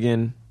Dry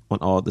Milligan on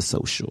all the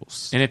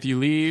socials. And if you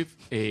leave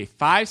a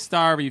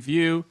 5-star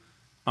review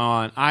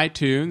on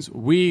iTunes,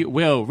 we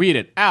will read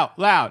it out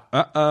loud.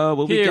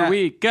 Here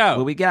we go.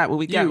 What we got?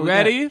 You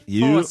ready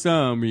for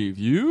some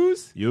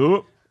reviews?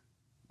 Yup.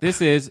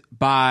 This is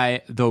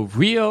by The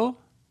Real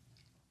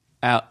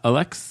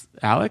Alex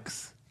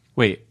Zek.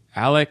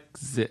 Alex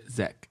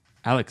Zek.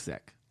 Aleczek.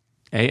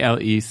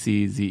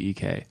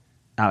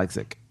 Alex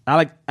Zek.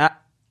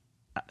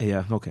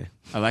 Yeah, okay.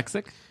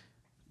 Alexic.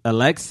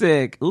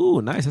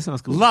 Ooh, nice. That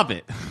sounds cool. Love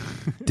it.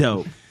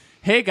 Dope.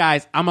 Hey,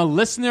 guys. I'm a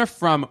listener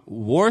from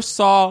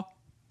Warsaw,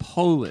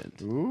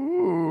 Poland.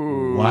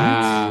 Ooh.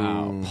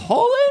 Wow.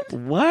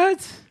 Poland?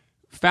 What?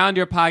 Found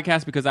your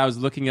podcast because I was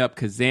looking up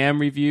Kazam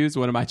reviews,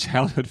 one of my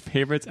childhood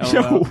favorites.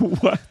 Yo,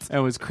 what?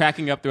 And was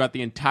cracking up throughout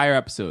the entire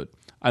episode.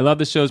 I love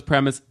the show's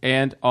premise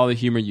and all the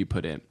humor you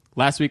put in.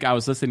 Last week, I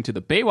was listening to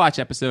the Baywatch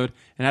episode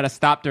and had to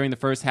stop during the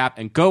first half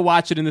and go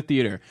watch it in the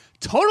theater.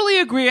 Totally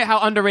agree at how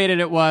underrated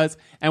it was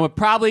and would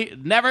probably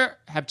never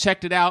have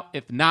checked it out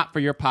if not for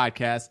your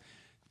podcast.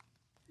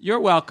 You're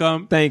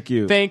welcome. Thank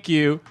you. Thank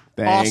you.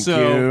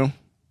 Also,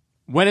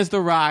 when is The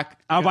Rock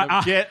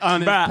get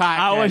on his podcast?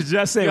 I was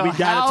just saying, we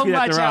got to tweet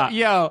at The Rock.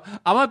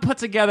 I'm going to put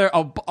together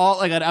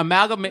an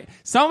amalgamate.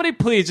 Somebody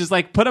please just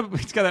like put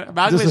together an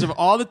amalgamation of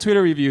all the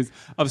Twitter reviews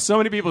of so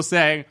many people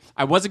saying,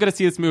 I wasn't going to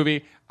see this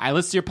movie. I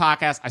listened to your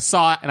podcast. I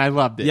saw it and I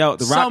loved it. Yo,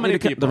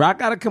 The Rock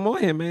got to come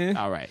on here, man.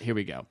 All right, here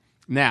we go.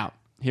 Now,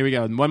 here we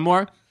go. One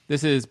more.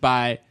 This is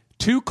by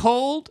Too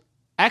Cold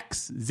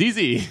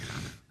XZZ.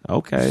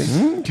 Okay.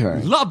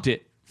 Loved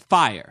it.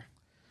 Fire.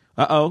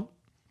 Uh-oh.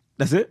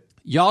 That's it?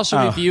 Y'all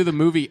should review the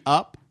movie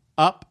Up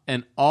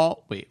and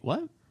All. Wait,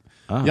 what?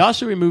 Y'all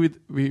should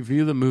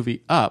review the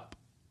movie Up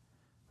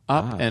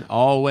and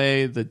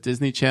Always, the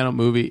Disney Channel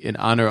movie in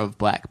honor of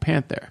Black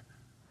Panther.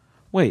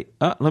 Wait,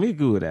 let me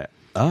Google that.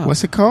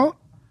 What's it called?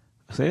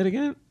 Say it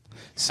again.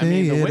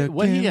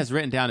 What he has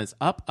written down is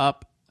Up and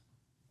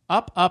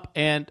Up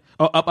and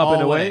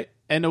Away.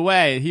 And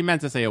Away. He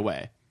meant to say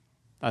Away.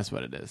 That's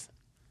what it is.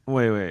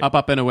 Wait.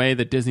 Up and Away,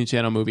 the Disney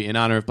Channel movie in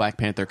honor of Black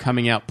Panther,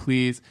 coming out,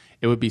 please.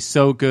 It would be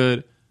so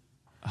good.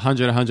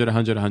 100.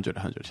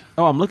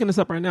 Oh, I'm looking this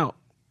up right now.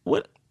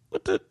 What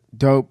the?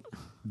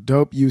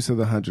 Dope use of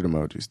the 100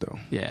 emojis, though.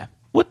 Yeah.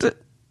 What the?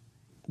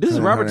 This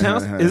is Robert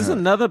Townsend. Is this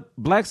another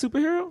black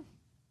superhero?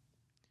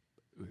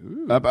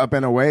 Up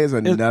and Away is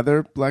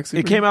another black superhero?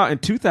 It came out in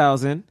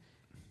 2000.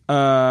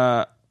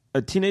 A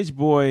teenage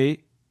boy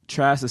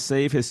tries to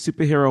save his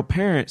superhero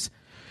parents.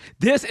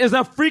 This is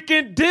a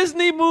freaking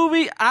Disney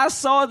movie. I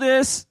saw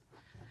this.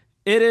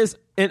 It is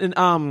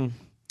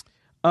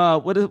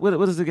what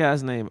is the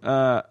guy's name?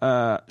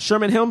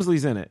 Sherman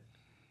Hemsley's in it.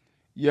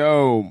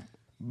 Yo,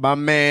 my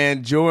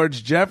man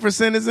George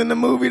Jefferson is in the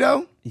movie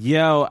though.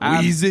 Yo,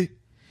 Weezy.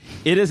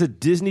 It is a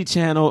Disney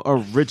Channel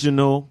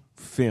original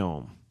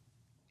film.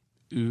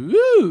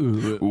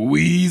 Ooh,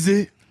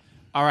 Weezy.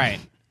 All right.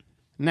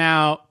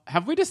 Now,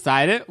 have we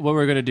decided what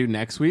we're going to do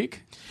next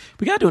week?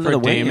 We got to do another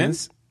Damon.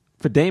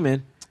 For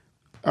Damon.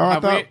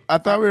 Oh, I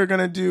thought we were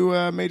gonna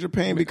do Major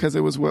Payne because it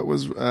was what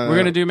was. We're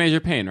gonna do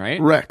Major Payne,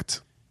 right? Wrecked.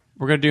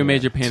 We're gonna do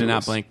Major Payne and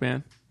not Blank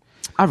Man.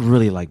 I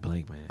really like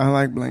Blank Man. I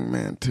like Blank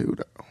Man too,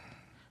 though.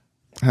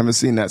 I haven't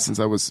seen that since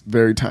I was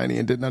very tiny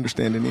and didn't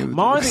understand any of the.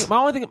 My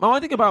only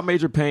thing about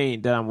Major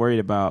Payne that I'm worried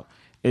about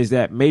is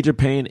that Major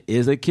Payne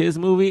is a kids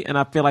movie, and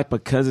I feel like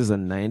because it's a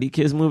 90s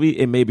kids movie,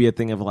 it may be a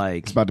thing of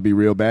like it's about to be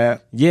real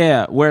bad.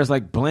 Yeah, whereas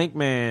like Blank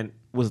Man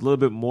was a little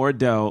bit more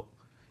adult.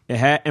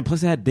 And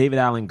plus it had David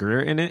Alan Grier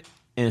in it.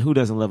 And who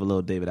doesn't love a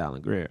little David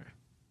Alan Grier?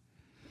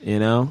 You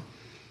know?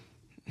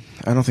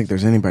 I don't think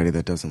there's anybody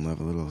that doesn't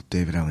love a little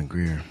David Alan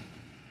Grier.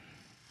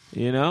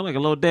 You know? Like a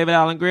little David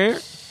Alan Grier?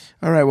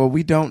 All right, well,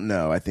 we don't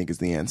know, I think is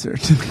the answer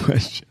to the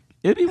question.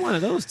 It'd be one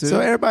of those two. So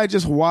everybody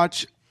just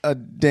watch a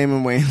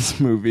Damon Wayans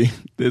movie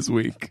this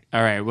week.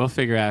 All right, we'll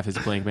figure out if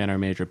it's Blank Man or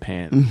Major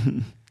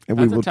Payne. And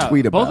we will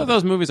tweet about it. Both of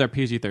those movies are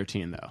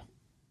PG-13, though.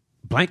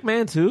 Blank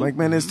Man, too? Blank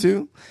Man is,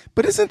 too?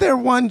 But isn't there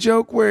one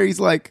joke where he's,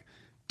 like,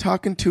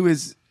 talking to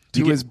his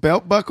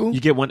belt buckle?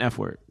 You get one F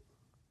word.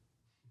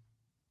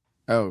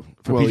 Oh,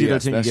 for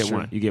PG-13, you get true.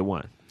 One. You get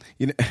one.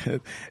 You know,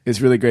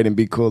 it's really great and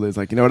Be Cool. It's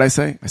like, you know what I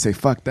say? I say,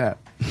 fuck that.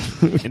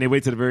 And they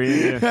wait to the very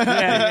end.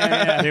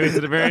 Yeah. They wait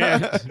to the very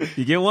end.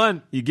 You get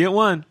one. You get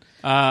one.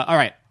 All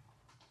right.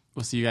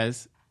 We'll see you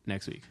guys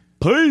next week.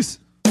 Peace.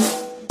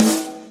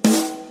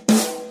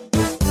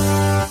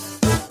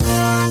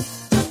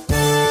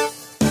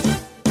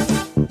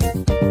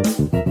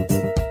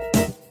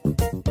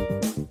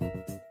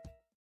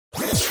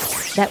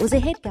 That was a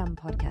HeadGum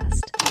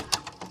podcast.